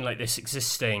 Something like this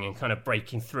existing and kind of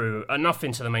breaking through enough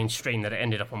into the mainstream that it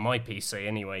ended up on my PC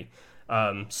anyway,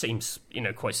 seems, you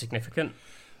know, quite significant.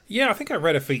 Yeah, I think I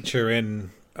read a feature in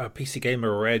PC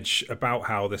Gamer or Edge about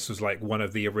how this was like one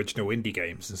of the original indie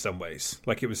games in some ways.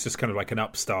 Like, it was just kind of like an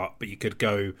upstart, but you could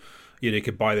go, you know, you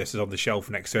could buy this on the shelf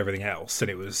next to everything else, and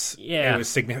it was a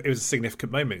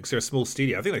significant moment because they're a small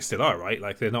studio. I think they still are, right?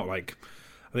 Like, they're not like,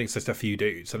 I think it's just a few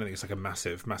dudes. I don't think it's like a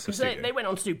massive studio. They went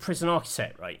on to do Prison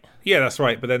Architect, right? Yeah, that's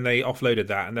right. But then they offloaded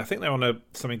that, and I think they're on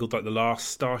something called like The Last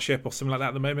Starship or something like that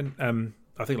at the moment.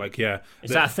 I think, like, yeah.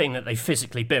 Is that a thing that they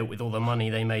physically built with all the money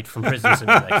they made from Prison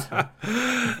Simulator?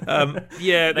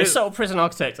 Yeah. They sold Prison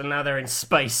Architect and now they're in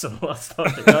space and all that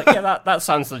stuff. Like, yeah, that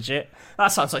sounds legit. That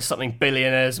sounds like something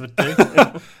billionaires would do.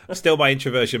 Still, my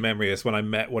introversion memory is when I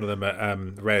met one of them at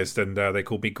Rezzed, and they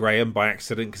called me Graham by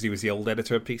accident because he was the old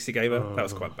editor of PC Gamer. That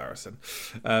was quite embarrassing.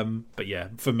 But yeah,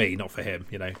 for me, not for him,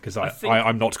 you know, because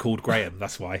I'm not called Graham.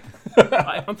 That's why.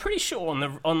 I'm pretty sure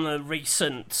on the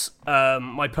recent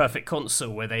My Perfect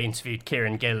Console, where they interviewed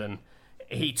Kieran Gillen,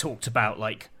 he talked about,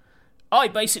 like, I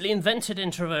basically invented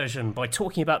introversion by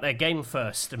talking about their game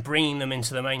first and bringing them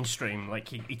into the mainstream. Like,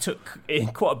 he took, in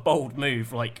quite a bold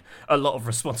move, like, a lot of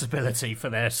responsibility for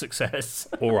their success.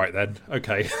 All right, then.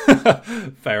 Okay.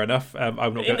 Fair enough. I'm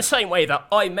not in the same way that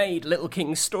I made Little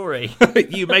King's Story.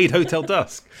 You made Hotel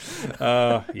Dusk.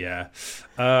 Yeah.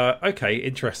 Okay,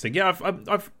 interesting. Yeah,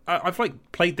 I've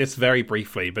like played this very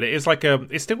briefly, but it is like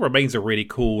it still remains a really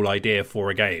cool idea for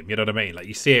a game. You know what I mean? Like,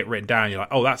 you see it written down, you're like,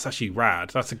 oh, that's actually rad.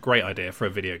 That's a great idea for a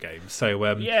video game.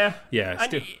 So yeah.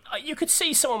 Still... you could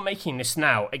see someone making this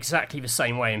now exactly the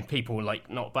same way, and people, like,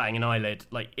 not batting an eyelid.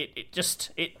 Like,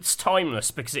 it's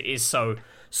timeless because it is so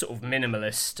sort of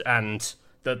minimalist, and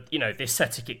the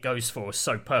aesthetic it goes for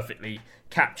so perfectly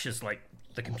captures, like,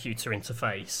 the computer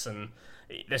interface, and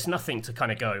there's nothing to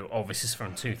kind of go, oh, this is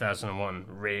from 2001,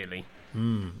 really.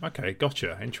 Okay,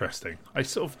 gotcha. Interesting. I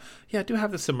do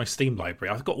have this in my Steam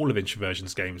library. I've got all of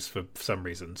Introversion's games for some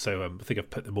reason, so I think I've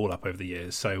put them all up over the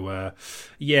years. So,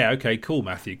 yeah, okay, cool,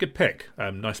 Matthew. Good pick.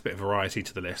 Nice bit of variety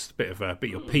to the list. Bit of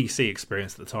your PC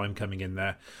experience at the time coming in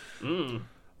there.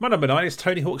 My number 9 is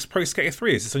Tony Hawk's Pro Skater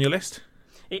 3. Is this on your list?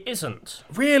 It isn't.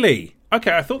 Really?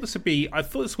 Okay, I thought this would be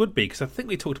because I think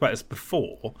we talked about this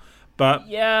before, but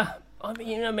yeah. I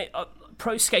mean,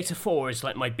 Pro Skater 4 is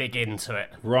like my big into it.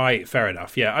 Right, fair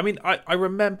enough. Yeah, I mean, I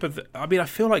remember. I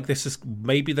feel like this is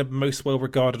maybe the most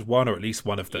well-regarded one, or at least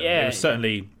one of them. Yeah, it was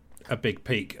certainly a big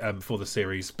peak for the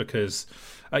series because,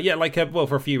 for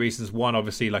a few reasons. One,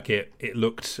 obviously, like it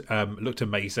looked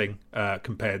amazing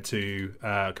compared to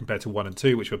 1 and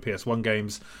 2, which were PS1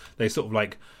 games. They sort of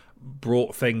like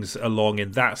brought things along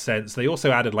in that sense. They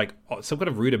also added like some kind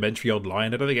of rudimentary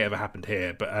online. I don't think it ever happened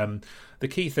here, but the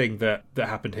key thing that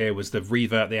happened here was the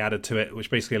revert they added to it,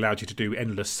 which basically allowed you to do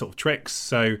endless sort of tricks.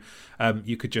 So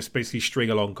you could just basically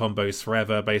string along combos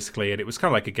forever, basically, and it was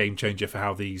kind of like a game changer for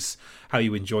how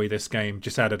you enjoy this game.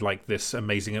 Just added like this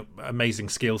amazing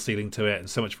skill ceiling to it and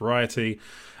so much variety.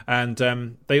 And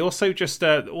they also just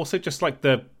like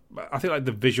I think like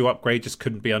the visual upgrade just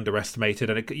couldn't be underestimated,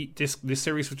 and this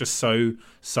series was just so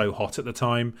hot at the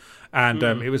time, and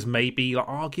it was maybe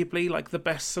arguably like the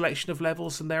best selection of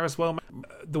levels in there as well.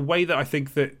 The way that I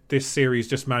think that this series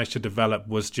just managed to develop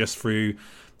was just through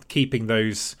keeping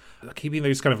those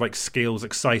kind of like skills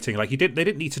exciting. Like they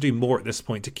didn't need to do more at this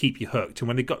point to keep you hooked, and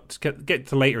when they got to get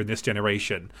to later in this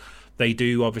generation, they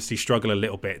do obviously struggle a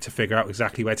little bit to figure out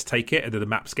exactly where to take it, and then the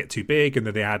maps get too big, and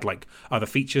then they add like other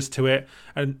features to it.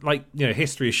 And like, you know,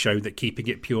 history has shown that keeping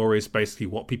it pure is basically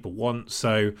what people want.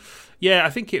 So yeah, I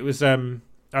think it was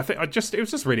it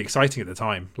was just really exciting at the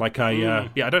time. Like I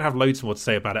don't have loads more to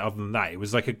say about it other than that. It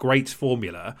was like a great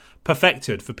formula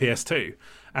perfected for PS2.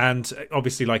 And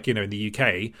obviously, like, you know, in the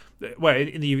UK, well,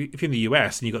 if you're in the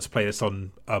US and you got to play this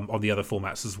on the other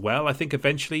formats as well, I think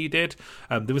eventually you did.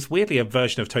 There was weirdly a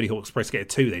version of Tony Hawk's Pro Skater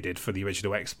 2 they did for the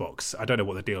original Xbox. I don't know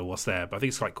what the deal was there, but I think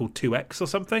it's like called 2X or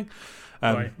something.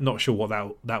 Right. Not sure what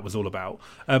that was all about.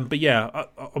 But yeah,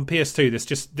 on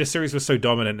PS2, this series was so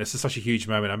dominant. This is such a huge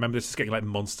moment. I remember this was getting like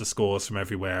monster scores from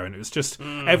everywhere, and it was just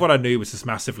everyone I knew was just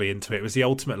massively into it. It was the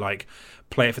ultimate like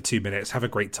play it for 2 minutes, have a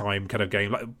great time kind of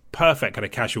game, like perfect kind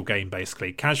of casual game,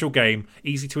 basically. Casual game,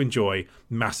 easy to enjoy,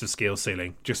 massive skill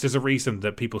ceiling. Just as a reason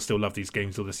that people still love these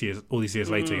games all these years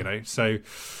later, you know. So.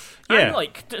 Yeah. And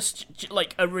like just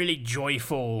like a really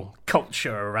joyful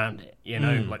culture around it, you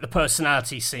know, like the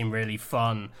personalities seem really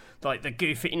fun. Like the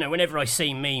goofy, you know, whenever I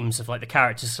see memes of like the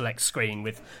character select screen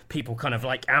with people kind of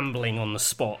like ambling on the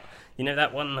spot, you know,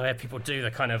 that one where people do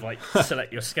the kind of like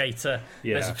select your skater.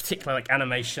 Yeah. There's a particular like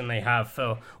animation they have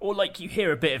for, or like you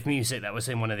hear a bit of music that was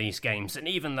in one of these games. And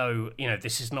even though, you know,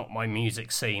 this is not my music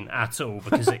scene at all,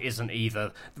 because it isn't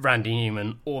either Randy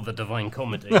Newman or the Divine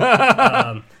Comedy.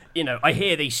 You know, I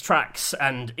hear these tracks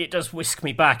and it does whisk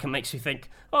me back and makes me think,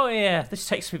 oh yeah, this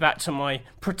takes me back to my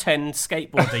pretend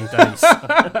skateboarding days.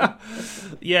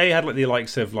 Yeah, you had like the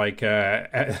likes of like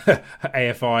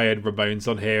AFI and Ramones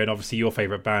on here, and obviously your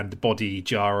favourite band, Body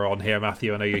Jar, on here,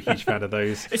 Matthew. I know you're a huge fan of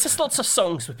those. It's just lots of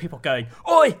songs with people going,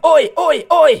 oi, oi, oi,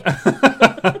 oi.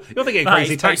 You're thinking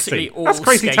Crazy Taxi. That's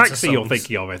Crazy Taxi you're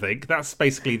thinking of, I think. That's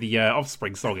basically the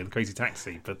Offspring song in Crazy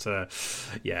Taxi. But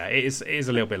yeah, it is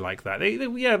a little bit like that.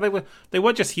 They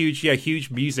were just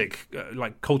huge music,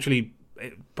 like culturally.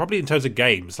 Probably in terms of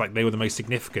games, like they were the most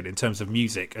significant in terms of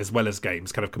music as well as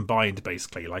games, kind of combined.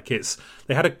 Basically, like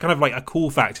they had a kind of like a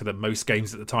cool factor that most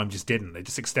games at the time just didn't. They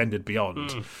just extended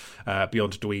beyond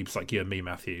dweebs like you and me,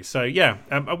 Matthew. So yeah,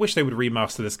 I wish they would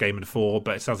remaster this game in 4,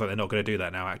 but it sounds like they're not going to do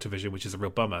that now, Activision, which is a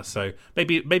real bummer. So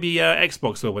maybe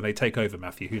Xbox will when they take over,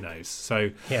 Matthew. Who knows?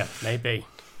 So yeah, maybe.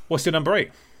 What's your number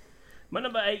 8? My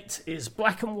number 8 is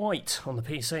Black and White on the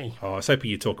PC. Oh, I was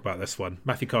hoping you'd talk about this one,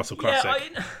 Matthew Castle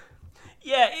classic.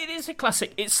 Yeah, it is a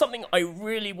classic. It's something I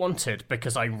really wanted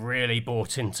because I really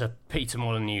bought into Peter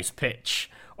Molyneux's pitch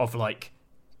of like,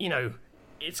 you know,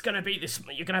 it's going to be this,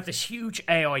 you're going to have this huge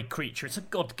AI creature. It's a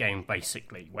god game,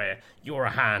 basically, where you're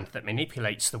a hand that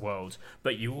manipulates the world,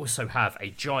 but you also have a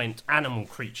giant animal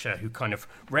creature who kind of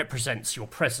represents your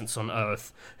presence on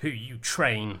Earth, who you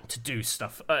train to do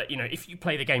stuff. You know, if you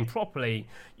play the game properly,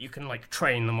 you can, like,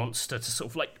 train the monster to sort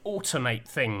of, like, automate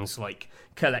things like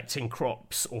collecting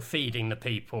crops or feeding the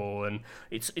people, and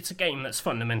it's a game that's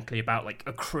fundamentally about like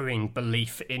accruing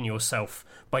belief in yourself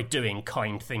by doing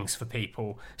kind things for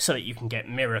people so that you can get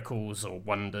miracles or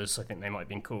wonders, I think they might have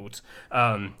been called,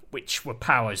 which were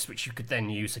powers which you could then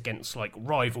use against like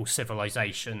rival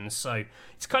civilizations. So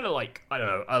it's kind of like, I don't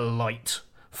know, a light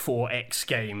 4X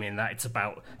game in that it's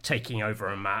about taking over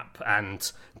a map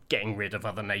and getting rid of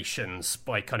other nations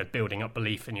by kind of building up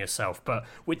belief in yourself. But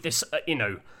with this, you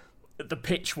know, the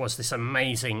pitch was this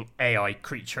amazing AI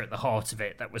creature at the heart of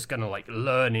it that was going to like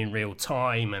learn in real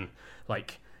time, and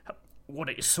like what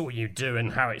it saw you do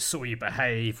and how it saw you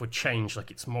behave would change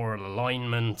like its moral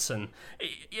alignment, and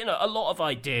you know, a lot of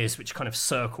ideas which kind of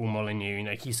circle Molyneux. You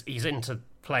know, he's into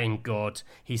playing God,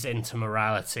 he's into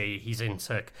morality, he's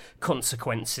into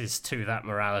consequences to that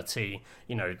morality.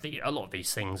 You know, a lot of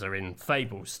these things are in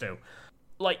Fable still.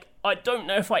 Like, I don't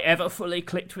know if I ever fully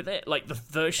clicked with it. Like, the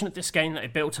version of this game that I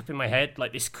built up in my head,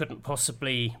 like, this couldn't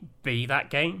possibly be that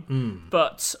game.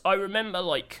 But I remember,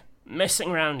 like,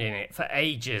 messing around in it for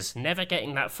ages, never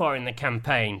getting that far in the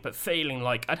campaign, but feeling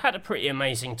like I'd had a pretty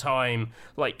amazing time,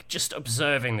 like, just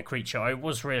observing the creature. I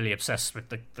was really obsessed with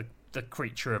the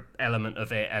creature element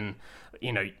of it, and,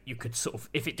 you know, you could sort of,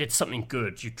 if it did something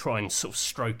good, you'd try and sort of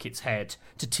stroke its head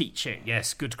to teach it,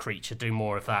 yes, good creature, do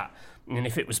more of that. And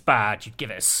if it was bad, you'd give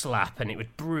it a slap and it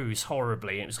would bruise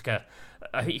horribly. It was like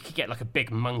I think you could get like a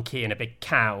big monkey and a big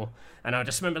cow. And I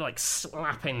just remember like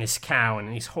slapping this cow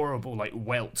and these horrible like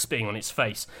welts being on its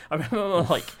face. I remember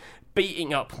like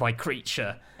beating up my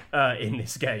creature in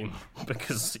this game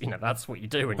because, you know, that's what you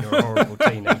do when you're a horrible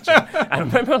teenager. And I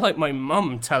remember like my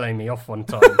mum telling me off one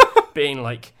time, being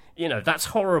like, you know, that's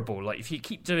horrible. Like, if you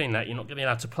keep doing that, you're not going to be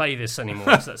allowed to play this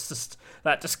anymore. So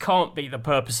that just can't be the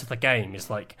purpose of the game. Is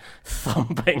like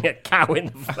thumping a cow in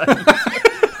the face.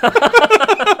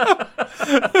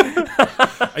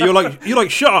 You're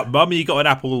like, shut up, mum. You got an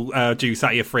apple juice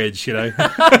out of your fridge, you know.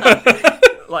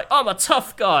 Like, I'm a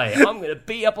tough guy. I'm going to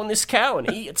beat up on this cow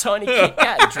and eat a tiny Kit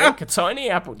Kat and drink a tiny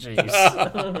apple juice.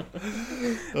 And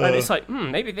it's like,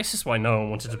 maybe this is why no one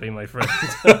wanted to be my friend.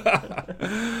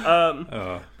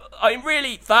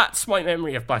 That's my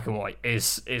memory of Black and White,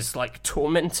 is like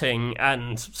tormenting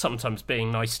and sometimes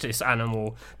being nice to this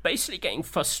animal, basically getting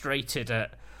frustrated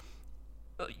at...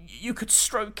 You could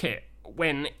stroke it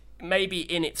when maybe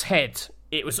in its head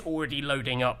it was already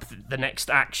loading up the next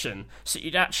action, so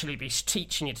you'd actually be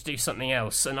teaching it to do something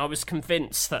else. And I was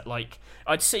convinced that, like,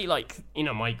 I'd see, like, you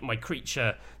know, my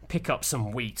creature pick up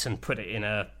some wheat and put it in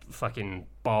a fucking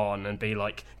barn and be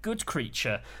like, good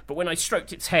creature. But when I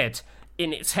stroked its head,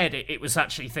 in its head it was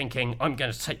actually thinking, I'm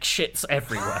going to take shits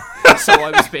everywhere. So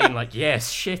I was being like, yes,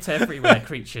 shit everywhere,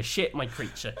 creature, shit my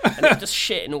creature. And it would just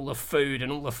shit in all the food, and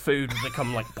all the food would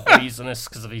become like poisonous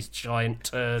because of these giant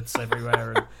turds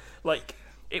everywhere. And like,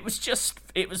 it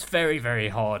was very, very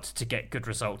hard to get good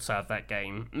results out of that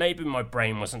game. Maybe my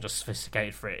brain wasn't just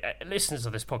sophisticated for it. Listeners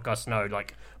of this podcast know,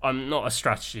 like, I'm not a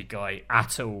strategy guy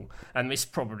at all, and this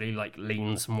probably, like,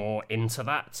 leans more into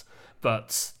that.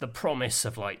 But the promise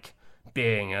of, like,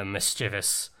 being a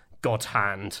mischievous god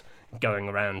hand going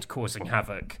around causing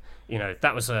havoc, you know,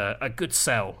 that was a good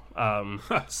sell.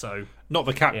 So not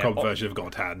the Capcom version of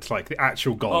God Hand, like the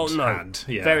actual God Hand.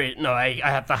 Yeah. I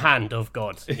have the hand of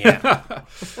God. Yeah.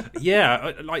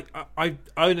 Yeah, like I've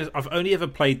only ever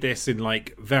played this in,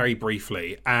 like, very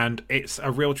briefly, and it's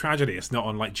a real tragedy it's not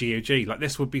on, like, GOG. Like,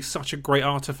 this would be such a great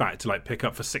artifact to, like, pick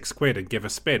up for £6 and give a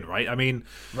spin, right? I mean,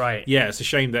 right. Yeah, it's a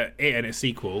shame that it and its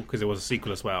sequel, because it was a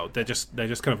sequel as well, they're just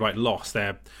kind of, like, lost.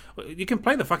 You can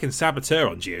play the fucking Saboteur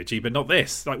on GOG, but not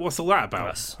this. Like, what's all that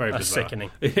about? That's sickening.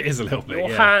 It is a little bit. Your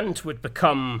hand would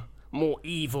become more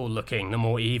evil looking the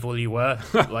more evil you were.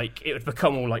 Like, it would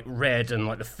become all, like, red, and,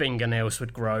 like, the fingernails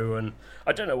would grow, and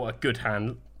I don't know what a good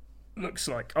hand looks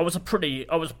like. I was a pretty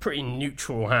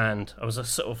neutral hand. I was a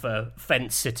sort of a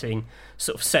fence-sitting,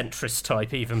 sort of centrist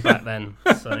type even back then.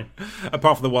 So,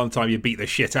 apart from the one time you beat the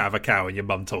shit out of a cow and your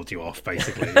mum told you off,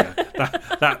 basically. Yeah.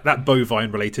 that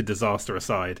bovine-related disaster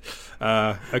aside.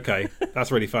 Okay,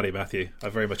 that's really funny, Matthew. I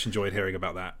very much enjoyed hearing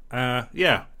about that.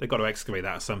 Yeah, they've got to excavate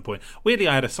that at some point. Weirdly,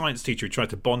 I had a science teacher who tried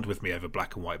to bond with me over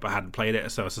Black and White, but I hadn't played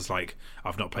it, so I was just like,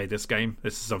 I've not played this game.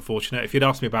 This is unfortunate. If you'd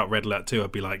asked me about Red Alert 2,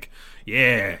 I'd be like,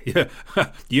 yeah,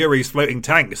 Yuri's floating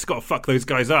tank. It's got to fuck those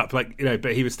guys up, like, you know.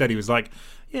 But he was like,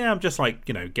 yeah, I'm just, like,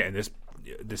 you know, getting this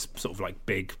sort of, like,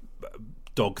 big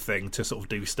dog thing to sort of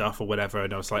do stuff or whatever.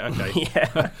 And I was like, okay,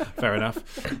 fair enough.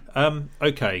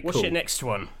 Okay, what's cool. your next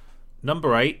one?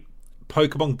 Number 8,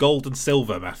 Pokemon Gold and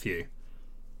Silver, Matthew.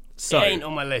 So, it ain't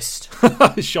on my list.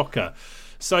 Shocker.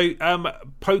 So,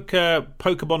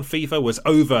 Pokemon Fever was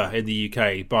over in the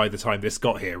UK by the time this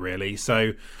got here, really.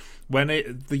 So,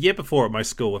 the year before at my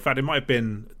school, in fact, it might have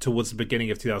been towards the beginning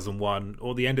of 2001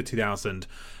 or the end of 2000,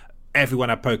 everyone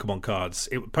had Pokemon cards.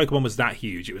 Pokemon was that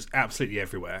huge. It was absolutely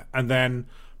everywhere. And then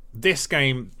this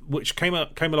game, which came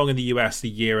along in the US a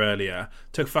year earlier,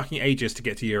 took fucking ages to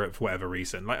get to Europe for whatever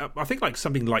reason. Like, I think like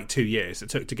something like 2 years it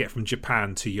took to get from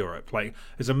Japan to Europe. Like,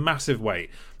 it's a massive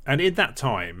wait. And in that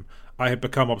time, I had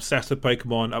become obsessed with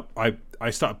Pokemon. I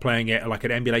started playing it, like,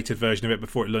 an emulated version of it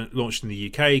before it launched in the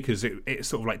UK, because it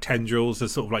sort of, like, tendrils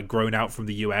has sort of, like, grown out from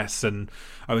the US, and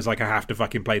I was like, I have to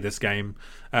fucking play this game.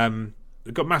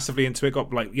 Got massively into it,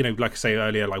 got, like, you know, like I say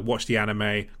earlier, like, watched the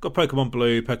anime, got Pokemon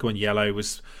Blue, Pokemon Yellow,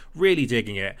 was really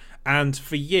digging it, and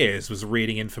for years was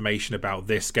reading information about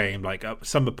this game, like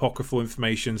some apocryphal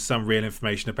information, some real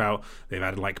information about, they've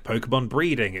added, like, Pokemon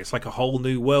breeding. It's like a whole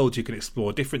new world you can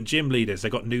explore, different gym leaders, they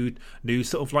got new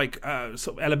sort of, like,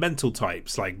 sort of elemental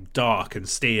types, like Dark and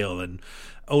Steel, and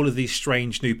all of these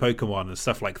strange new Pokemon and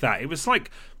stuff like that. It was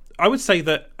like, I would say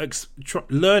that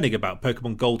learning about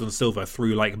Pokemon Gold and Silver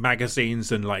through, like,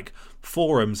 magazines and, like,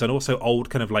 forums and also old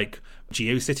kind of, like,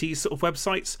 GeoCities sort of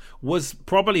websites was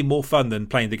probably more fun than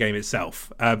playing the game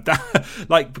itself.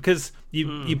 Like, because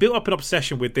you built up an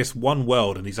obsession with this one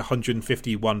world and these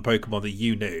 151 Pokemon that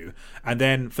you knew, and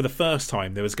then for the first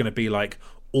time there was going to be, like,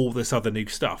 all this other new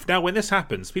stuff. Now, when this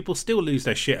happens, people still lose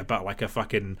their shit about, like, a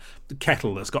fucking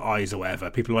kettle that's got eyes or whatever.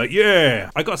 People are like, yeah!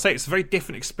 I gotta say, it's a very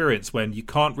different experience when you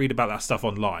can't read about that stuff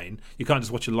online. You can't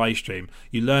just watch a live stream.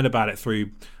 You learn about it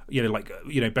through, you know, like,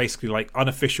 you know, basically, like,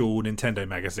 unofficial Nintendo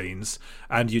magazines,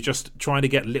 and you're just trying to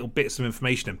get little bits of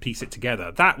information and piece it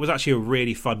together. That was actually a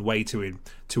really fun way to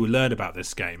learn about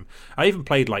this game. I even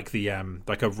played, like, the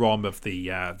like a ROM of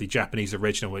the Japanese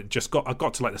original. I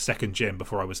got to, like, the second gym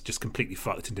before I was just completely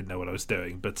fucked and didn't know what I was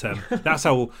doing. But that's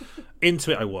how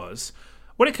into it I was.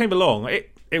 When it came along,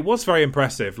 it was very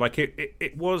impressive. Like,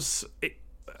 it was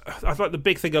I thought the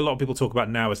big thing a lot of people talk about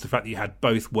now is the fact that you had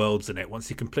both worlds in it. Once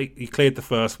you cleared the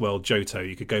first world, Johto,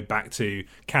 you could go back to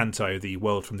Kanto, the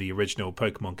world from the original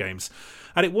Pokemon games,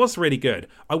 and it was really good.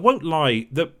 I won't lie,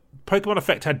 the Pokemon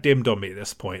Effect had dimmed on me at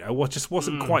this point. I just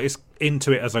wasn't quite as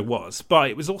into it as I was, but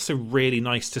it was also really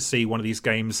nice to see one of these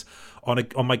games on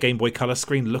my Game Boy Color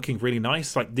screen looking really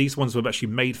nice. Like, these ones were actually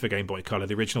made for Game Boy Color.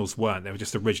 The originals weren't. They were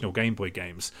just original Game Boy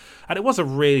games, and it was a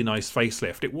really nice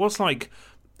facelift.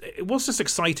 It was just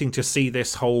exciting to see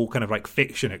this whole kind of like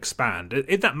fiction expand.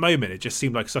 In that moment, it just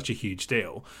seemed like such a huge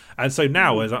deal. And so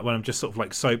now, when I'm just sort of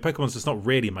like, so Pokemon's just not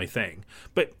really my thing.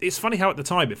 But it's funny how at the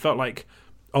time it felt like,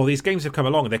 oh, these games have come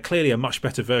along and they're clearly a much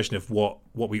better version of what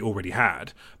we already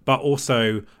had. But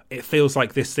also, it feels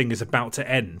like this thing is about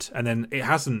to end. And then it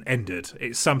hasn't ended.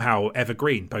 It's somehow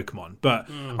evergreen, Pokemon. But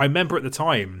I remember at the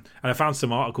time, and I found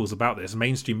some articles about this,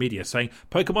 mainstream media saying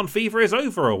Pokemon fever is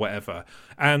over or whatever.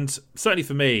 And certainly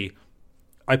for me,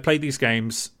 I played these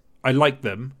games. I liked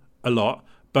them a lot.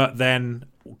 But then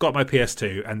got my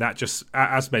PS2, and that just,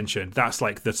 as mentioned, that's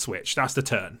like the switch. That's the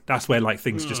turn. That's where like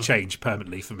things just change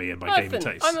permanently for me and my gaming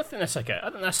taste. I think that's okay. I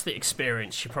think that's the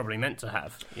experience you're probably meant to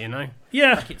have, you know?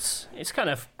 Yeah. Like it's kind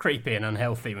of creepy and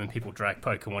unhealthy when people drag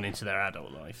Pokemon into their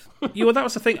adult life. Yeah, well, that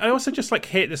was the thing. I also just like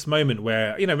hit this moment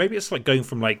where, you know, maybe it's like going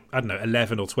from like, I don't know,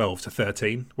 11 or 12 to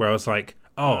 13, where I was like,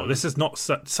 oh, this is not,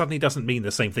 suddenly doesn't mean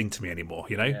the same thing to me anymore,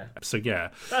 you know? Yeah. So, yeah.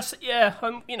 That's,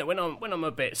 you know, when I'm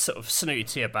a bit sort of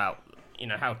snooty about, you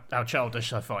know, how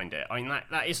childish I find it. I mean,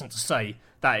 that isn't to say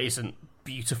that isn't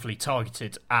beautifully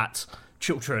targeted at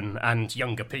children and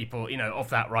younger people, you know, of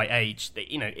that right age.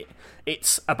 You know,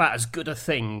 it's about as good a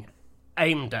thing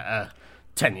aimed at a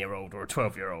 10-year-old or a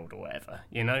 12-year-old or whatever,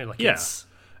 you know? Like,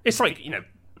 it's like, you know,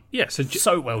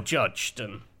 so well judged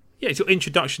and... Yeah, it's your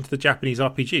introduction to the Japanese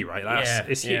RPG, right?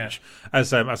 It's huge,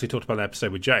 as we talked about in the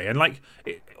episode with Jay. And like,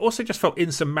 it also just felt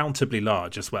insurmountably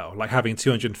large as well. Like having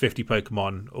 250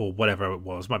 Pokemon or whatever it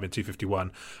was, might have been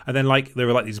 251. And then like there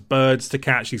were like these birds to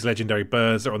catch, these legendary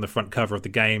birds that are on the front cover of the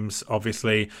games,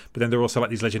 obviously. But then there were also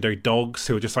like these legendary dogs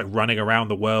who are just like running around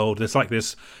the world. There's like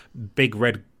this big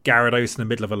red Gyarados in the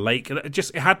middle of a lake.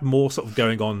 It had more sort of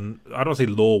going on, I don't want to say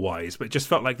lore-wise, but it just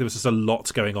felt like there was just a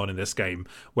lot going on in this game.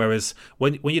 Whereas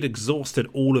when you'd exhausted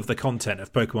all of the content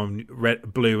of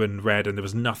Pokemon Blue and Red and there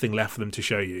was nothing left for them to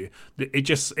show you,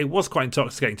 it was quite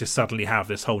intoxicating to suddenly have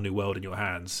this whole new world in your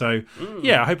hands. So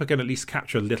yeah, I hope I can at least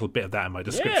capture a little bit of that in my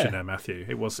description there, Matthew.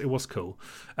 It was cool.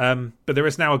 But there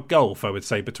is now a gulf, I would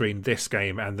say, between this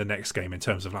game and the next game in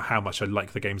terms of like how much I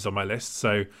like the games on my list.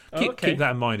 So keep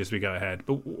that in mind as we go ahead.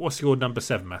 But what's your number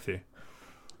 7, Matthew?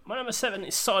 My number 7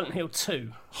 is Silent Hill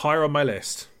 2. Higher on my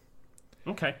list.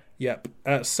 Okay. Yep.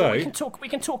 So we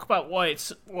can talk about why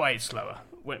it's lower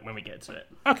when we get to it.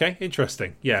 Okay,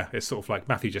 interesting. Yeah, it's sort of like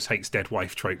Matthew just hates dead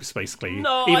wife tropes, basically.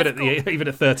 No, even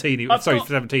at 13,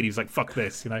 17, he was like, "Fuck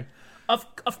this," you know. I've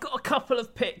got a couple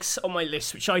of picks on my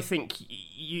list which I think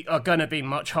are going to be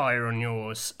much higher on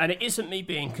yours, and it isn't me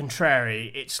being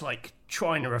contrary. It's like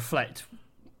trying to reflect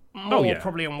more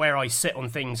probably on where I sit on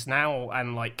things now,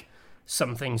 and like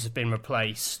some things have been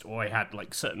replaced, or I had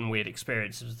like certain weird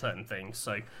experiences with certain things.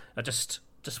 So I just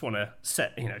want to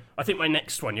set, you know, I think my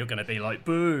next one you're going to be like,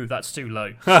 boo, that's too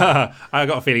low. I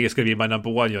got a feeling it's going to be my number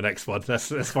 1, your next one.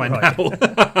 Let's find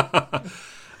out.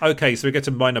 Okay, so we get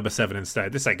to my number 7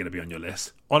 instead. This ain't going to be on your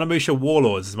list. Onimusha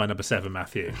Warlords is my number 7,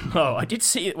 Matthew. Oh, I did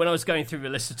see it when I was going through the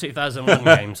list of 2001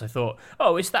 games. I thought,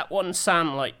 oh, is that one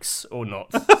Sam likes or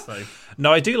not? So.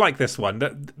 No, I do like this one.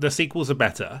 The sequels are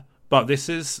better, but this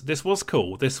was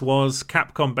cool. This was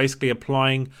Capcom basically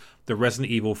applying the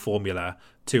Resident Evil formula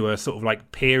to a sort of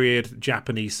like period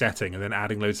Japanese setting and then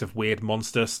adding loads of weird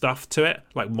monster stuff to it,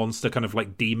 like monster kind of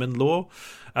like demon lore.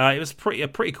 It was a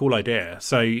pretty cool idea.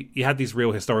 So you had these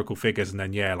real historical figures, and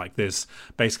then like there's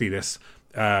basically this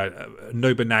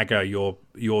Nobunaga, your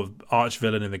arch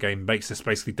villain in the game, makes this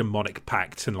basically demonic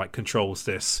pact and like controls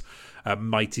this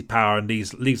mighty power, and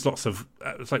leaves lots of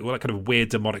it's like kind of weird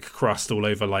demonic crust all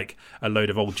over like a load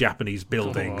of old Japanese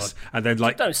buildings, and then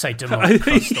like don't say demonic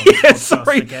crust.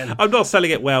 Sorry, again. I'm not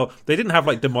selling it well. They didn't have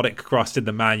like demonic crust in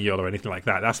the manual or anything like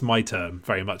that. That's my term,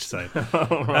 very much so.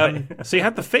 Right. So you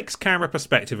had the fixed camera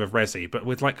perspective of Resi, but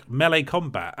with like melee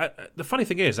combat. The funny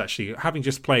thing is, actually, having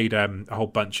just played a whole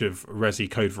bunch of Resi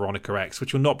Code Veronica X,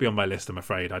 which will not be on my list, I'm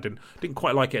afraid. I didn't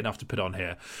quite like it enough to put on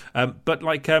here, but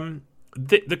like.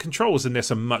 The controls in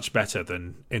this are much better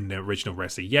than in the original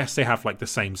Resi. Yes, they have like the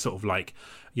same sort of like,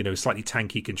 you know, slightly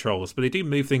tanky controls, but they do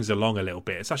move things along a little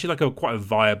bit. It's actually like quite a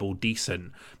viable,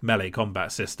 decent melee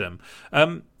combat system.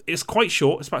 And it's quite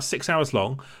short. It's about 6 hours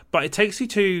long, but it takes you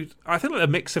to, I think, like a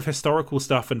mix of historical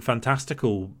stuff and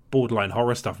fantastical borderline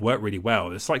horror stuff work really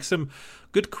well. It's like some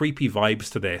good creepy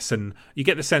vibes to this, and you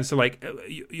get the sense of like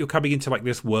you're coming into like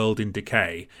this world in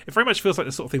decay. It very much feels like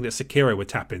the sort of thing that Sekiro would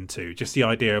tap into. Just the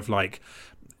idea of like,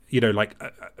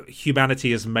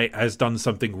 humanity has done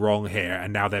something wrong here,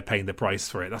 and now they're paying the price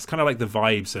for it. That's kind of like the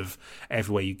vibes of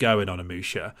everywhere you go in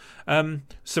Onimusha.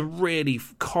 Some really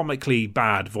comically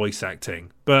bad voice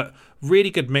acting, but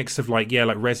really good mix of like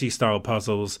Resi style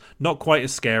puzzles, not quite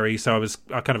as scary, so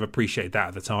I kind of appreciate that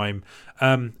at the time.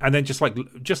 And then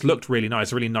just looked really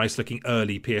nice, a really nice looking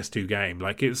early PS2 game.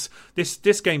 Like it's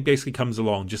this game basically comes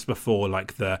along just before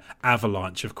like the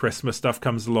avalanche of Christmas stuff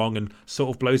comes along and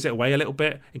sort of blows it away a little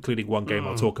bit, including one game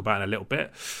I'll talk about in a little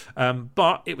bit.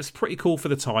 But it was pretty cool for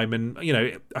the time, and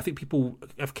I think people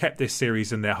have kept this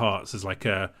series in their hearts as like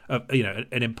an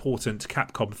important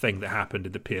Capcom thing that happened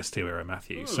in the PS2 era,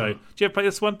 Matthew. So, do you ever play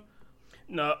this one?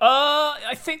 No,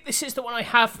 I think this is the one I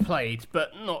have played,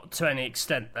 but not to any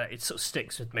extent that it sort of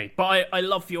sticks with me. But I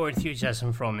love your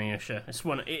enthusiasm for Onimusha.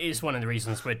 It is one of the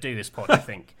reasons we do this pod, I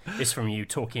think, is from you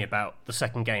talking about the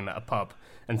second game at a pub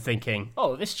and thinking,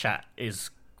 oh, this chat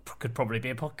could probably be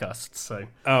a podcast. So.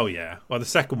 Oh yeah, well the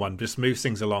second one just moves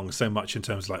things along so much in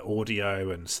terms of like audio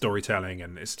and storytelling,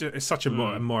 and it's such a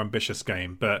more ambitious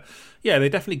game. But yeah, they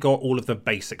definitely got all of the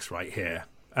basics right here.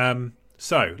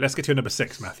 So let's get to number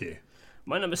 6, Matthew.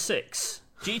 My number 6,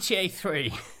 GTA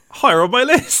 3. Higher on my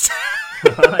list.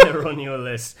 Higher on your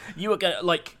list. You were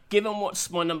gonna given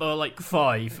what's my number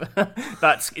 5.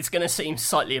 It's gonna seem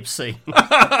slightly obscene.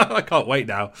 I can't wait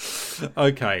now.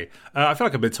 Okay, I feel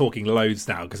like I've been talking loads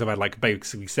now because I've had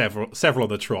basically several on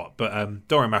the trot. But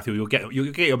don't worry, Matthew, you'll get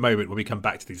your moment when we come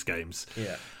back to these games.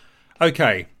 Yeah.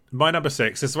 Okay, my number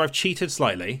 6 is where I've cheated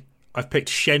slightly. I've picked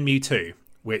Shenmue 2.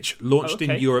 Which launched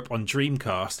in Europe on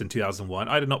Dreamcast in 2001.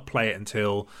 I did not play it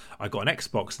until I got an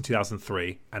Xbox in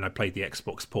 2003, and I played the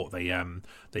Xbox port they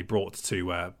brought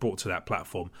to that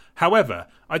platform. However,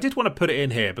 I did want to put it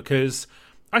in here because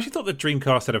I actually thought the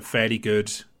Dreamcast had a fairly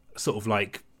good sort of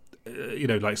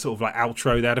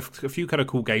outro. They had a few kind of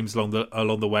cool games along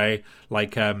the way,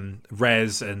 like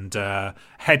Rez and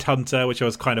Headhunter, which I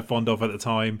was kind of fond of at the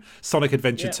time. Sonic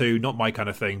Adventure 2, not my kind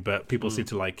of thing, but people seem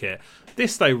to like it.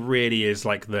 This though really is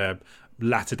like the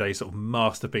latter day sort of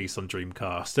masterpiece on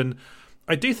Dreamcast, and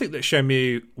I do think that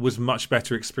Shenmue was much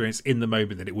better experience in the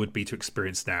moment than it would be to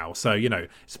experience now. So,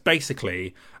 it's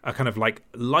basically a kind of like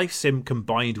life sim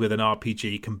combined with an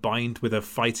RPG combined with a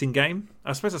fighting game.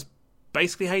 I suppose that's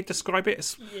basically how you describe it.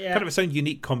 It's kind of its own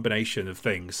unique combination of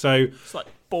things. So it's like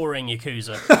boring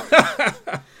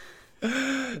Yakuza.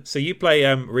 So you play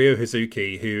Ryo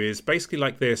Hazuki, who is basically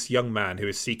like this young man who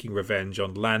is seeking revenge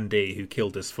on Lan Di, who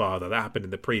killed his father. That happened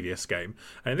in the previous game.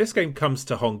 And this game comes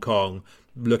to Hong Kong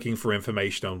looking for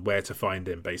information on where to find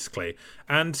him, basically.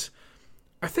 And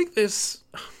I think it's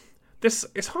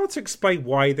hard to explain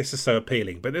why this is so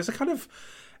appealing, but there's a kind of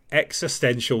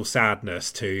existential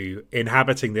sadness to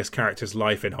inhabiting this character's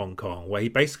life in Hong Kong, where he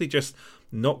basically just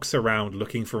knocks around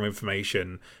looking for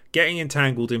information, getting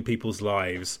entangled in people's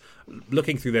lives,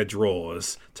 looking through their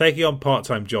drawers, taking on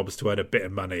part-time jobs to earn a bit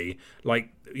of money,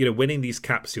 winning these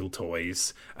capsule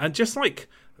toys, and just like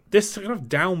this kind of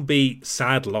downbeat,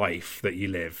 sad life that you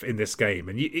live in this game.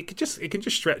 And it can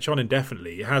just stretch on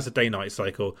indefinitely. It has a day-night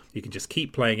cycle. You can just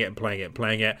keep playing it and playing it and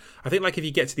playing it. I think if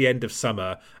you get to the end of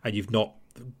summer and you've not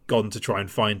gone to try and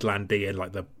find Lan Di in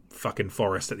the fucking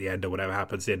forest at the end or whatever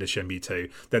happens at the end of Shenmue 2,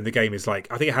 then the game is I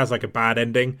think it has a bad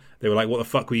ending. They were like, what the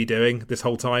fuck were you doing this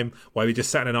whole time? Why were you just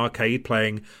sat in an arcade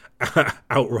playing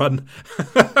Outrun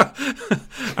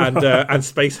and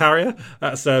Space Harrier?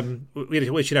 That's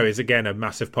which is again a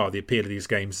massive part of the appeal of these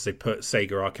games, as they put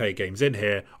Sega arcade games in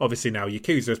here. Obviously now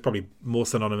Yakuza is probably more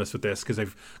synonymous with this because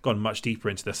they've gone much deeper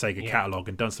into the Sega catalog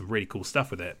and done some really cool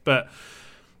stuff with it. But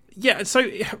yeah, so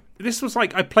this was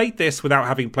I played this without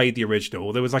having played the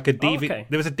original. There was a DVD.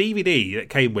 There was a DVD that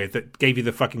came with that gave you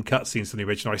the fucking cutscenes from the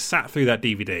original. I sat through that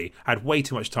DVD. I had way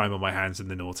too much time on my hands in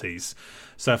the noughties,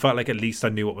 so I felt like at least I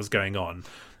knew what was going on.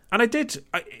 And I did.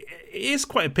 It is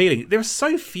quite appealing. There are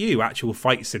so few actual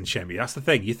fights in Shenmue. That's the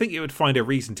thing. You think it would find a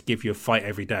reason to give you a fight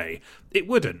every day. It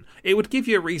wouldn't. It would give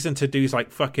you a reason to do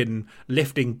fucking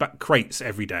lifting crates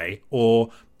every day,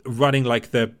 or running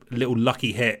the little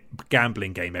lucky hit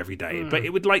gambling game every day. But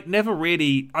it would never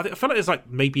really, I feel like there's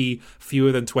maybe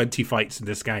fewer than 20 fights in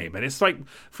this game, and it's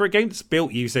for a game that's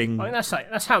built using, I mean,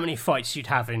 that's how many fights you'd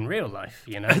have in real life,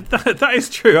 that is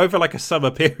true, over a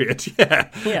summer period. Yeah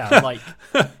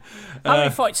how many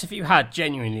fights have you had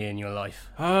genuinely in your life?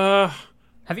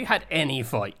 Have you had any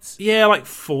fights? Yeah,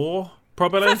 4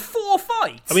 Probably. You've had 4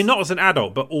 fights? I mean, not as an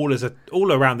adult, but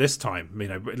all around this time,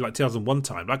 like 2001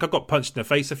 time. Like, I got punched in the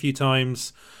face a few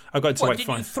times. I got into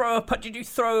Did you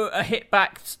throw a hit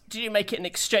back? Did you make it an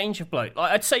exchange of blows?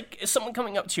 Like, I'd say someone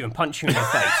coming up to you and punch you in the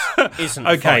face isn't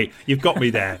okay, fight. You've got me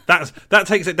there. That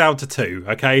takes it down to 2,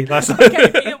 okay?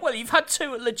 Okay, well, you've had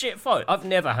 2 legit fights. I've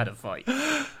never had a fight.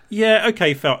 Yeah,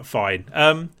 okay, fine.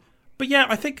 But yeah,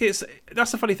 I think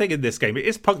that's the funny thing in this game. It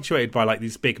is punctuated by like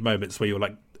these big moments where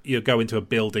you go into a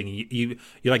building, you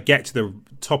like get to the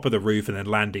top of the roof, and then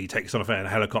Landy takes off in a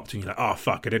helicopter, and you're like, oh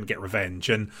fuck, I didn't get revenge.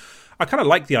 And I kind of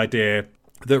like the idea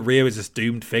that Ryo is this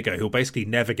doomed figure who'll basically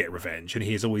never get revenge, and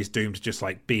he's always doomed to just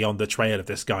like be on the trail of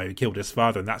this guy who killed his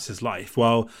father, and that's his life,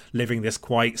 while living this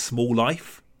quite small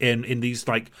life in these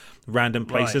like random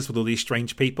places with all these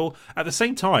strange people. At the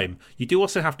same time, you do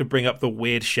also have to bring up the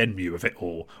weird Shenmue of it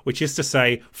all, which is to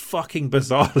say fucking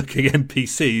bizarre looking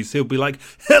NPCs who'll be like,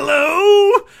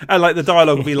 hello, and like the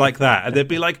dialogue will be like that, and they'd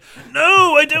be like,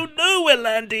 no, I don't know where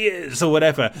Landy is, or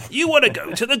whatever, you want to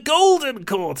go to the Golden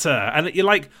Quarter, and you're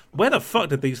like, where the fuck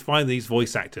did these find these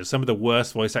voice actors? Some of the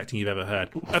worst voice acting you've ever heard.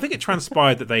 I think it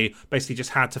transpired that they basically just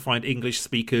had to find English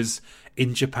speakers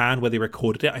in Japan where they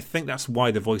recorded it. I think that's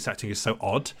why the voice acting is so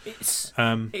odd. It's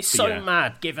so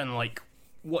mad, given like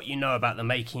what you know about the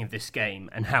making of this game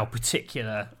and how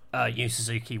particular Yu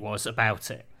Suzuki was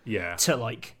about it. Yeah. To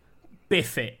like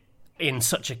biff it in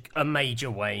such a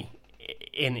major way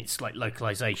in its like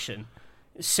localization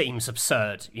seems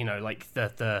absurd. You know, like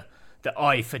the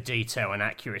eye for detail and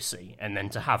accuracy, and then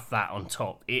to have that on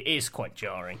top, it is quite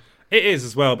jarring. It is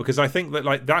as well, because I think that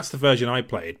like that's the version I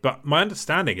played, but my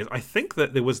understanding is I think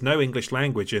that there was no English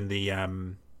language in the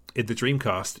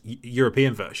Dreamcast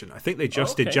European version. I think they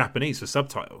just did Japanese for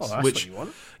subtitles. That's what you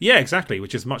want. Yeah, exactly,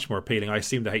 which is much more appealing. I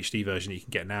assume the HD version you can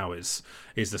get now is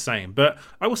the same. But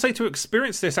I will say, to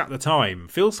experience this at the time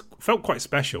felt quite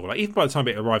special. Like, even by the time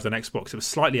it arrived on Xbox, it was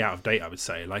slightly out of date, I would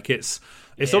say. Like it's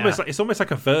almost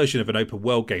like a version of an open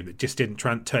world game that just didn't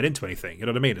turn into anything. You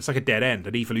know what I mean? It's like a dead end,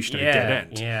 an evolutionary dead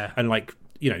end. Yeah. And like,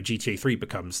 GTA 3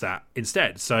 becomes that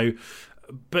instead. So,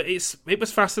 but it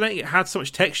was fascinating. It had so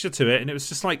much texture to it, and it was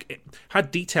just like it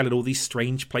had detail in all these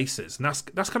strange places, and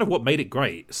that's kind of what made it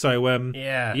great. So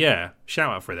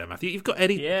shout out for them, Matthew. You've got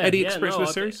any experience with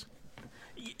the series?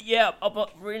 Yeah,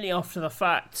 but really after the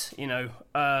fact,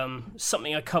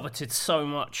 something I coveted so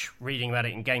much reading about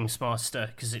it in Games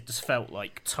Master, because it just felt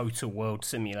like total world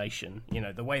simulation.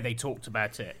 The way they talked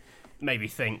about it made me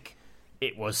think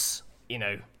it was,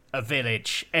 a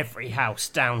village, every house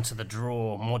down to the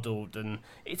drawer modelled, and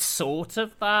it's sort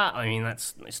of that. I mean,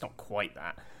 it's not quite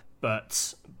that.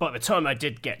 But by the time I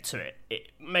did get to it, it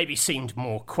maybe seemed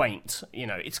more quaint.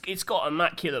 It's got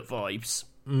immaculate vibes.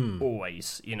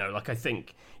 Always, like I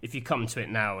think if you come to it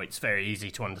now, it's very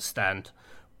easy to understand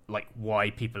like why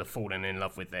people have fallen in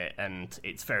love with it, and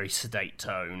it's very sedate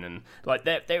tone, and like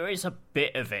there is a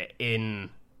bit of it in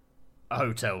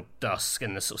Hotel Dusk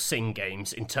and the sort of Sing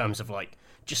games in terms of like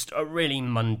just a really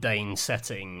mundane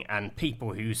setting and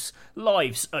people whose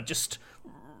lives are just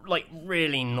like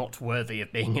really not worthy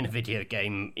of being in a video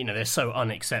game. They're so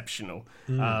unexceptional,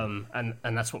 and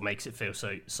that's what makes it feel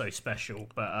so special.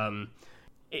 But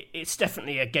it's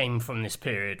definitely a game from this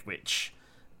period which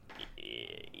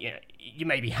you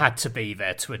maybe had to be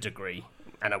there to a degree,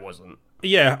 and I wasn't.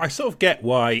 Yeah, I sort of get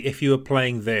why if you were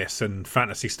playing this and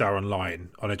Phantasy Star Online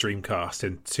on a Dreamcast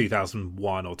in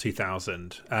 2001 or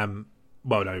 2000,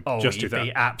 well, no, just 2000.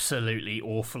 You'd be absolutely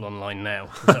awful online now.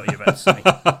 Is that what you're about to say?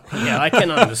 Yeah, I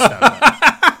can understand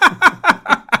that.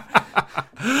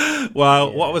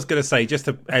 Well, what I was going to say, just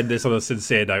to end this on a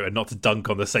sincere note and not to dunk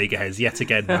on the Sega heads yet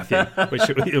again, Matthew, which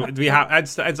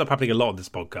ends up happening a lot on this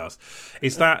podcast,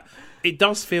 is that it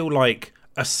does feel like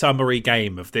a summary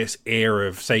game of this era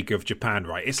of Sega of Japan,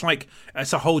 right? It's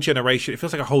a whole generation. It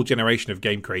feels like a whole generation of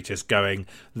game creators going,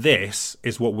 this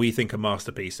is what we think a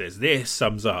masterpiece is. This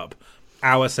sums up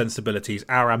our sensibilities,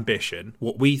 our ambition,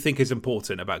 what we think is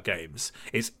important about games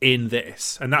is in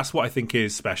this. And that's what I think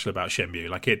is special about Shenmue.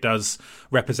 Like, it does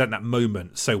represent that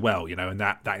moment so well, and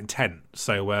that intent.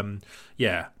 So,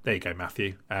 yeah, there you go,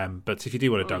 Matthew. But if you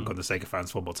do want to dunk on the Sega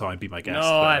fans one more time, be my guest.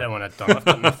 No, I don't want to dunk.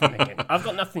 I've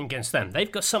got nothing against them.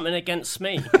 They've got something against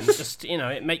me. It's just,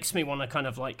 it makes me want to kind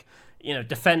of like,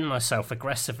 defend myself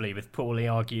aggressively with poorly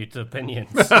argued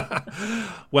opinions.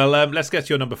 Well, let's get to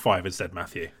your number 5 instead,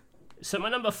 Matthew. So my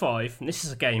number 5, and this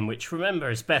is a game which,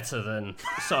 remember, is better than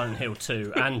Silent Hill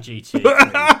 2 and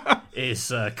GTA 3,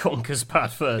 is Conker's Bad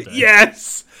Fur Day.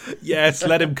 Yes,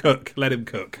 let him cook.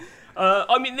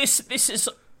 I mean, this is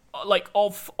like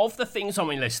of the things on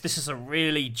my list. This is a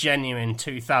really genuine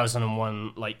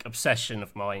 2001 like obsession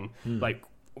of mine. Like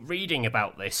reading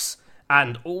about this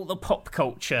and all the pop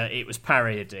culture it was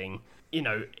parodying, you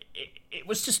know, it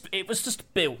was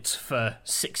just built for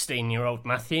 16-year-old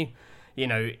Matthew. You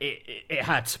know, it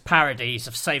had parodies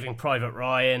of Saving Private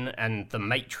Ryan and The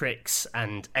Matrix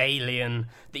and Alien.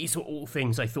 These were all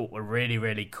things I thought were really,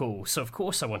 really cool. So, of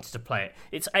course, I wanted to play it.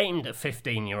 It's aimed at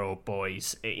 15-year-old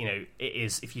boys. It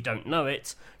is, if you don't know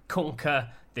it, Conker,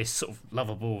 this sort of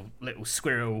lovable little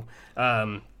squirrel,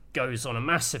 goes on a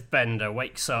massive bender,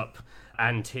 wakes up,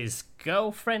 and his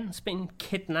girlfriend's been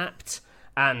kidnapped.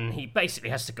 And he basically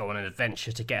has to go on an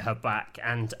adventure to get her back.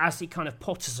 And as he kind of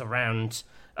potters around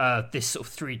this sort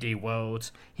of 3D world,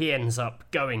 he ends up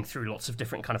going through lots of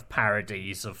different kind of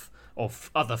parodies of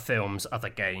other films, other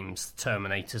games.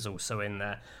 Terminator's also in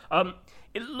there.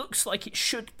 It looks like it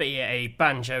should be a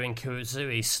Banjo and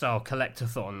Kazooie style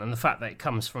collectathon, and the fact that it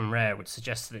comes from Rare would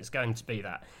suggest that it's going to be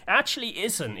that. It actually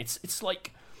isn't. It's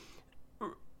like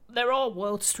there are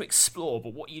worlds to explore,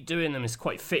 but what you do in them is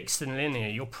quite fixed and linear.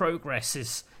 Your progress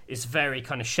is very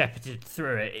kind of shepherded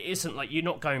through it. It isn't like you're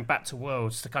not going back to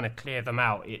worlds to kind of clear them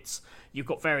out. You've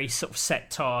got very sort of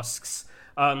set tasks.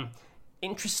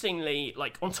 Interestingly,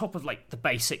 like on top of like the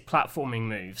basic platforming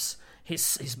moves,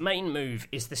 his main move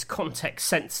is this context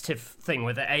sensitive thing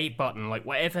with the A button. Like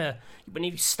when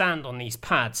you stand on these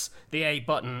pads, the A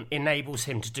button enables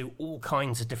him to do all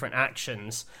kinds of different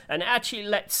actions, and it actually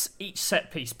lets each set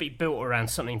piece be built around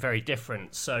something very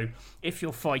different. So if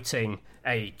you're fighting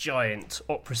a giant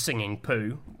opera singing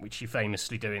poo, which you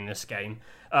famously do in this game,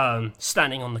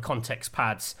 standing on the context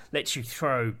pads lets you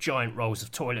throw giant rolls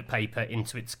of toilet paper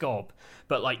into its gob.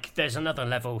 But like there's another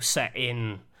level set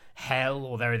in hell,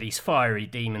 or there are these fiery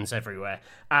demons everywhere,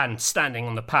 and standing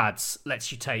on the pads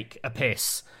lets you take a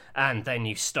piss, and then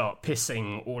you start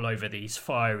pissing all over these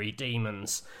fiery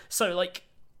demons. So like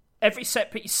every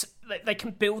set piece, they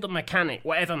can build a mechanic,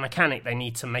 whatever mechanic they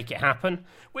need to make it happen,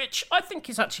 which I think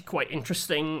is actually quite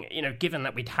interesting, you know, given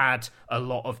that we'd had a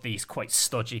lot of these quite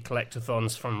stodgy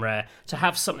collectathons from Rare, to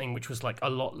have something which was like a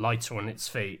lot lighter on its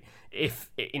feet,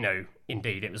 if, you know,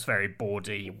 indeed it was very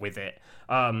bawdy with it.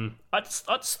 I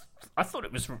thought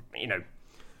it was, you know,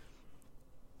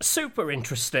 super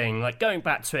interesting. Like going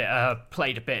back to it, I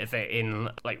played a bit of it in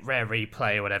like Rare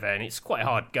Replay or whatever, and it's quite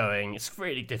hard going. It's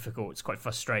really difficult. It's quite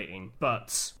frustrating.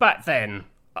 But back then,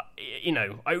 you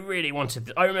know, I really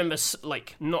wanted. I remember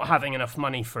like not having enough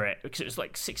money for it because it was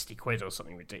like 60 quid or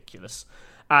something ridiculous,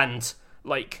 and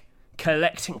like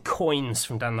collecting coins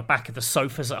from down the back of the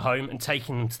sofas at home and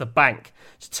taking them to the bank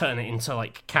to turn it into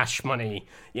like cash money.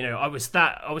 You know, I was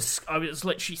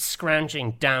literally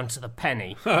scrounging down to the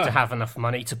penny to have enough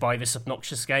money to buy this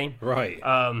obnoxious game. Right.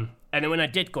 And then when I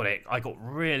did got it, I got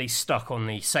really stuck on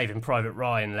the Saving Private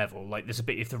Ryan level. Like there's a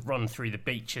bit you have to run through the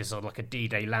beaches on like a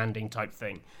D-Day landing type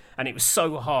thing. And it was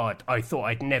so hard, I thought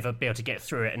I'd never be able to get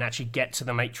through it and actually get to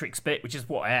the Matrix bit, which is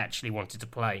what I actually wanted to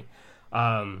play.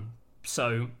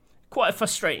 So quite a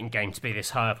frustrating game to be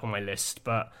this high up on my list,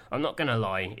 but I'm not going to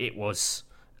lie, it was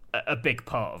a big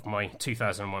part of my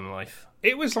 2001 life.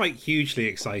 It was like hugely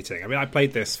exciting. I mean, I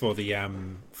played this for the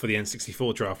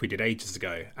N64 draft we did ages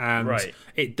ago, and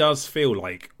It does feel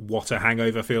like what a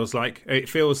Hangover feels like. It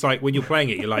feels like when you're playing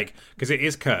it, you're like, because it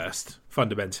is cursed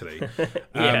fundamentally.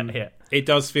 Yeah. It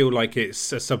does feel like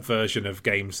it's a subversion of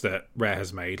games that Rare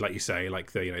has made, like you say,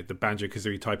 like the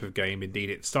Banjo-Kazooie type of game. Indeed,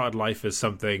 it started life as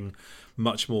something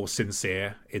much more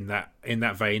sincere in that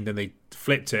vein. Then they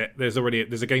flipped it. There's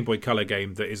a Game Boy Color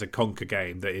game that is a Conker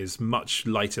game that is much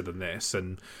lighter than this,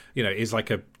 and you know is like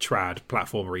a trad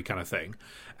platformery kind of thing.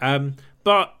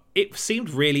 But it seemed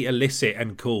really illicit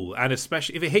and cool, and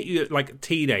especially if it hit you like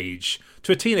teenage.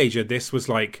 To a teenager, this was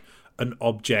like an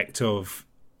object of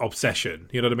obsession.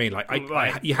 You know what I mean?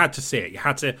 Like you had to see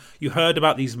it. You heard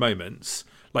about these moments,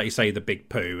 like you say, the big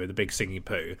poo and the big singing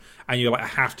poo, and you're like, I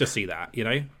have to see that, you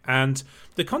know? And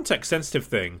the context sensitive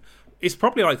thing is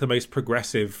probably like the most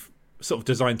progressive sort of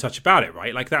design touch about it,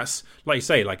 right? Like that's, like you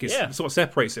say, like it's sort of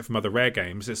separates it from other Rare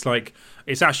games. It's like,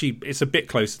 it's a bit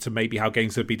closer to maybe how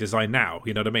games would be designed now,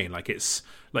 you know what I mean? Like it's,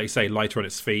 like you say, lighter on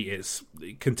its feet, it's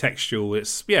contextual,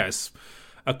 it's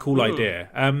a cool idea.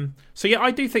 So yeah,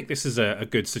 I do think this is a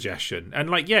good suggestion, and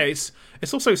like it's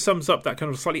also sums up that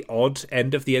kind of slightly odd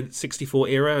end of the N64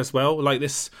 era as well. Like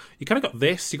this, you kind of got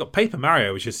this. You got Paper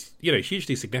Mario, which is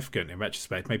hugely significant in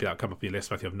retrospect. Maybe that'll come up on your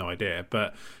list, but you have no idea.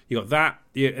 But you got that,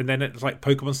 and then it's like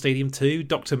Pokemon Stadium 2,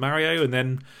 Dr. Mario, and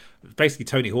then basically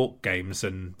Tony Hawk games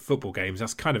and football games.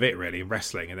 That's kind of it, really, in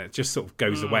wrestling, and it just sort of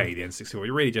goes away. The N64,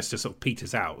 it really just sort of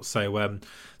peters out. So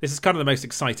this is kind of the most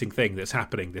exciting thing that's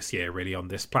happening this year, really, on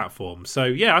this platform. So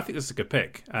yeah, I think this is a good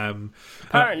pick.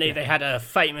 Apparently, they had a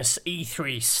famous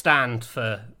E3 stand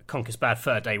for Conker's Bad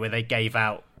Fur Day where they gave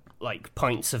out like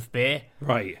pints of beer,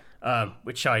 right?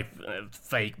 Which I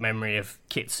vague memory of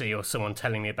Kitsy or someone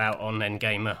telling me about on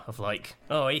Endgamer of like,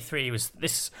 oh, E3 was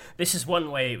this is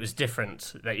one way it was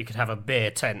different, that you could have a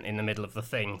beer tent in the middle of the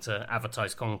thing to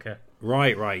advertise Conker.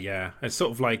 Right, yeah. It's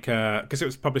sort of like because it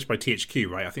was published by THQ,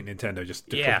 right? I think Nintendo just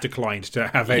declined to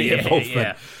have any involvement.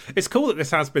 Yeah. It's cool that this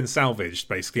has been salvaged,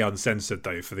 basically uncensored,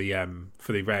 though, for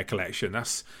the Rare collection.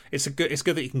 It's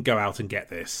good that you can go out and get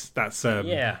this. That's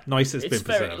nice. It's been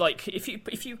preserved. Like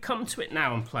if you come to it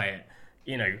now and play it,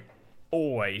 you know.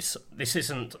 Always, this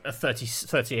isn't a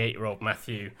 38-year-old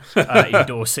Matthew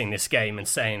endorsing this game and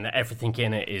saying that everything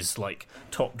in it is like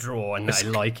top drawer and I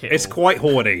like it. It's quite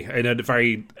horny in a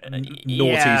very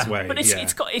naughty way. But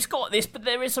it's got this. But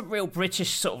there is a real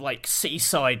British sort of like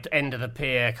seaside end of the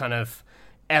pier kind of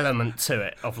element to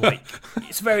it of like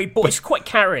it's very it's quite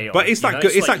carry on. But is that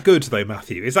good? Is that good though,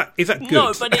 Matthew? Is that good?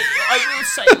 No, but I will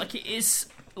say like it is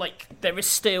like there is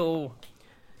still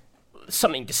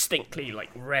something distinctly like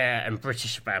rare and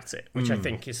British about it, which I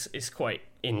think is quite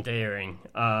endearing.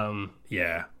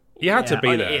 Yeah. You had to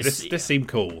be there. This seemed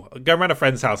cool. Going around a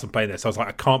friend's house and playing this, I was like,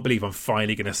 I can't believe I'm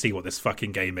finally going to see what this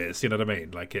fucking game is. You know what I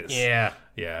mean? Like it's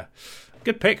yeah.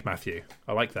 Good pick, Matthew.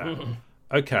 I like that.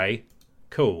 Okay,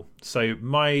 cool. So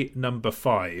my number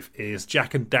 5 is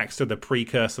Jak and Daxter: The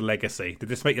Precursor Legacy. Did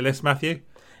this make your list, Matthew?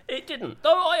 It didn't.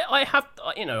 Though I have,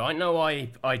 I know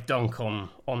I dunk on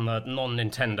the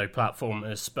non-Nintendo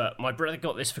platformers, but my brother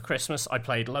got this for Christmas. I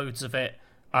played loads of it.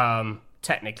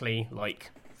 Technically,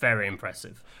 like, very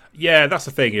impressive. Yeah, that's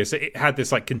the thing, is it had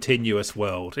this like continuous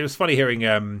world. It was funny hearing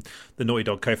the Naughty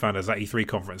Dog co-founders at E3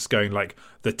 conference going like,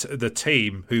 the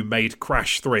team who made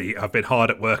Crash 3 have been hard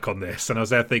at work on this. And I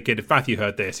was there thinking, if Matthew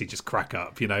heard this, he'd just crack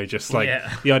up, just like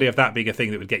the idea of that being a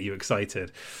thing that would get you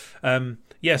excited.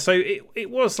 So it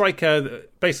was like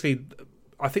basically,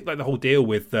 I think like the whole deal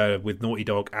with Naughty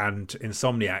Dog and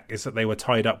Insomniac is that they were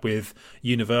tied up with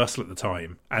Universal at the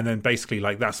time, and then basically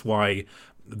like that's why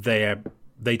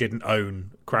they didn't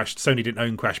own Crash. Sony didn't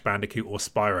own Crash Bandicoot or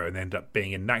Spyro, and they ended up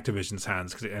being in Activision's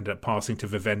hands because it ended up passing to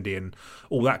Vivendi and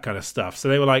all that kind of stuff. So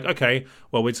they were like, okay,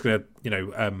 well we're just going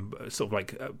to sort of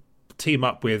like team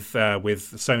up with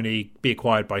Sony, be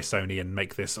acquired by Sony, and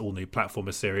make this all new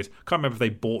platformer series. Can't remember if they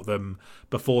bought them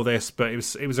before this, but it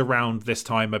was around this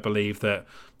time, I believe, that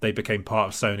they became part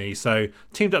of Sony. So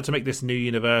teamed up to make this new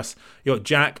universe. You got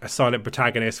Jak, a silent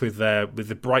protagonist with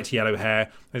the bright yellow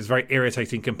hair, his very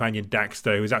irritating companion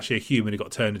Daxter, who's actually a human who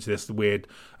got turned into this weird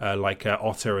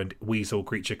otter and weasel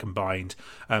creature combined.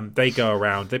 They go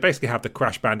around. They basically have the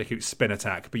Crash Bandicoot spin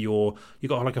attack, but you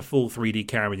got like a full 3D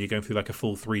camera, and you're going through like a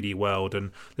full 3D world,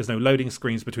 and there's no loading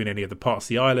screens between any of the parts of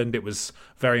the island. It was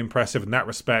very impressive in that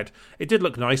respect. It did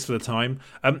look nice for the time.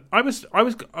 I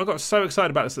got so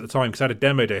excited about this at the time because I had a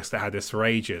demo disc that had this for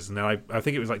ages, and then I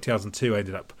think it was like 2002 I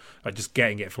ended up like just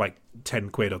getting it for like 10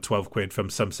 quid or 12 quid from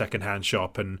some second-hand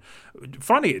shop, and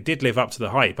finally it did live up to the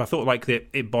hype. I thought like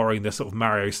it borrowing the sort of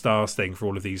Mario Stars thing for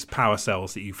all of these power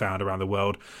cells that you found around the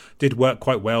world did work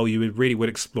quite well. You would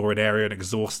explore an area and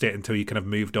exhaust it until you kind of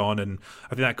moved on, and I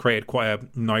think that created quite a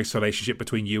nice relationship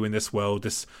between you and this world.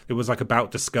 It was like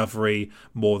about discovery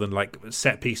more than like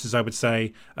set pieces, I would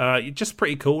say. Just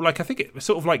pretty cool. Like I think it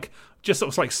sort of like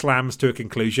slams to a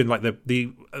conclusion. Like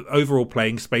the overall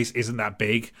playing space isn't that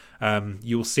big.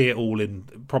 You'll see it all in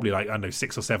probably like, I don't know,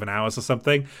 6 or 7 hours or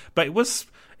something. But it was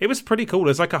pretty cool. It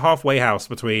was like a halfway house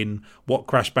between what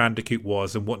Crash Bandicoot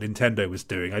was and what Nintendo was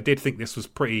doing. I did think this was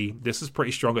pretty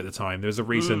strong at the time. There's a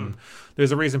reason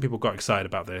people got excited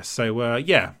about this. So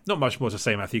not much more to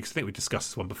say, Matthew, because I think we discussed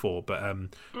this one before. But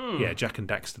Jak and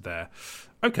Daxter there.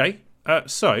 Okay,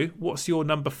 so what's your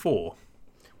number 4?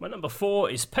 My number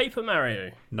 4 is Paper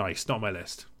Mario. Nice, not on my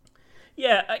list.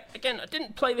 Yeah, I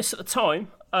didn't play this at the time.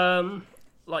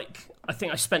 I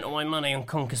think I spent all my money on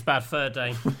Conker's Bad Fur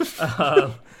Day.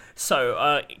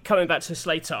 So coming back to this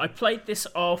later, I played this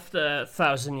after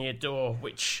Thousand Year Door,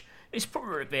 which is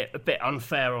probably a bit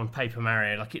unfair on Paper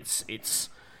Mario. Like it's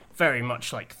very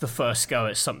much like the first go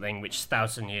at something, which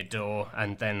Thousand Year Door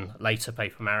and then later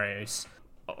Paper Mario's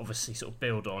obviously sort of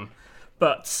build on.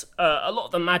 But a lot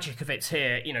of the magic of it's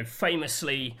here.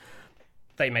 Famously,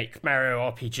 they make Mario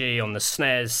RPG on the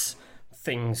SNES.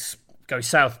 Things go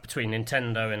south between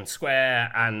Nintendo and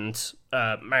Square, and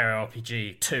Mario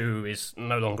RPG 2 is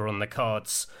no longer on the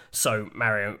cards, so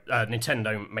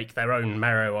Nintendo make their own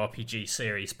Mario RPG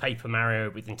series, Paper Mario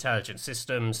with intelligent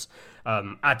systems,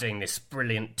 adding this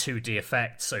brilliant 2D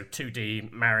effect, so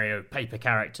 2D Mario paper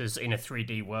characters in a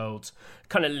 3D world,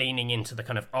 kind of leaning into the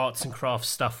kind of arts and crafts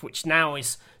stuff, which now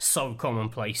is so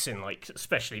commonplace in, like,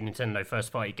 especially Nintendo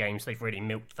first-party games. They've really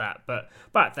milked that, but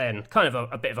back then, kind of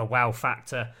a bit of a wow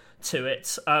factor to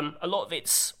it. A lot of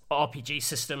its RPG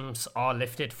systems are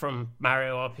lifted from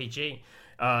Mario RPG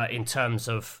in terms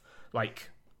of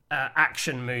like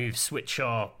action moves, which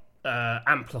are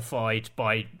amplified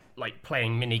by like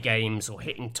playing mini games or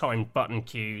hitting timed button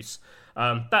cues.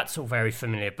 That's all very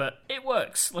familiar, but it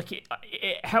works. Like it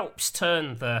helps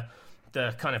turn the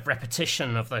kind of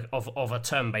repetition of a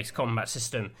turn-based combat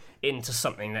system into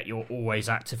something that you're always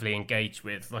actively engaged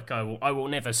with. Like I will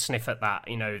never sniff at that.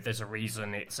 You know, there's a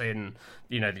reason it's in,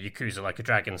 you know, the Yakuza Like a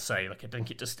Dragon say. Like I think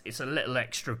it's a little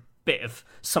extra bit of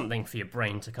something for your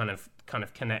brain to kind of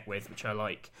connect with, which I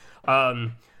like.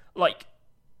 Like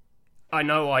I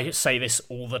know I say this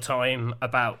all the time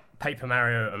about Paper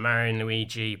Mario and Mario and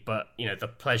Luigi, but you know, the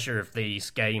pleasure of these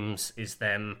games is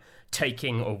them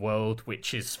taking a world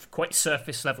which is quite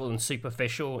surface level and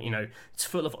superficial. You know, it's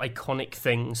full of iconic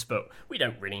things, but we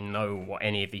don't really know what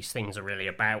any of these things are really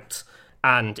about.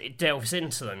 And it delves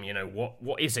into them, you know,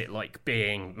 what is it like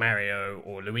being Mario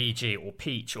or Luigi or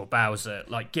Peach or Bowser,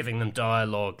 like giving them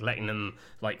dialogue, letting them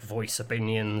like voice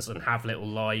opinions and have little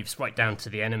lives right down to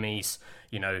the enemies.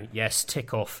 You know, yes,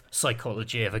 tick off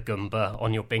Psychology of a Goomba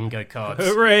on your bingo cards.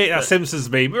 Hooray! That Simpsons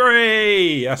meme.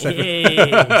 Hooray! That's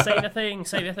say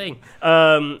the thing.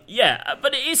 Yeah,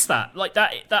 but it is that. Like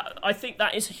that I think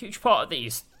that is a huge part of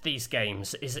these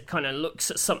games, is it kind of looks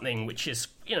at something which is,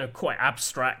 you know, quite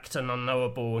abstract and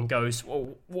unknowable and goes,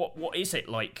 well, what is it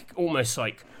like? Almost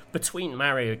like between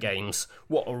Mario games,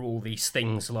 what are all these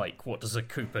things like? What does a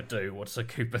Koopa do? What does a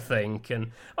Koopa think?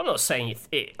 And I'm not saying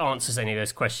it answers any of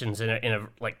those questions in a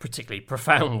like particularly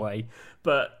profound way,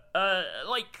 but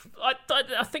like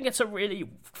I think it's a really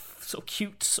sort of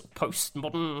cute sort of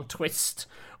postmodern twist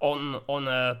on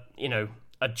a, you know,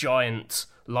 a giant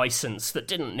license that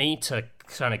didn't need to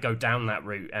kind of go down that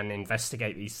route and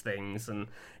investigate these things. And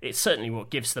it's certainly what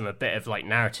gives them a bit of like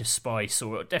narrative spice,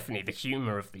 or definitely the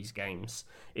humor of these games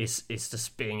is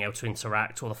just being able to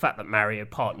interact, or the fact that Mario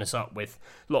partners up with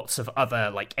lots of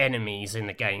other like enemies in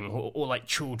the game, or like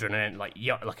children, and like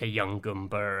a young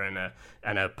Goomba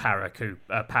and a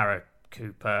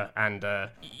Koopa, and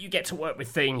you get to work with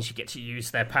things, you get to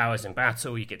use their powers in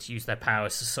battle, you get to use their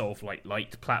powers to solve like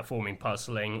light platforming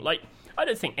puzzling. Like I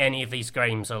don't think any of these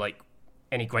games are like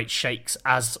any great shakes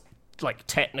as like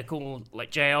technical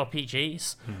like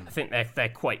JRPGs. I think they're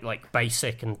quite like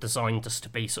basic and designed just to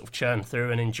be sort of churned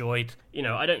through and enjoyed. You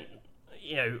know,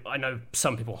 I know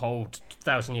some people hold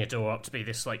Thousand Year Door up to be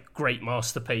this like great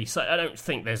masterpiece. I don't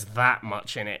think there's that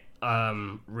much in it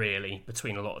really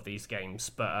between a lot of these games,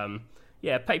 but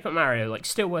yeah, Paper Mario, like,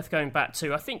 still worth going back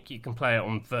to. I think you can play it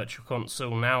on Virtual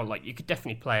Console now. Like, you could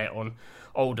definitely play it on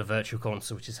older Virtual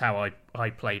Console, which is how I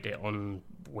played it on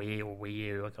Wii or Wii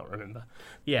U, I can't remember.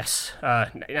 Yes,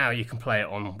 now you can play it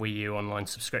on Wii U online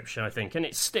subscription, I think. And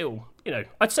it's still, you know,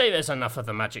 I'd say there's enough of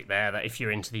the magic there that if you're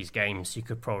into these games, you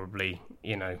could probably,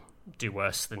 you know, do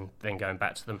worse than going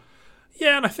back to them.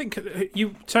 Yeah, and I think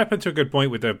you tap into a good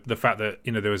point with the fact that,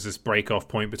 you know, there was this break-off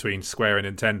point between Square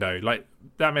and Nintendo. Like,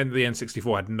 that meant the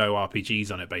N64 had no RPGs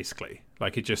on it, basically.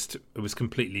 Like, it was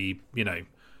completely, you know,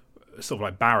 sort of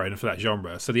like barren for that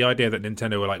genre. So the idea that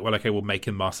Nintendo were like, well, okay, we'll make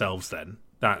them ourselves then.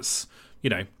 That's, you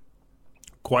know,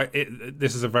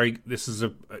 this is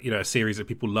a you know, a series that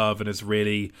people love and has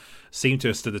really seemed to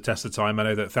have stood the test of time. I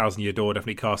know that Thousand Year Door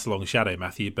definitely casts a long shadow,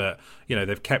 Matthew, but you know,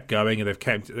 they've kept going and they've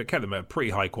kept them at pretty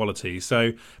high quality.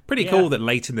 So pretty cool that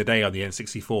late in the day on the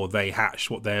N64 they hatched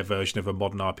what their version of a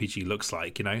modern RPG looks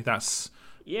like. You know, that's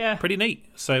pretty neat.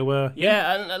 So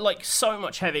and like so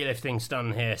much heavy lifting's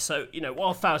done here. So, you know,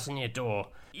 while Thousand Year Door,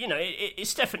 you know,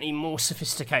 it's definitely more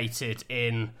sophisticated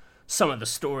in some of the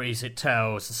stories it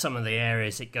tells, some of the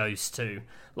areas it goes to,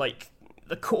 like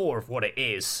the core of what it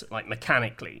is, like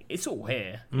mechanically, it's all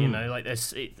here. You know, like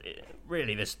there's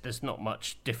not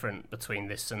much different between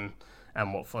this and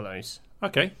what follows.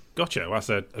 Okay, gotcha. Well, that's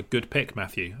a good pick,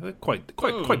 Matthew. Quite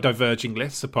diverging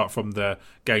lists, apart from the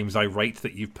games I rate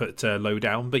that you've put low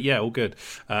down. But yeah, all good.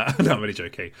 No, I'm really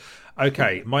joking.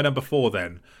 Okay, my number 4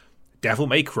 then, Devil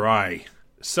May Cry.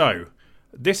 So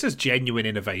this is genuine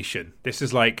innovation. This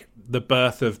is like the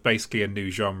birth of basically a new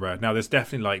genre. Now, there's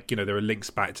definitely like, you know, there are links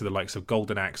back to the likes of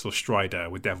Golden Axe or Strider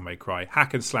with Devil May Cry,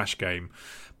 hack and slash game.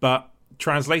 But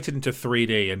translated into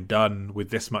 3D and done with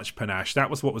this much panache. That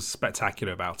was what was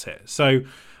spectacular about it. So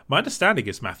my understanding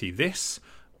is, Matthew, this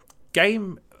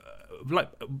game, like,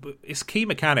 its key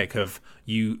mechanic of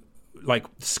you like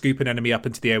scoop an enemy up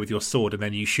into the air with your sword and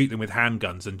then you shoot them with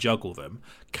handguns and juggle them,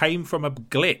 came from a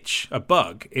glitch, a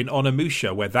bug in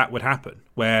Onimusha where that would happen,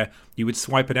 where you would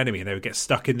swipe an enemy and they would get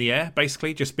stuck in the air,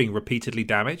 basically just being repeatedly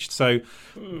damaged. So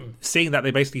seeing that,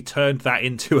 they basically turned that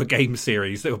into a game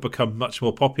series that will become much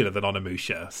more popular than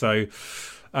Onimusha. So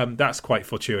that's quite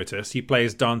fortuitous. You play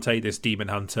as Dante, this demon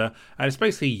hunter, and it's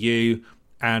basically you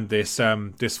and this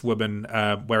woman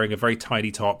wearing a very tiny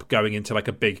top going into like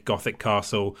a big gothic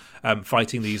castle,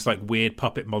 fighting these like weird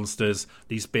puppet monsters,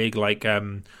 these big like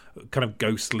kind of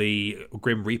ghostly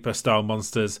Grim Reaper style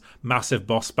monsters, massive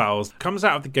boss battles. Comes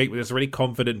out of the gate with this really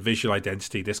confident visual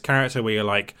identity, this character where you're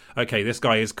like, okay, this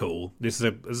guy is cool, this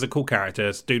is a cool character,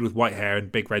 it's a dude with white hair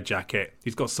and big red jacket,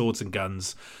 he's got swords and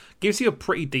guns. Gives you a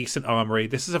pretty decent armory.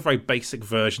 This is a very basic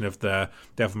version of the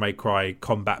Devil May Cry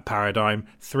combat paradigm.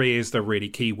 3 is the really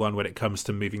key one when it comes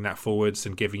to moving that forwards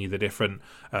and giving you the different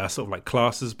sort of like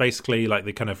classes, basically, like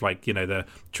the kind of like, you know, the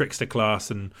Trickster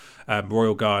class and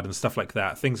Royal Guard and stuff like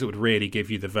that. Things that would really give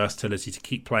you the versatility to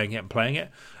keep playing it and playing it.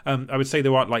 I would say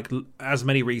there aren't like as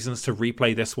many reasons to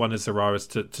replay this one as there are as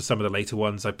to some of the later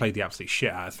ones. I played the absolute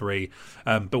shit out of 3,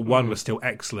 but 1 was still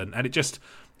excellent. And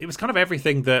it was kind of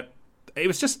everything that... It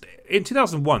was just in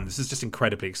 2001. This is just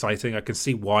incredibly exciting. I can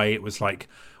see why it was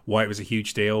a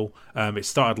huge deal. It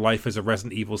started life as a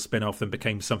Resident Evil spin-off, then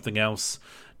became something else.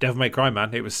 Devil May Cry,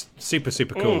 man, it was super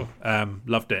cool.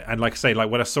 Loved it. And like I say,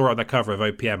 like when I saw it on the cover of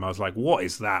OPM, I was like, "What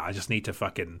is that? I just need to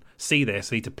fucking see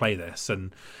this. I need to play this."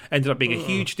 And ended up being a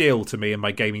huge deal to me and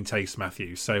my gaming taste,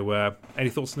 Matthew. So, any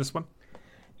thoughts on this one?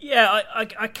 Yeah,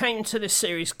 I came to this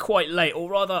series quite late,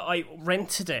 or rather, I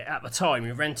rented it at the time.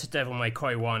 We rented Devil May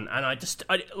Cry 1,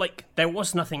 and there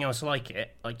was nothing else like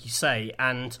it, like you say,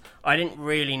 and I didn't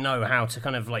really know how to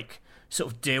kind of, like,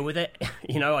 sort of deal with it.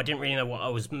 You know, I didn't really know what I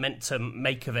was meant to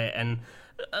make of it, and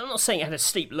I'm not saying it had a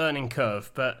steep learning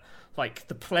curve, but, like,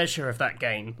 the pleasure of that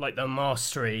game, like, the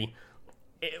mastery,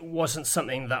 it wasn't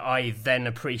something that I then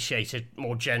appreciated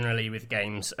more generally with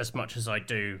games as much as I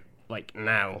do, like,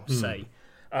 now, say.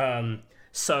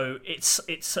 So it's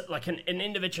like an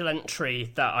individual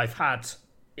entry that I've had,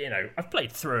 you know, I've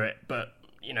played through it, but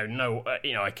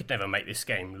I could never make this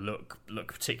game look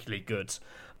particularly good.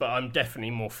 But I'm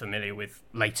definitely more familiar with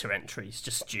later entries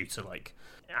just due to like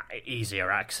easier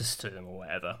access to them or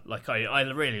whatever. Like I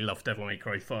really love Devil May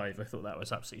Cry 5. I thought that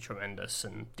was absolutely tremendous,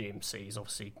 and DMC is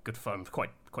obviously good fun,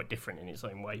 quite different in its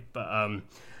own way. But a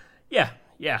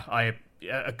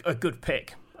good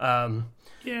pick.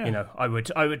 You know, I would,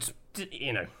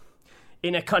 you know,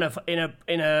 in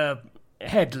a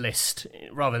head list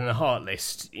rather than a heart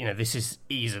list, you know, this is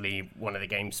easily one of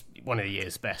the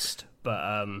year's best,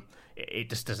 but it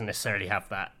just doesn't necessarily have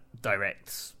that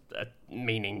direct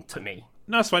meaning to me.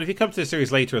 No, it's fine. If you come to the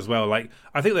series later as well, like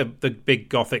I think the big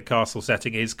gothic castle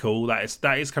setting is cool. That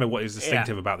is kind of what is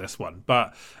distinctive about this one.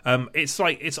 But it's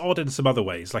odd in some other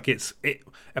ways. Like it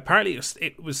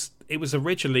was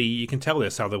originally, you can tell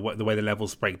this how the way the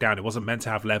levels break down. It wasn't meant to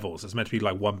have levels. It's meant to be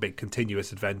like one big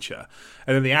continuous adventure.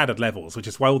 And then they added levels, which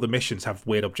is why all the missions have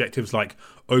weird objectives like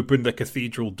open the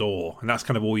cathedral door, and that's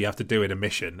kind of all you have to do in a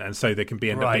mission. And so they can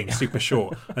end up being super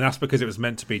short. And that's because it was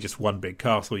meant to be just one big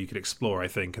castle you could explore, I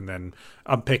think, and then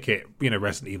unpick it, you know,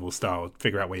 Resident Evil style,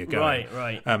 figure out where you're going.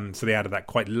 Right. So they added that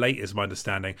quite late, is my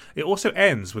understanding. It also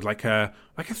ends with like a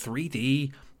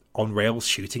 3D on rails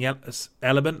shooting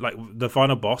element. Like the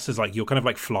final boss is like you're kind of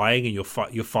like flying and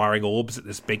you're firing orbs at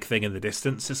this big thing in the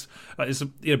distance. It's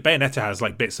you know, Bayonetta has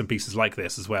like bits and pieces like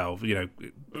this as well. You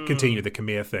know, continue with the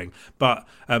Khmer thing, but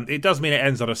it does mean it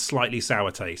ends on a slightly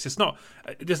sour taste.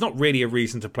 There's not really a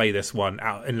reason to play this one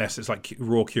out unless it's like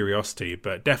raw curiosity.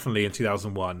 But definitely in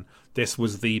 2001, this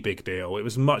was the big deal. It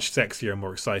was much sexier and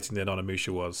more exciting than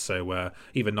Onimusha was. So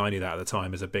even I knew that at the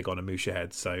time as a big Onimusha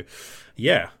head. So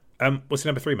yeah. What's your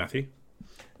number 3, Matthew?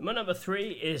 My number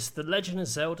 3 is The Legend of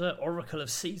Zelda: Oracle of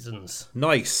Seasons.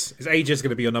 Nice. Is Ages going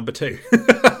to be your number 2?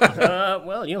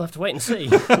 Well, you'll have to wait and see.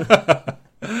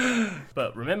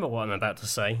 But remember what I'm about to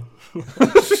say.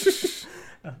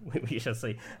 We shall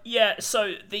see. Yeah,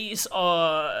 so these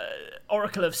are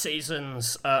Oracle of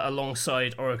Seasons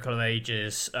alongside Oracle of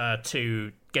Ages,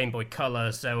 2 Game Boy Color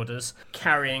Zeldas,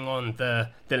 carrying on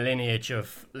the lineage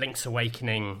of Link's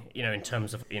Awakening, you know, in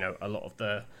terms of, you know, a lot of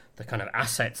the kind of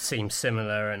assets seem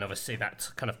similar, and obviously that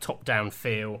kind of top-down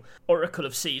feel. Oracle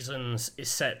of Seasons is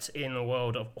set in a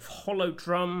world of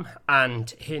Holodrum and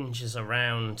hinges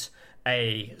around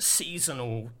a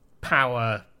seasonal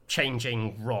power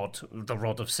changing rod, the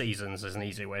Rod of Seasons is an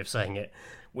easy way of saying it,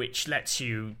 which lets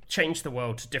you change the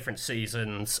world to different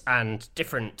seasons, and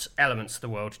different elements of the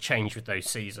world change with those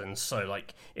seasons. So,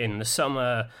 like, in the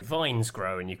summer, vines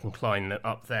grow and you can climb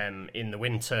up them. In the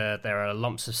winter, there are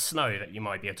lumps of snow that you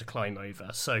might be able to climb over.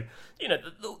 So, you know,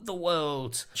 the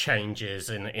world changes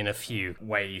in a few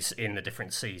ways in the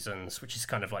different seasons, which is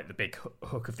kind of like the big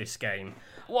hook of this game.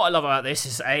 What I love about this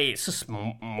is, it's just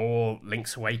more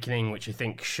Link's Awakening, which I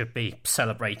think should be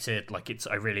celebrated. Like,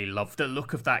 I really love the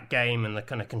look of that game, and the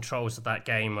kind of controls of that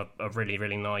game are really,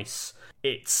 really nice.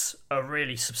 It's a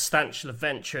really substantial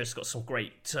adventure. It's got some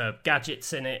great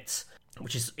gadgets in it,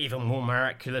 which is even more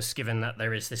miraculous given that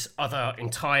there is this other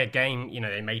entire game. You know,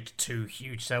 they made 2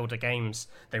 huge Zelda games.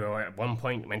 They were at one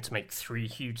point meant to make 3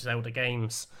 huge Zelda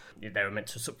games. They were meant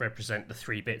to sort of represent the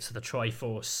 3 bits of the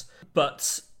Triforce.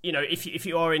 But, you know, if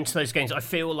you are into those games, I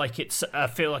feel like it's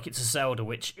a Zelda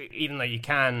which, even though you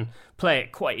can play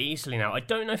it quite easily now, I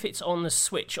don't know if it's on the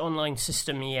Switch Online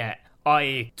system yet.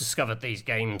 I discovered these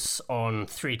games on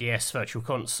 3DS Virtual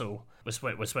Console, was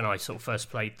when I sort of first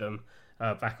played them.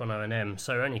 Back on O&M,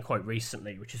 so only quite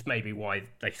recently, which is maybe why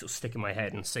they sort of stick in my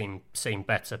head and seem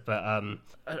better. But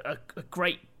a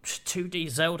great 2D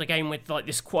Zelda game with like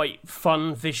this quite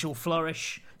fun visual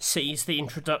flourish sees the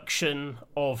introduction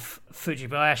of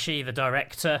Fujibayashi, the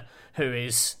director, who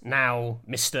is now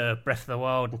Mr. Breath of the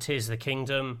Wild and Tears of the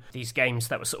Kingdom. These games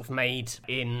that were sort of made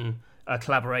in a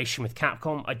collaboration with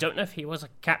Capcom. I don't know if he was a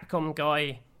Capcom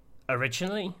guy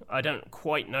originally. I don't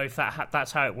quite know if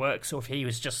that's how it works, or if he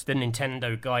was just the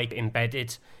Nintendo guy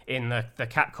embedded in the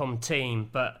Capcom team,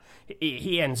 but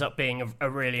he ends up being a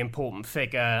really important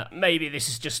figure. Maybe this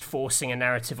is just forcing a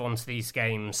narrative onto these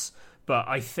games, but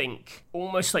I think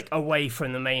almost like away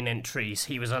from the main entries,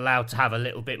 he was allowed to have a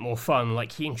little bit more fun.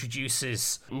 Like, he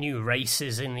introduces new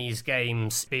races in these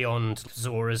games beyond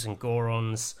Zoras and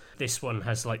Gorons. This one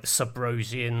has like the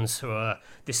Subrosians, who are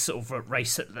this sort of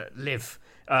race that live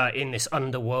in this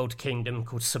underworld kingdom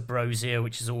called Subrosia,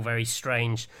 which is all very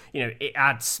strange. You know, it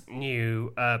adds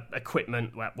new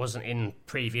equipment that wasn't in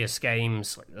previous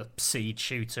games, like the seed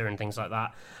shooter and things like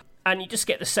that. And you just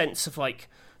get the sense of like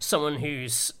someone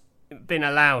who's been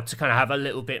allowed to kind of have a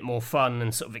little bit more fun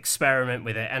and sort of experiment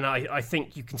with it. And I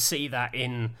think you can see that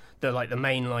in the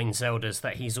mainline Zeldas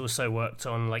that he's also worked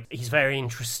on. Like, he's very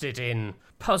interested in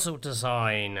puzzle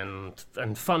design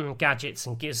and fun gadgets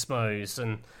and gizmos,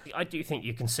 and I do think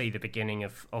you can see the beginning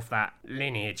of that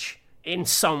lineage in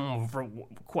some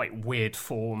quite weird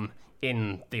form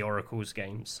in the Oracle's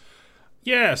games.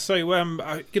 Yeah, so,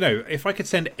 you know, if I could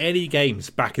send any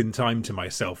games back in time to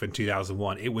myself in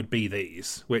 2001, it would be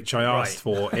these, which I asked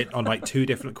for it on like 2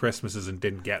 different Christmases and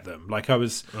didn't get them. Like, I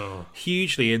was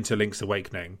hugely into Link's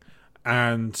Awakening,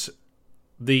 and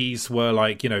these were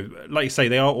like, you know, like you say,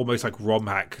 they are almost like ROM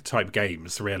hack type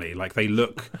games, really. Like, they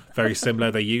look very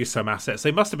similar. They use some assets.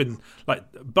 They must have been, like,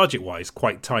 budget-wise,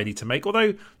 quite tiny to make. Although,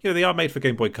 you know, they are made for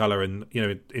Game Boy Color and, you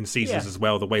know, in seasons as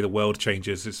well. The way the world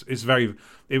changes is very...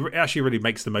 It actually really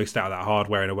makes the most out of that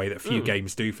hardware in a way that few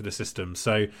games do for the system.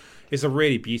 So it's a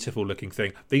really beautiful looking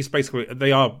thing. These basically...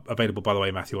 They are available, by the way,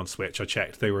 Matthew, on Switch. I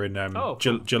checked. They were in cool.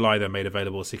 July. They're made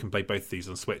available, so you can play both of these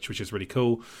on Switch, which is really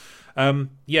cool.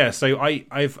 Yeah, so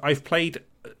I've played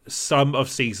some of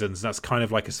Seasons. That's kind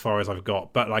of like as far as I've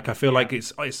got, but like I feel like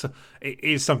it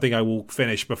is something I will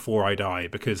finish before I die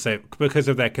because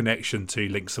of their connection to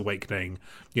Link's Awakening,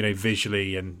 you know,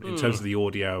 visually and in terms of the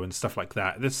audio and stuff like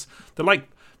that.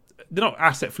 They're not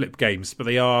asset flip games, but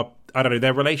they are. I don't know.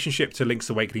 Their relationship to Link's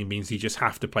Awakening means you just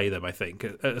have to play them. I think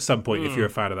at some point if you're a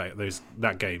fan of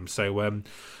that game. So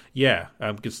yeah,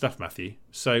 good stuff, Matthew.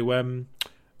 So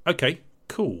okay.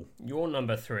 Cool. Your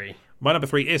number 3. My number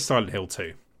 3 is Silent Hill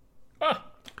 2. Ah.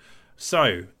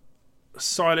 So,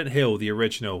 Silent Hill, the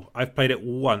original. I've played it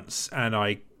once and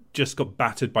I just got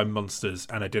battered by monsters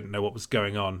and I didn't know what was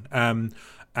going on.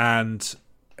 And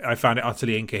I found it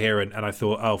utterly incoherent and I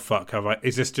thought, oh fuck,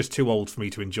 is this just too old for me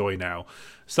to enjoy now?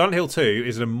 Silent Hill 2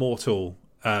 is an immortal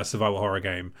survival horror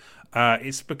game.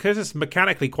 It's because it's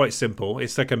mechanically quite simple.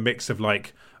 It's like a mix of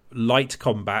like light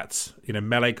combat, you know,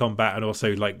 melee combat, and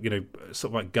also like, you know,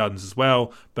 sort of like guns as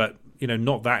well, but you know,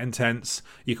 not that intense.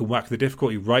 You can whack the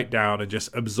difficulty right down and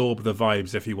just absorb the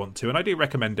vibes if you want to, and I do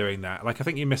recommend doing that. Like, I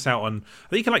think you miss out on, I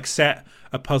think you can like set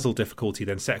a puzzle difficulty,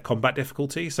 then set a combat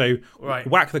difficulty, so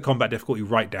whack the combat difficulty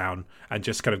right down and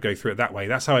just kind of go through it that way.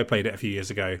 That's how I played it a few years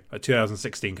ago, at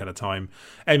 2016 kind of time,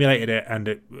 emulated it, and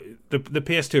the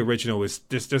PS2 original is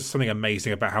just something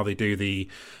amazing about how they do the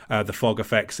fog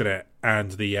effects in it,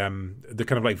 and the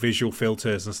kind of like visual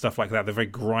filters and stuff like that, the very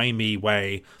grimy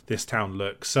way this town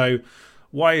looks. So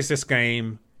why is this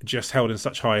game just held in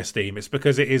such high esteem. It's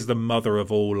because it is the mother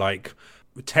of all like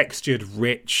textured,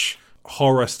 rich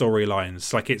horror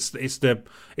storylines. Like it's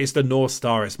the North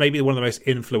Star. It's maybe one of the most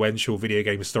influential video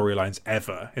game storylines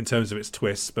ever in terms of its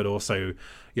twists, but also,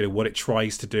 you know, what it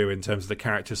tries to do in terms of the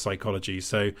character psychology.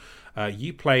 So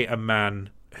you play a man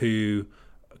who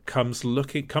comes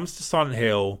to Silent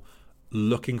Hill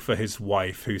looking for his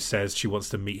wife, who says she wants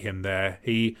to meet him there.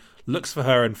 He looks for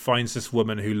her and finds this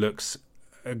woman who looks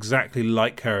exactly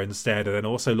like her instead, and then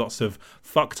also lots of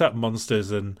fucked up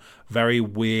monsters and very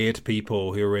weird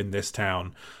people who are in this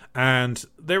town. And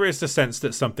there is the sense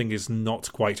that something is not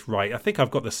quite right. I think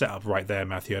I've got the setup right there,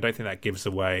 Matthew. I don't think that gives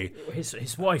away.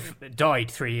 His wife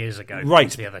died 3 years ago. Right,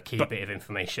 that's the other key bit of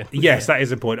information. Yes, that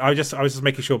is important. I was just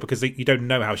making sure, because you don't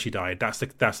know how she died. That's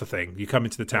the thing. You come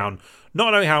into the town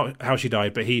not knowing how she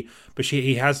died, but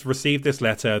he has received this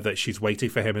letter that she's waiting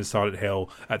for him in Silent Hill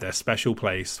at their special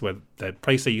place, where the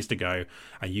place they used to go,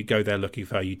 and you go there looking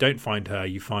for her. You don't find her.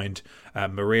 You find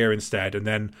Maria instead, and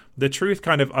then the truth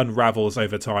kind of unravels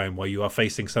over time, where you are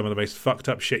facing some of the most fucked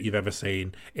up shit you've ever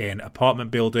seen in apartment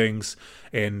buildings,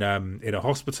 in a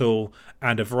hospital,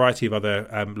 and a variety of other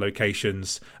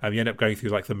locations. You end up going through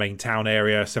like the main town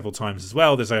area several times as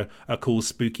well. There's a cool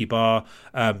spooky bar.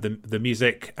 The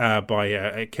music by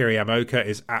Akira Yamaoka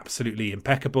is absolutely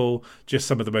impeccable. Just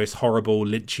some of the most horrible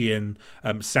Lynchian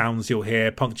sounds you'll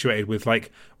hear, punctuated with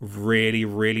like really,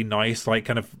 really nice, like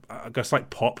kind of I guess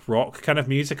like pop rock kind of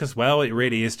music as well. It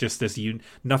really is just this.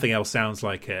 Nothing else sounds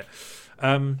like it.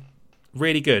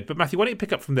 Really good. But Matthew, why don't you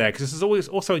pick up from there, because this is always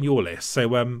also on your list. So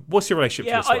what's your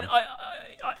relationship to this one?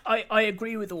 I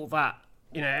agree with all that.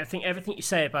 You know, I think everything you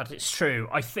say about it's true.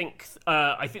 I think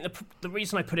the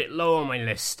reason I put it low on my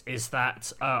list is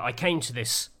that I came to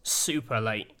this super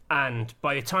late, and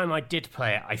by the time I did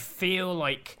play it, I feel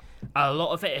like a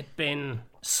lot of it had been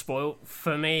spoilt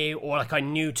for me, or like I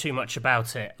knew too much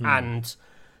about it. And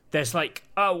there's like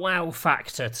a wow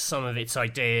factor to some of its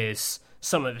ideas,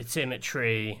 some of its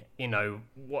imagery, you know,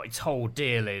 what its whole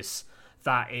deal is.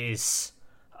 That is,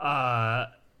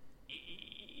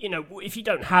 you know, if you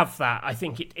don't have that, I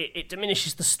think it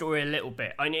diminishes the story a little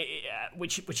bit. I mean,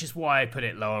 which is why I put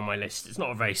it low on my list. It's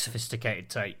not a very sophisticated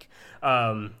take.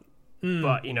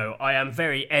 But, you know, I am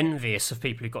very envious of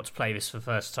people who got to play this for the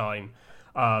first time.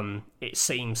 It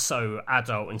seems so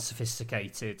adult and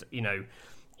sophisticated. You know,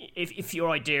 if your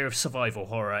idea of survival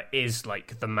horror is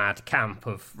like the mad camp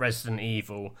of Resident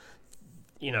Evil,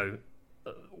 you know,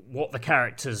 what the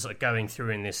characters are going through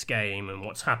in this game and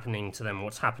what's happening to them,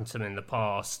 what's happened to them in the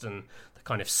past, and the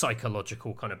kind of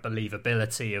psychological kind of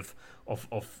believability of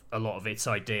a lot of its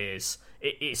ideas,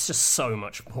 it's just so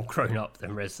much more grown up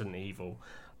than Resident Evil.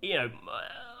 You know,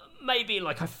 maybe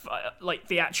like like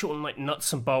the actual like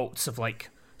nuts and bolts of like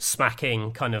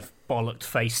smacking kind of bollocked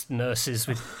faced nurses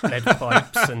with lead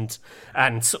pipes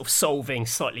and sort of solving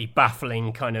slightly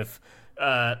baffling kind of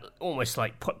almost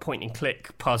like point and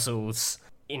click puzzles,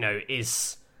 you know,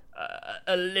 is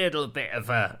a little bit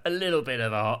of a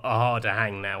harder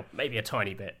hang now, maybe a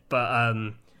tiny bit, but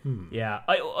yeah,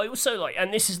 I also like,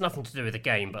 and this has nothing to do with the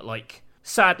game, but like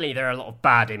sadly there are a lot of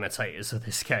bad imitators of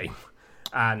this game.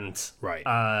 And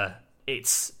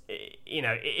it's, you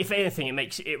know, if anything,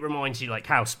 it reminds you like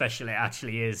how special it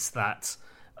actually is that,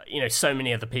 you know, so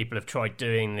many other people have tried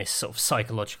doing this sort of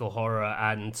psychological horror,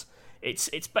 and it's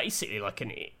basically like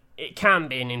it can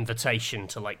be an invitation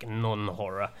to like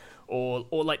non-horror, or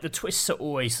like the twists are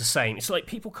always the same. It's like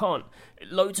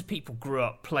loads of people grew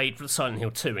up, played Silent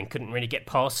Hill 2 and couldn't really get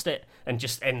past it and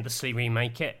just endlessly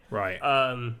remake it. Right.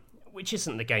 Which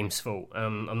isn't the game's fault.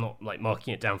 I'm not like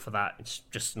marking it down for that. It's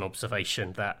just an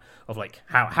observation of like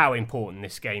how important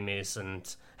this game is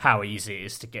and how easy it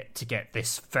is to get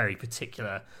this very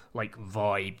particular like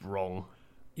vibe wrong.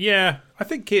 Yeah, I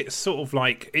think it's sort of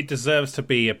like it deserves to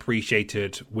be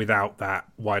appreciated without that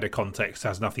wider context. It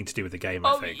has nothing to do with the game,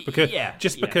 I think.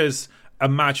 Because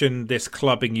imagine this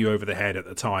clubbing you over the head at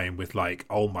the time with like,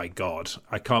 oh my god,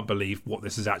 I can't believe what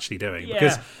this is actually doing. Yeah.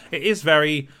 Because it is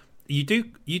very... You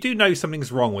do know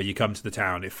something's wrong when you come to the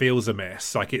town. It feels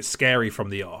amiss. Like, it's scary from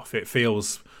the off. It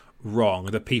feels wrong.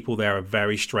 The people there are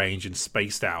very strange and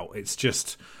spaced out. It's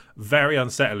just very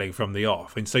unsettling from the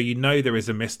off. And so you know there is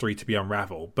a mystery to be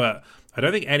unraveled. But I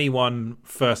don't think anyone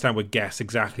firsthand would guess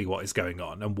exactly what is going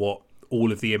on and what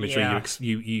all of the imagery Yeah.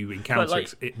 you encounter But,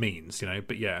 like- it means,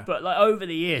 But yeah, But like over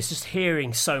the years, just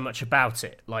hearing so much about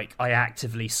it, like I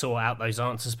actively sought out those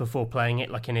answers before playing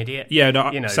it, like an idiot. yeah, no,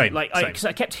 Same. same. Because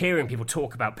I kept hearing people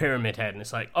talk about Pyramid Head, and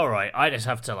it's like, all right, I just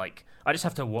have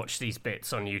to watch these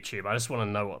bits on YouTube. I just want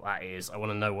to know what that is. I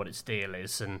want to know what its deal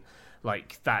is, and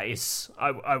like that is.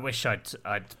 I wish I'd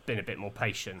been a bit more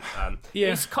patient.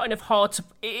 Yeah. It's kind of hard to.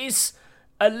 It is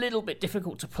a little bit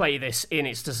difficult to play this in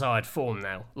its desired form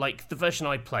now. Like the version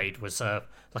I played was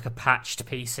like a patched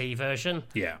PC version,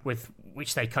 Yeah. with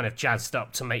which they kind of jazzed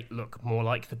up to make look more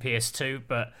like the PS2.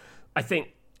 But I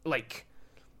think like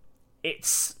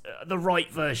it's the right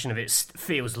version of it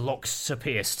feels locked to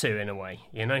PS2 in a way,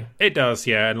 It does,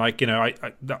 yeah, and like I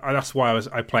that's why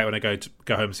I play it when I go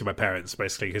home and see my parents,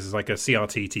 basically, because there's like a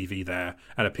CRT TV there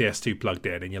and a PS2 plugged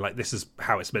in, and you're like, this is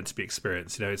how it's meant to be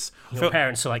experienced. It's Your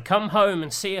parents are like, come home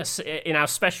and see us in our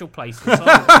special place.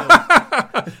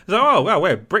 Inside oh wow,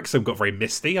 where Brixham got very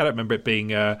misty. I don't remember it being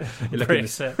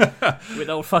Bricks, with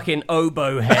old fucking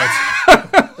oboe head.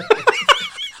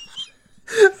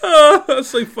 Oh, that's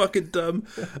so fucking dumb.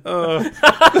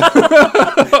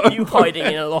 You hiding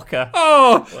in a locker.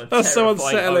 Oh, What a that's so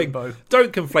terrifying unsettling. oboe.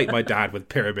 Don't conflate my dad with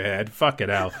Pyramid Head. Fucking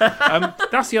hell.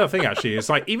 That's the other thing, actually. It's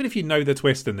like, even if you know the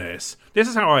twist in this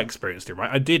is how I experienced it, right?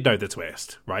 I did know the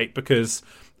twist, right? Because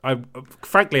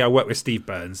frankly, I worked with Steve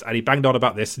Burns, and he banged on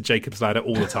about this in Jacob's Ladder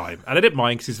all the time. And I didn't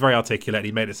mind because he's very articulate and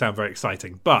he made it sound very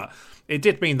exciting. But it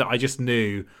did mean that I just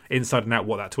knew inside and out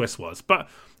what that twist was. But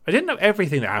I didn't know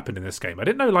everything that happened in this game. I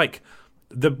didn't know, like,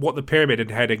 what the Pyramid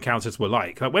Head encounters were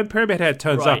like. Like, when Pyramid Head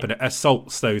turns up and it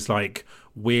assaults those, like,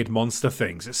 weird monster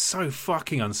things, it's so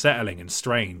fucking unsettling and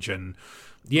strange. And,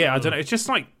 yeah, I don't know. It's just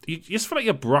like, you just feel like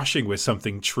you're brushing with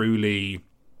something truly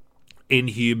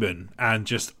inhuman and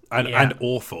just and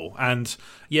awful. And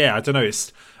yeah, I don't know,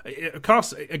 it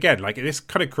casts, again, like, this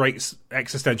kind of creates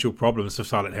existential problems for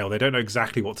Silent Hill. They don't know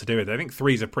exactly what to do with it. I think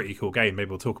 3 is a pretty cool game. Maybe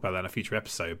we'll talk about that in a future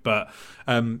episode. But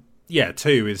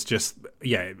 2 is just,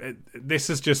 this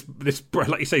is just, this,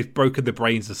 like you say, it's broken the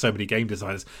brains of so many game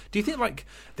designers. Do you think, like,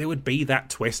 there would be that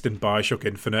twist in Bioshock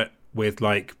Infinite with,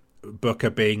 like, Booker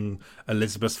being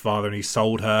Elizabeth's father and he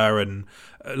sold her, and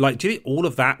like, do you think all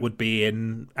of that would be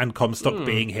in, and Comstock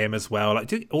being him as well, like,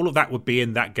 do you think all of that would be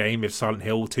in that game if Silent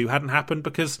Hill 2 hadn't happened?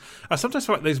 Because I sometimes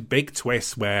feel like those big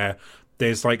twists where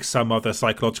there's like some other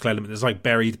psychological element that's like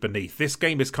buried beneath, this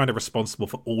game is kind of responsible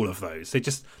for all of those. That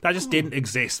just didn't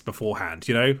exist beforehand,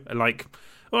 like,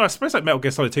 well, I suppose like Metal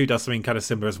Gear Solid 2 does something kind of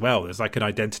similar as well. There's like an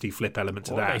identity flip element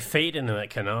to that. They feeding them at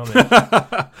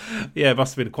Konami. Yeah, it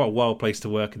must have been quite a wild place to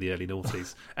work in the early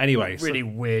noughties. Anyway, Really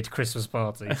weird Christmas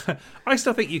party. I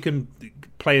still think you can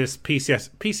play this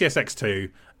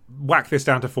PCSX2, whack this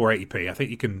down to 480p. I think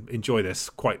you can enjoy this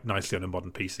quite nicely on a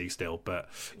modern PC still. But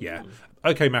yeah.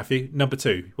 Okay, Matthew, number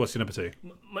 2. What's your number 2?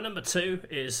 My number 2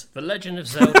 is The Legend of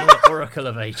Zelda Oracle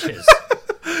of Ages.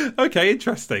 Okay,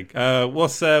 interesting.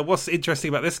 What's interesting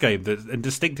about this game and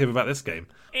distinctive about this game?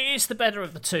 It is the better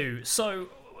of the two. So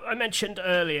I mentioned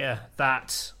earlier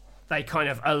that they kind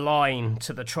of align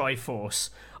to the Triforce.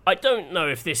 I don't know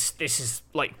if this is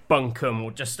like bunkum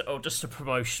or just a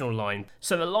promotional line.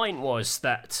 So the line was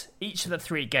that each of the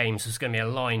 3 games was going to be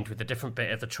aligned with a different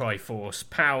bit of the Triforce: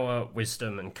 power,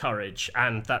 wisdom, and courage,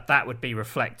 and that would be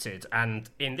reflected. And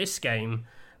in this game,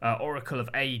 Oracle of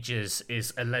Ages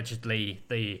is allegedly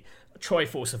the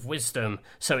Triforce of Wisdom,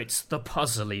 so it's the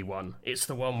puzzly one. It's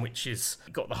the one which is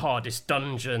got the hardest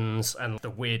dungeons and the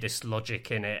weirdest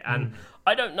logic in it. And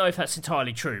I don't know if that's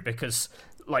entirely true, because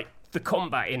like the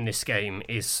combat in this game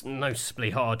is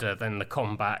noticeably harder than the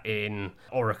combat in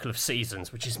Oracle of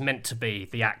Seasons, which is meant to be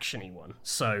the actiony one.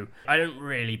 So I don't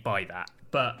really buy that.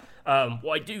 But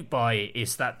what I do buy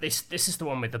is that this is the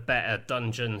one with the better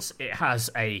dungeons. It has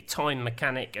a time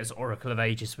mechanic, as Oracle of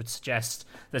Ages would suggest.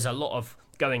 There's a lot of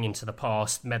going into the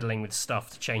past, meddling with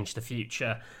stuff to change the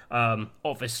future.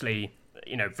 Obviously,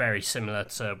 very similar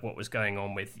to what was going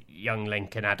on with young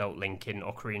Link and adult Link in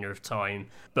Ocarina of Time.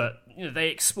 But they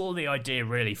explore the idea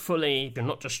really fully. They're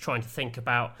not just trying to think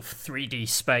about 3D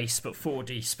space, but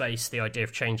 4D space, the idea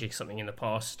of changing something in the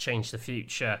past to change the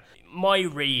future. My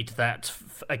read that,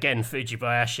 again,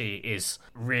 Fujibayashi is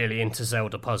really into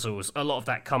Zelda puzzles. A lot of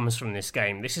that comes from this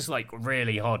game. This is like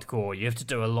really hardcore. You have to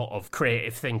do a lot of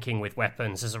creative thinking with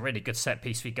weapons. There's a really good set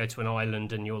piece where you go to an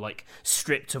island and you're like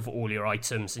stripped of all your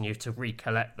items and you have to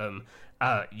recollect them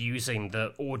using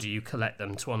the order you collect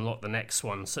them to unlock the next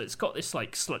one. So it's got this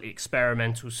like slightly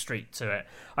experimental streak to it.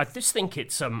 I just think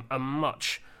it's a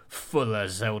much fuller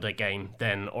Zelda game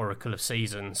than Oracle of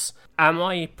Seasons. Am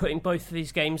I putting both of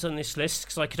these games on this list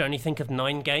because I could only think of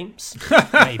 9 games?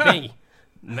 Maybe.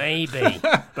 Maybe,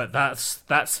 but that's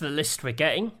the list we're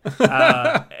getting.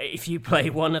 If you play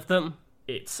one of them,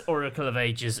 it's Oracle of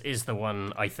Ages is the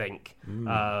one, I think.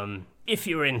 If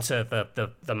you're into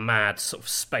the mad sort of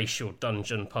spatial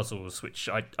dungeon puzzles, which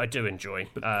I do enjoy,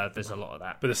 there's a lot of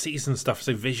that. But the season stuff is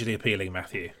so visually appealing,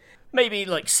 Matthew. Maybe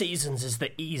like Seasons is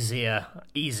the easier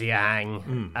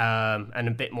hang, and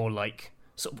a bit more like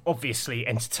sort of obviously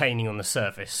entertaining on the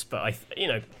surface. But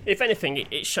if anything,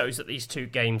 it shows that these two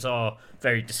games are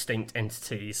very distinct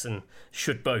entities and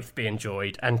should both be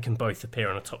enjoyed and can both appear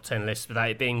on a top 10 list without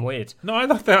it being weird. No, I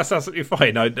think that's absolutely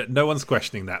fine. No one's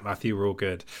questioning that, Matthew. We're all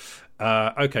good.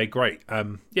 Okay, great.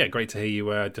 Great to hear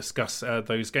you discuss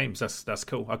those games. That's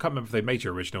cool. I can't remember if they made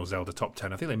your original Zelda top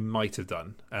 10. I think they might have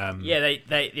done.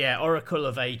 They Oracle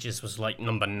of Ages was like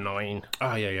number 9.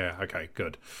 Oh, yeah. Okay,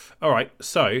 good. All right,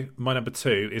 so my number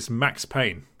 2 is Max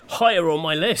Payne. Higher on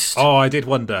my list. Oh, I did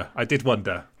wonder.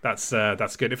 That's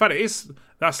good. In fact, it is.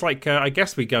 That's like I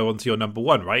guess we go on to your number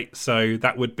 1, right? So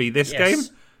that would be this game.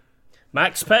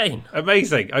 Max Payne.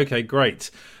 Amazing. Okay, great.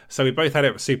 So we both had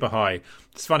it super high.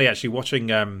 It's funny actually watching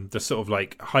the sort of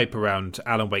like hype around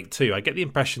Alan Wake 2. I get the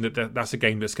impression that that's a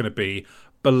game that's going to be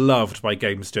beloved by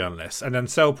games journalists and then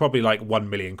sell probably like 1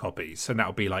 million copies, and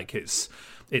that'll be like its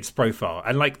profile.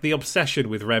 And like the obsession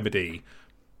with Remedy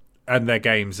and their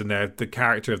games and the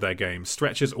character of their games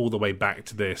stretches all the way back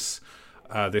to this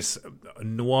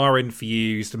noir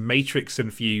infused, Matrix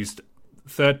infused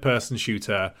third person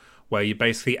shooter where you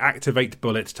basically activate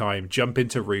bullet time, jump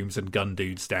into rooms and gun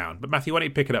dudes down. But Matthew, why don't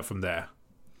you pick it up from there?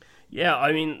 Yeah,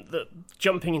 I mean,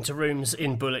 jumping into rooms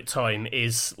in bullet time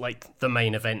is like the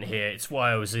main event here. It's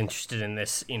why I was interested in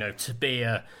this. To be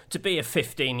a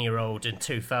 15-year-old in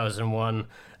 2001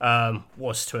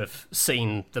 was to have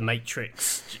seen The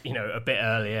Matrix, a bit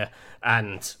earlier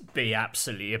and be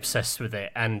absolutely obsessed with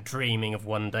it and dreaming of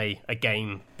one day a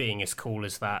game being as cool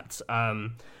as that.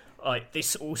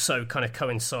 This also kind of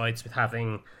coincides with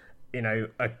having,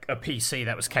 a PC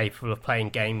that was capable of playing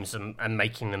games and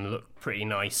making them look pretty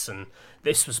nice. And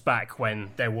this was back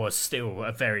when there was still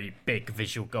a very big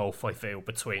visual gulf, I feel,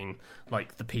 between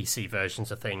like the PC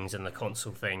versions of things and the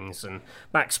console things. And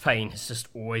Max Payne has just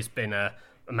always been a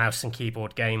mouse and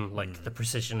keyboard game, like the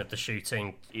precision of the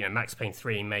shooting. Max Payne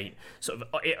 3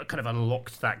 it kind of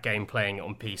unlocked that game playing it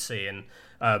on PC.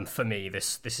 And for me,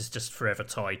 this is just forever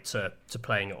tied to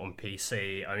playing it on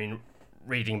PC. I mean,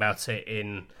 reading about it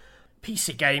in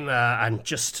PC Gamer and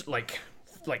just like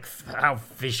how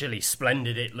visually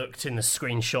splendid it looked in the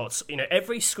screenshots.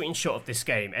 Every screenshot of this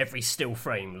game, every still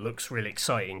frame looks really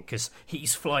exciting because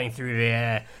he's flying through the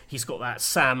air. He's got that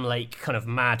Sam Lake kind of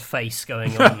mad face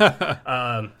going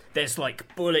on. There's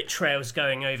like bullet trails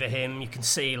going over him. You can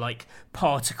see like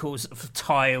particles of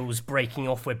tiles breaking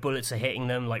off where bullets are hitting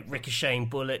them, like ricocheting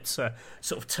bullets are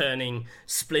sort of turning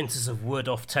splinters of wood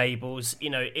off tables.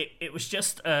 It was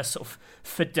just a sort of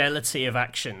fidelity of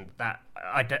action that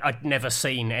I'd never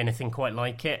seen anything quite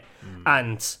like it.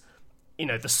 And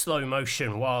the slow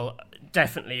motion, while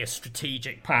definitely a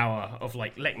strategic power of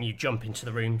like letting you jump into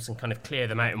the rooms and kind of clear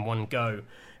them out in one go,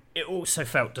 it also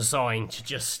felt designed to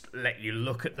just let you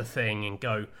look at the thing and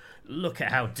go, look at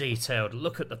how detailed,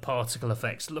 look at the particle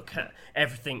effects, look at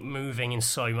everything moving in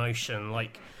slow motion.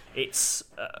 Like, it's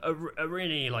a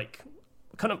really like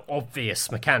kind of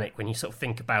obvious mechanic when you sort of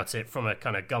think about it from a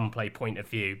kind of gunplay point of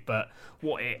view, but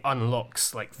what it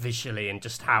unlocks like visually and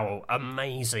just how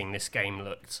amazing this game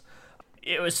looked,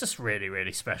 it was just really,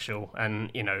 really special.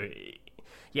 And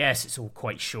yes, it's all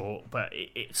quite short, but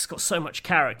it's got so much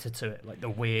character to it, like the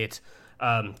weird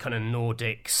kind of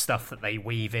Nordic stuff that they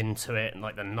weave into it, and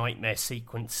like the nightmare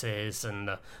sequences and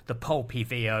the pulpy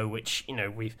VO, which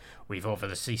we've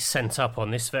obviously sent up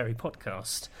on this very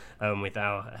podcast with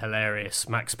our hilarious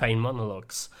Max Payne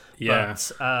monologues. Yeah,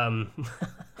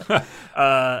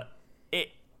 but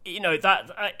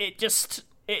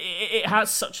it has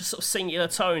such a sort of singular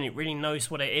tone. It really knows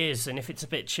what it is, and if it's a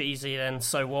bit cheesy, then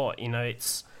so what?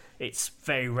 It's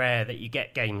very rare that you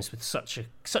get games with such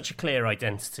a clear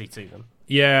identity to them.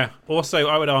 Yeah. Also,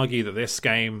 I would argue that this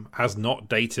game has not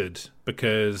dated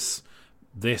because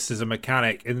this is a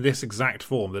mechanic in this exact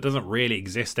form that doesn't really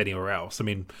exist anywhere else. I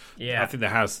mean, I think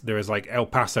there is like El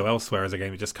Paso Elsewhere as a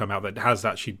game that just come out that has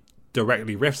actually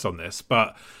directly riffs on this,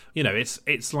 but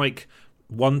it's like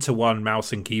one-to-one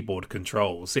mouse and keyboard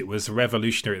controls. It was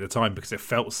revolutionary at the time because it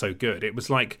felt so good. It was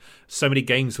like so many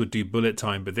games would do bullet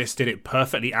time, but this did it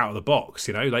perfectly out of the box.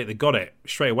 Like they got it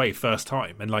straight away first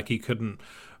time, and like you couldn't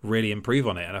really improve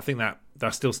on it. And I think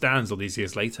that still stands all these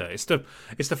years later. It's the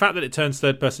fact that it turns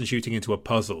third-person shooting into a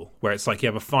puzzle, where it's like you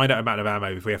have a finite amount of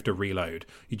ammo before you have to reload.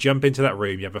 You jump into that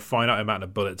room, you have a finite amount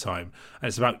of bullet time, and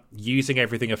it's about using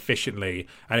everything efficiently.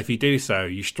 And if you do so,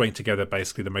 you string together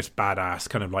basically the most badass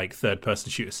kind of like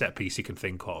third-person shooter set piece you can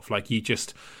think of. Like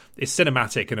it's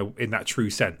cinematic in that true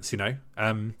sense, you know.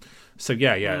 So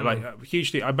like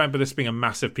hugely. I remember this being a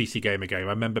massive PC Gamer game.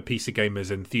 I remember PC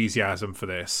Gamer's enthusiasm for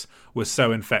this was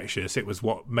so infectious. It was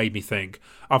what made me think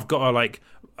I've got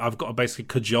to basically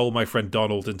cajole my friend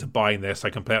Donald into buying this.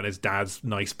 I can play it on his dad's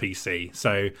nice PC.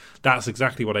 So that's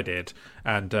exactly what I did.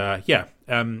 And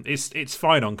it's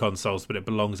fine on consoles, but it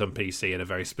belongs on PC in a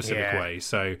very specific way.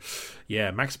 So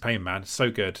yeah, Max Payne, man, so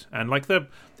good. And like the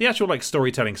actual like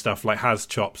storytelling stuff like has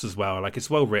chops as well. Like it's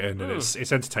well written and it's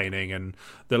entertaining, and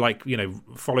they're like, you know,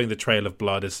 following the trail of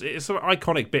blood it's an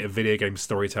iconic bit of video game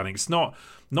storytelling. It's not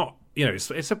you know,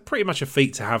 it's a pretty much a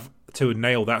feat to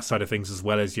nail that side of things as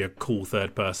well as your cool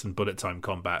third person bullet time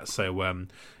combat. So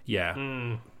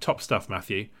top stuff,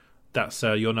 Matthew. That's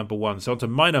your number one. So on to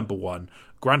my number one,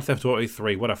 Grand Theft Auto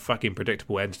 3. What a fucking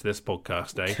predictable end to this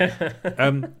podcast,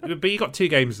 eh? But you got two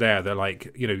games there that,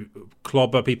 like, you know,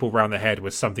 clobber people around the head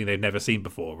with something they've never seen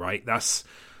before, right? That's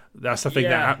the thing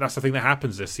that's the thing that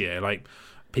happens this year. Like,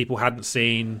 people hadn't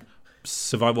seen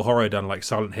survival horror done like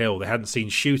Silent Hill. They hadn't seen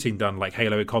shooting done like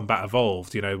Halo Combat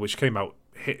Evolved, you know, which came out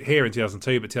here in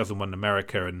 2002, but 2001 in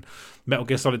America, and Metal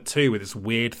Gear Solid 2 with its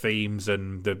weird themes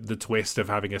and the twist of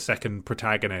having a second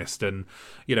protagonist, and,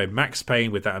 you know, Max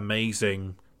Payne with that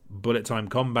amazing bullet time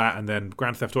combat, and then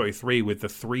Grand Theft Auto 3 with the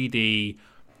 3D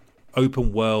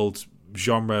open world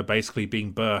genre basically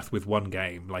being birthed with one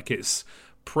game. Like, it's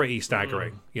pretty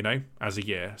staggering, you know, as a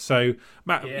year. So,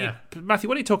 Matthew, why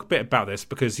don't you talk a bit about this,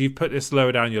 because you've put this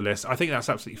lower down your list. I think that's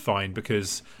absolutely fine,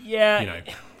 because, you know...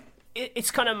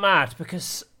 It's kind of mad,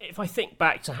 because if I think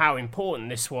back to how important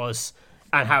this was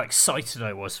and how excited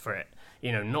I was for it,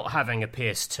 you know, not having a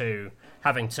PS2,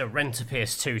 having to rent a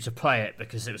PS2 to play it,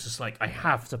 because it was just like, I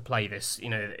have to play this, you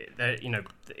know,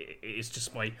 it's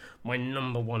just my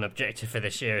number one objective for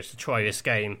this year is to try this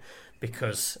game,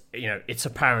 because, you know, it's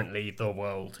apparently the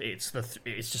world. It's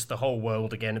just the whole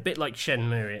world again. A bit like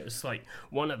Shenmue. It's like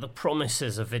one of the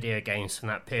promises of video games from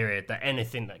that period, that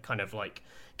anything that kind of like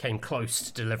came close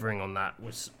to delivering on that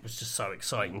was just so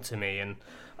exciting to me. And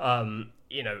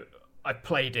you know, I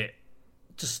played it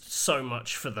just so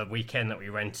much for the weekend that we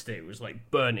rented it. It was like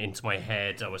burnt into my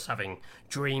head. I was having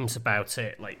dreams about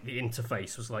it. Like, the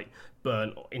interface was like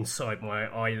burnt inside my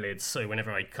eyelids, so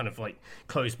whenever I kind of like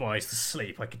closed my eyes to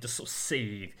sleep, I could just sort of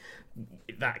see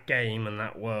that game and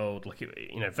that world. Like,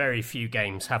 you know, very few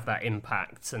games have that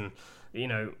impact, and, you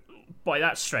know, by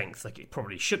that strength, like, it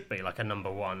probably should be like a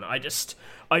number one. I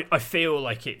feel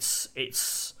like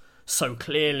it's so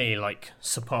clearly like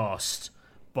surpassed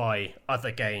by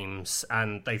other games,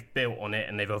 and they've built on it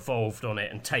and they've evolved on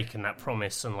it and taken that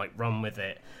promise and like run with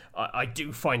it. I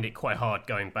do find it quite hard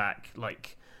going back,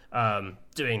 like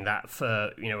doing that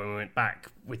for, you know, when we went back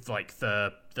with like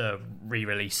the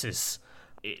re-releases.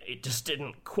 It just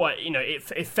didn't quite, you know,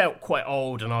 it felt quite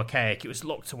old and archaic. It was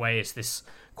locked away as this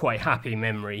quite happy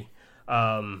memory,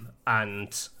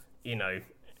 and, you know,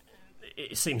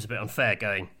 it seems a bit unfair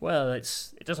going, well,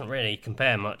 it doesn't really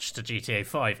compare much to GTA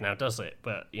 5 now, does it?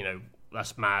 But, you know,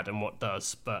 that's mad, and what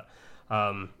does? But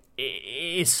it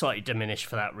is slightly diminished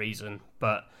for that reason.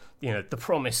 But, you know, the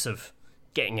promise of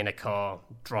getting in a car,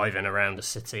 driving around a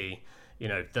city, you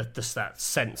know, just that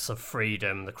sense of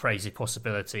freedom, the crazy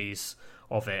possibilities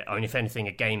of it. I mean, if anything,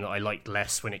 a game that I liked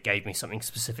less when it gave me something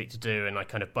specific to do and I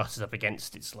kind of butted up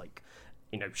against its, like,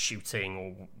 you know, shooting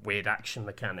or weird action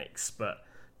mechanics, but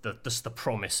just the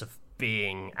promise of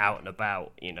being out and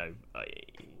about, you know,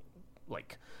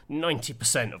 like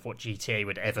 90% of what GTA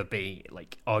would ever be,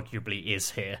 like, arguably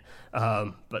is here.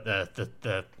 But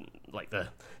the like the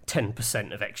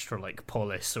 10% of extra, like,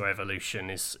 polish or evolution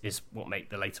is what make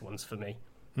the later ones for me.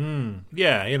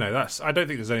 Yeah, you know, I don't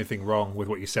think there's anything wrong with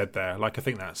what you said there. Like, I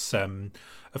think that's a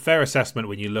fair assessment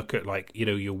when you look at, like, you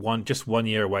know, you're just 1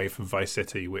 year away from Vice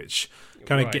City, which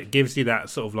kind of gives you that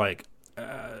sort of like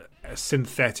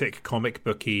synthetic comic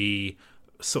booky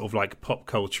sort of like pop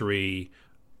culture-y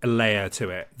layer to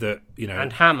it that, you know,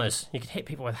 and hammers. You could hit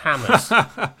people with hammers.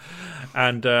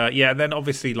 And and then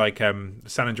obviously like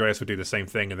San Andreas would do the same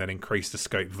thing and then increase the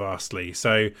scope vastly.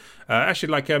 So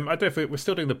actually, like, I don't know if we're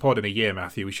still doing the pod in a year,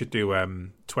 Matthew. We should do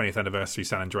 20th anniversary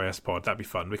San Andreas pod. That'd be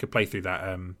fun. We could play through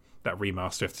that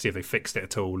remaster to see if they fixed it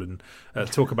at all, and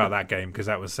talk about that game, because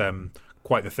that was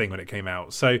quite the thing when it came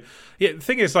out. So yeah, the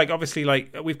thing is, like, obviously,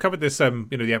 like, we've covered this, you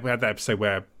know, we had that episode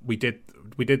where we did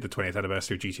the 20th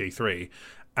anniversary of GTA 3,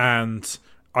 and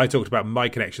I talked about my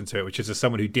connection to it, which is as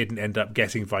someone who didn't end up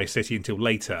getting Vice City until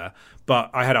later. But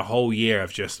I had a whole year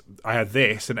of I had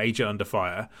this and Agent Under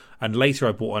Fire, and later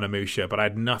I bought Onimusha, but I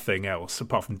had nothing else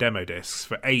apart from demo discs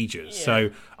for ages. Yeah. So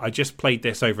I just played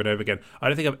this over and over again. I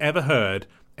don't think I've ever heard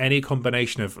any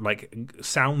combination of like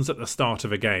sounds at the start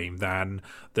of a game than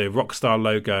the Rockstar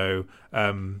logo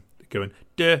going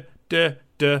duh duh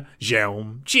duh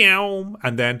jam jam,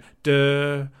 and then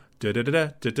duh duh duh duh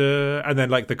duh duh, and then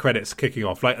like the credits kicking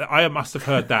off. Like I must have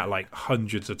heard that like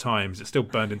hundreds of times. It's still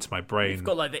burned into my brain. You've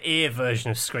got like the ear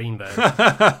version of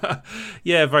Screenburn.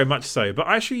 Yeah, very much so. But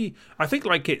actually, I think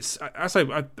like it's, as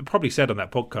I probably said on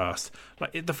that podcast,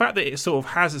 like the fact that it sort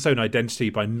of has its own identity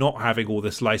by not having all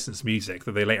this licensed music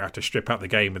that they later have to strip out the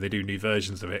game when they do new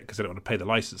versions of it because they don't want to pay the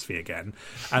license fee again,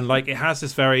 and like it has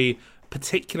this very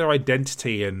particular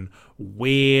identity and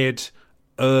weird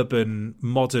urban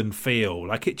modern feel.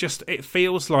 Like it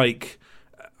feels like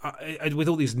with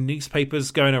all these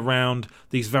newspapers going around,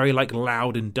 these very like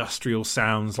loud industrial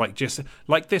sounds, like just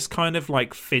like this kind of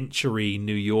like Finchery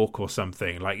New York or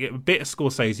something, like a bit of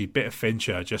Scorsese, bit of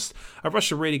Fincher. Just I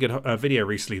watched a really good video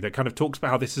recently that kind of talks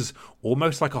about how this is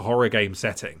almost like a horror game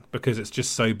setting because it's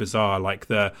just so bizarre, like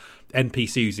the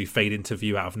NPCs who fade into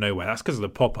view out of nowhere. That's because of the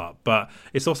pop-up, but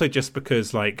it's also just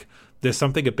because like there's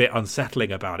something a bit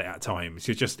unsettling about it at times.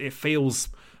 It feels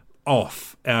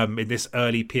off in this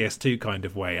early PS2 kind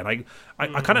of way, and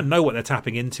I kind of know what they're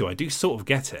tapping into. I do sort of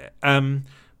get it.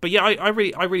 But yeah, I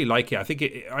really like it. I think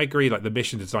I agree. Like the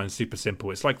mission design is super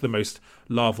simple. It's like the most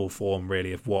larval form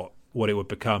really of what it would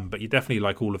become. But you definitely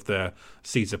like all of the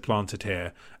seeds are planted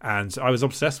here, and I was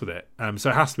obsessed with it.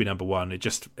 So it has to be number one.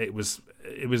 It was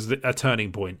a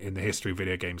turning point in the history of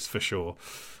video games for sure.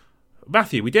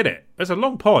 Matthew, we did it. It was a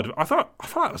long pod. I thought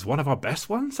that was one of our best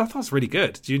ones. I thought it was really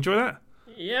good. Did you enjoy that?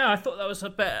 Yeah, I thought that was a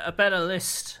better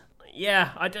list.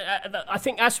 Yeah, I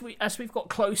think as we've got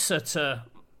closer to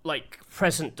like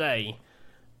present day,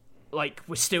 like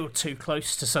we're still too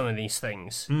close to some of these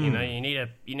things. You know, you need a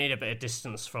bit of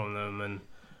distance from them, and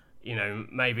you know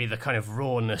maybe the kind of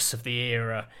rawness of the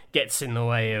era gets in the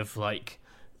way of like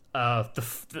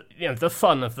the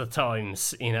fun of the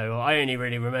times. You know, I only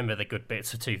really remember the good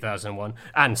bits of 2001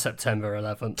 and September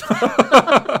 11th.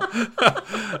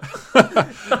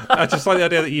 I just like the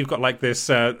idea that you've got like this.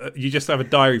 You just have a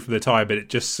diary from the time, and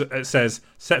it says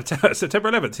September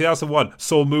 11th, 2001.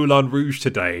 Saw Moulin Rouge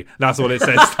today. That's what it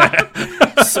says there.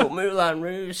 Saw Moulin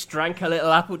Rouge, drank a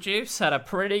little apple juice, had a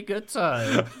pretty good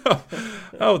time.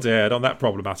 Oh dear. And on that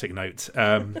problematic note,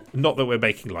 not that we're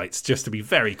making lights, just to be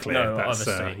very clear. No, that's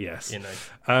obviously. yes. You know.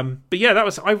 But yeah, that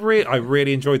was I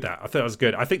really enjoyed that. I thought it was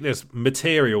good. I think there's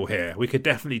material here. We could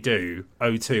definitely do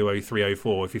 02, 03,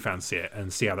 04 if you fancy it,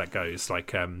 and see how that goes.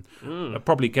 Like I'll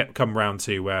probably come round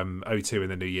to 02 in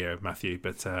the new year, Matthew.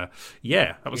 But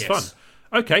yeah, that was fun.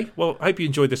 Okay, well, I hope you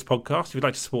enjoyed this podcast. If you'd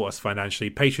like to support us financially,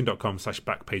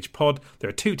 patreon.com/backpagepod. There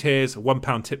are two tiers, a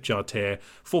 £1 tip jar tier,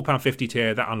 £4.50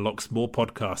 tier. That unlocks more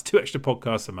podcasts, 2 extra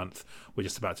podcasts a month. We're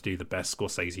just about to do the best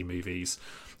Scorsese movies,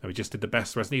 and we just did the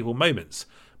best Resident Evil moments.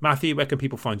 Matthew, where can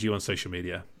people find you on social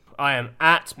media? I am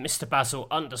at Mr. Basil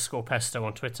 _Pesto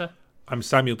on Twitter. I'm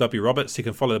Samuel W. Roberts. You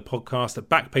can follow the podcast at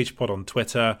Backpage Pod on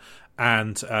Twitter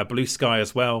and Blue Sky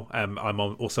as well. I'm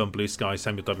also on Blue Sky,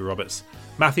 Samuel W. Roberts.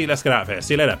 Matthew, let's get out of here.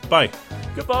 See you later. Bye.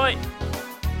 Goodbye.